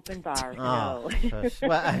 No open bar, no.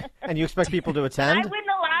 Well, and you expect people to attend? I win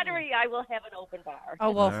the lottery, I will have an open bar.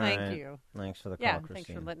 Oh, well, All thank right. you. Thanks for the call, Yeah, Christine.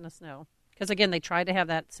 thanks for letting us know. Because, again, they tried to have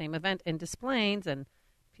that same event in Des Plaines, and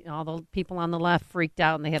all the people on the left freaked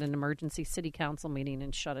out, and they had an emergency city council meeting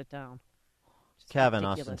and shut it down. Kevin,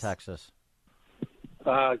 ridiculous. Austin, Texas.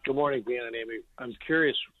 Good morning, Dan and Amy. I'm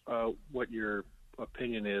curious what your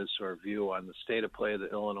opinion is or view on the state of play of the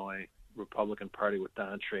Illinois Republican Party with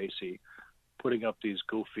Don Tracy putting up these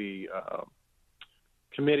goofy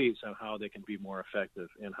committees on how they can be more effective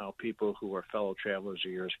and how people who are fellow travelers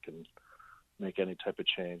of yours can make any type of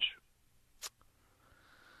change.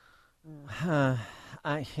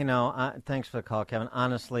 Thanks for the call, Kevin.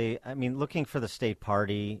 Honestly, I mean, looking for the state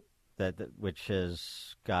party which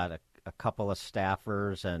has got a couple of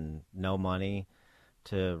staffers and no money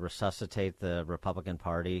to resuscitate the Republican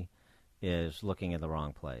Party is looking in the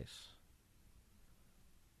wrong place.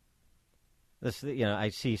 I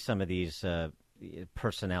see some of these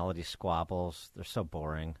personality squabbles. They're so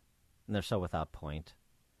boring, and they're so without point.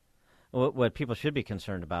 What people should be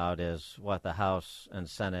concerned about is what the House and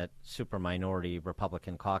Senate superminority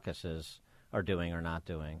Republican caucuses are doing or not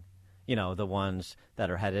doing. The ones that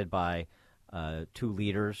are headed by two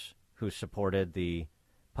leaders who supported the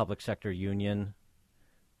Public Sector Union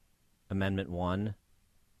Amendment 1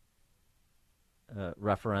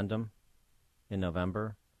 referendum in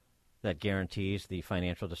November that guarantees the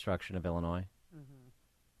financial destruction of Illinois. Mm-hmm.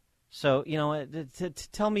 So,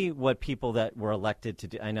 tell me what people that were elected to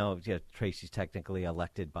do. I know Tracy's technically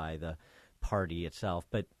elected by the party itself,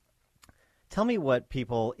 but tell me what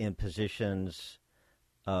people in positions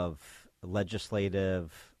of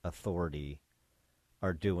legislative authority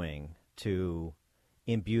are doing to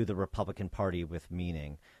imbue the Republican Party with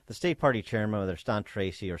meaning. The state party chairman, whether it's Don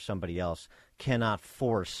Tracy or somebody else, cannot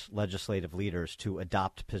force legislative leaders to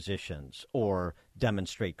adopt positions or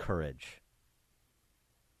demonstrate courage.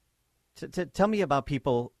 Tell me about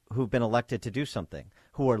people who've been elected to do something,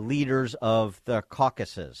 who are leaders of the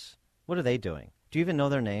caucuses. What are they doing? Do you even know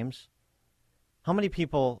their names? How many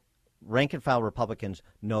people, rank and file Republicans,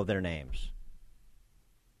 know their names?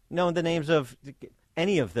 Know the names of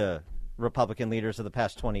any of the Republican leaders of the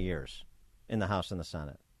past 20 years in the House and the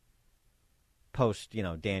Senate, post,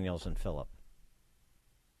 Daniels and Phillip.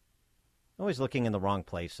 Always looking in the wrong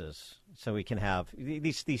places, so we can have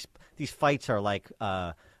these fights are like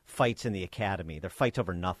fights in the academy. They're fights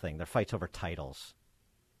over nothing. They're fights over titles.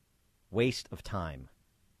 Waste of time.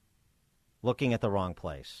 Looking at the wrong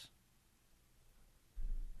place.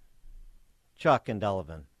 Chuck and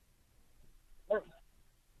Delavan.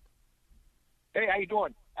 Hey, how you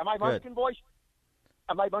doing? Am I Munchkin voice?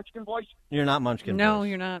 Am I Munchkin voice? You're not Munchkin No, voice.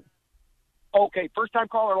 you're not. Okay, first-time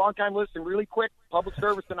caller, long-time listen. Really quick, public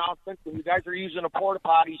service announcement. When you guys are using the porta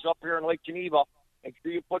potties up here in Lake Geneva, make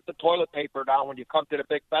sure you put the toilet paper down when you come to the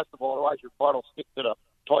big festival, otherwise your butt will stick to the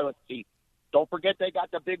toilet seat. Don't forget they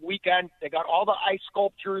got the big weekend. They got all the ice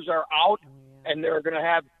sculptures are out, and they're going to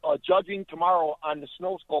have judging tomorrow on the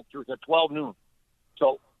snow sculptures at 12 noon.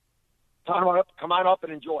 So come on up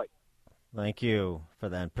and enjoy. Thank you for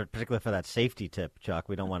that, particularly for that safety tip, Chuck.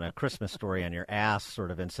 We don't want a Christmas story on your ass sort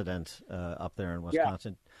of incident up there in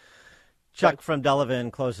Wisconsin. Yeah. Chuck from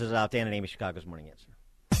Delavan closes out Dan and Amy, Chicago's Morning Answer.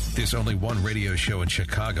 There's only one radio show in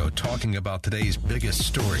Chicago talking about today's biggest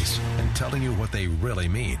stories and telling you what they really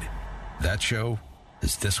mean. That show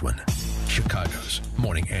is this one, Chicago's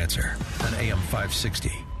Morning Answer on AM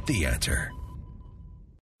 560, The Answer.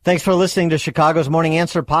 Thanks for listening to Chicago's Morning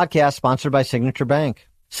Answer podcast, sponsored by Signature Bank.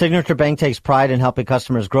 Signature Bank takes pride in helping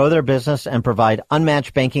customers grow their business and provide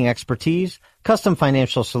unmatched banking expertise, custom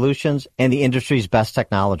financial solutions, and the industry's best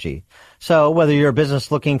technology. So whether you're a business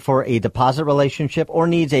looking for a deposit relationship or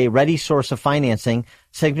needs a ready source of financing,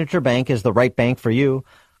 Signature Bank is the right bank for you.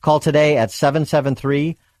 Call today at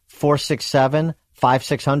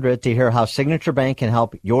 773-467-5600 to hear how Signature Bank can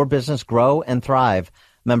help your business grow and thrive.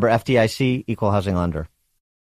 Member FDIC, Equal Housing Lender.